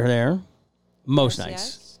find her there most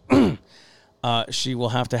Yes, nights. yes. She will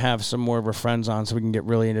have to have some more of her friends on so we can get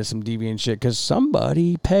really into some deviant shit because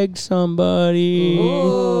somebody pegged somebody.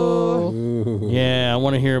 Ooh. Yeah, I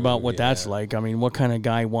want to hear about what that's like. I mean, what kind of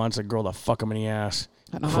guy wants a girl to fuck him in the ass?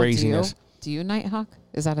 I don't know. Craziness. Do you Nighthawk?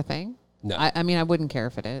 Is that a thing? No. I mean, I wouldn't care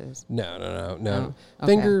if it is. No. Oh,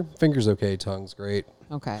 okay. Finger's okay. Tongue's great.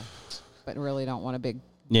 Okay. But really don't want a big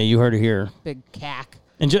Yeah, you heard it here. cack.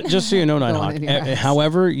 And just so you know, Going Nighthawk, in your ass.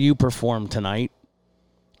 however you perform tonight,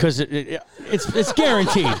 because it's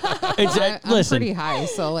guaranteed. I'm Listen, pretty high,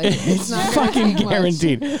 so like it's not gonna fucking take much.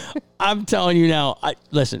 guaranteed. I'm telling you now.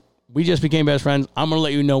 Listen, we just became best friends. I'm gonna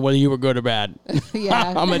let you know whether you were good or bad. Yeah.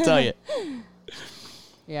 I'm gonna tell you.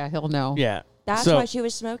 Yeah, he'll know. Yeah. That's So- why she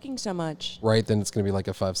was smoking so much. Right, then it's going to be like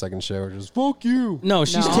a 5-second show. Just, fuck you. No,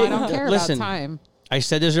 she's No, I taking. don't care Listen, about time. I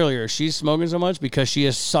said this earlier. She's smoking so much because she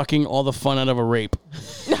is sucking all the fun out of a rape.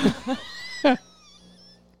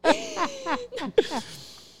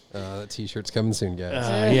 That t-shirt's coming soon,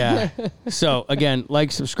 guys. Yeah. So again,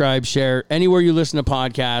 like, subscribe, share anywhere you listen to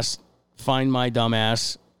podcasts. Find my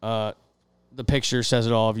dumbass. The picture says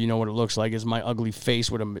it all. If you know what it looks like, is my ugly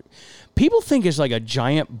face with a. People think it's like a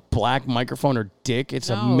giant black microphone or dick. It's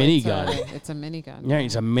a No, minigun. It's a minigun. Yeah,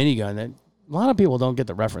 it's a minigun. That a lot of people don't get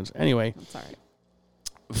the reference. Anyway, That's all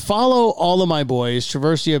right. follow all of my boys: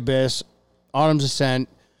 Traverse the Abyss, Autumn's Ascent,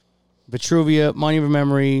 Vitruvia, Monument of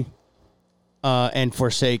Memory, and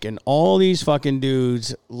Forsaken. All these fucking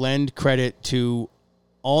dudes lend credit to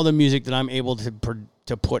all the music that I'm able to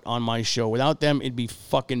put on my show. Without them, it'd be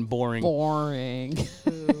fucking boring. Boring.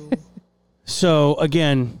 So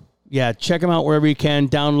again, yeah, check them out wherever you can.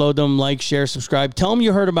 Download them, like, share, subscribe. Tell them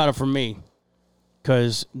you heard about it from me,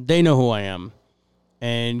 because they know who I am.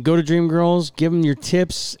 And go to Dream Girls, give them your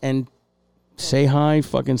tips, and say hi,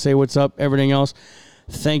 fucking say what's up, everything else.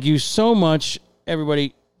 Thank you so much,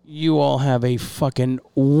 everybody. You all have a fucking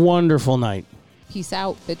wonderful night. Peace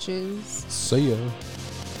out, bitches. See ya.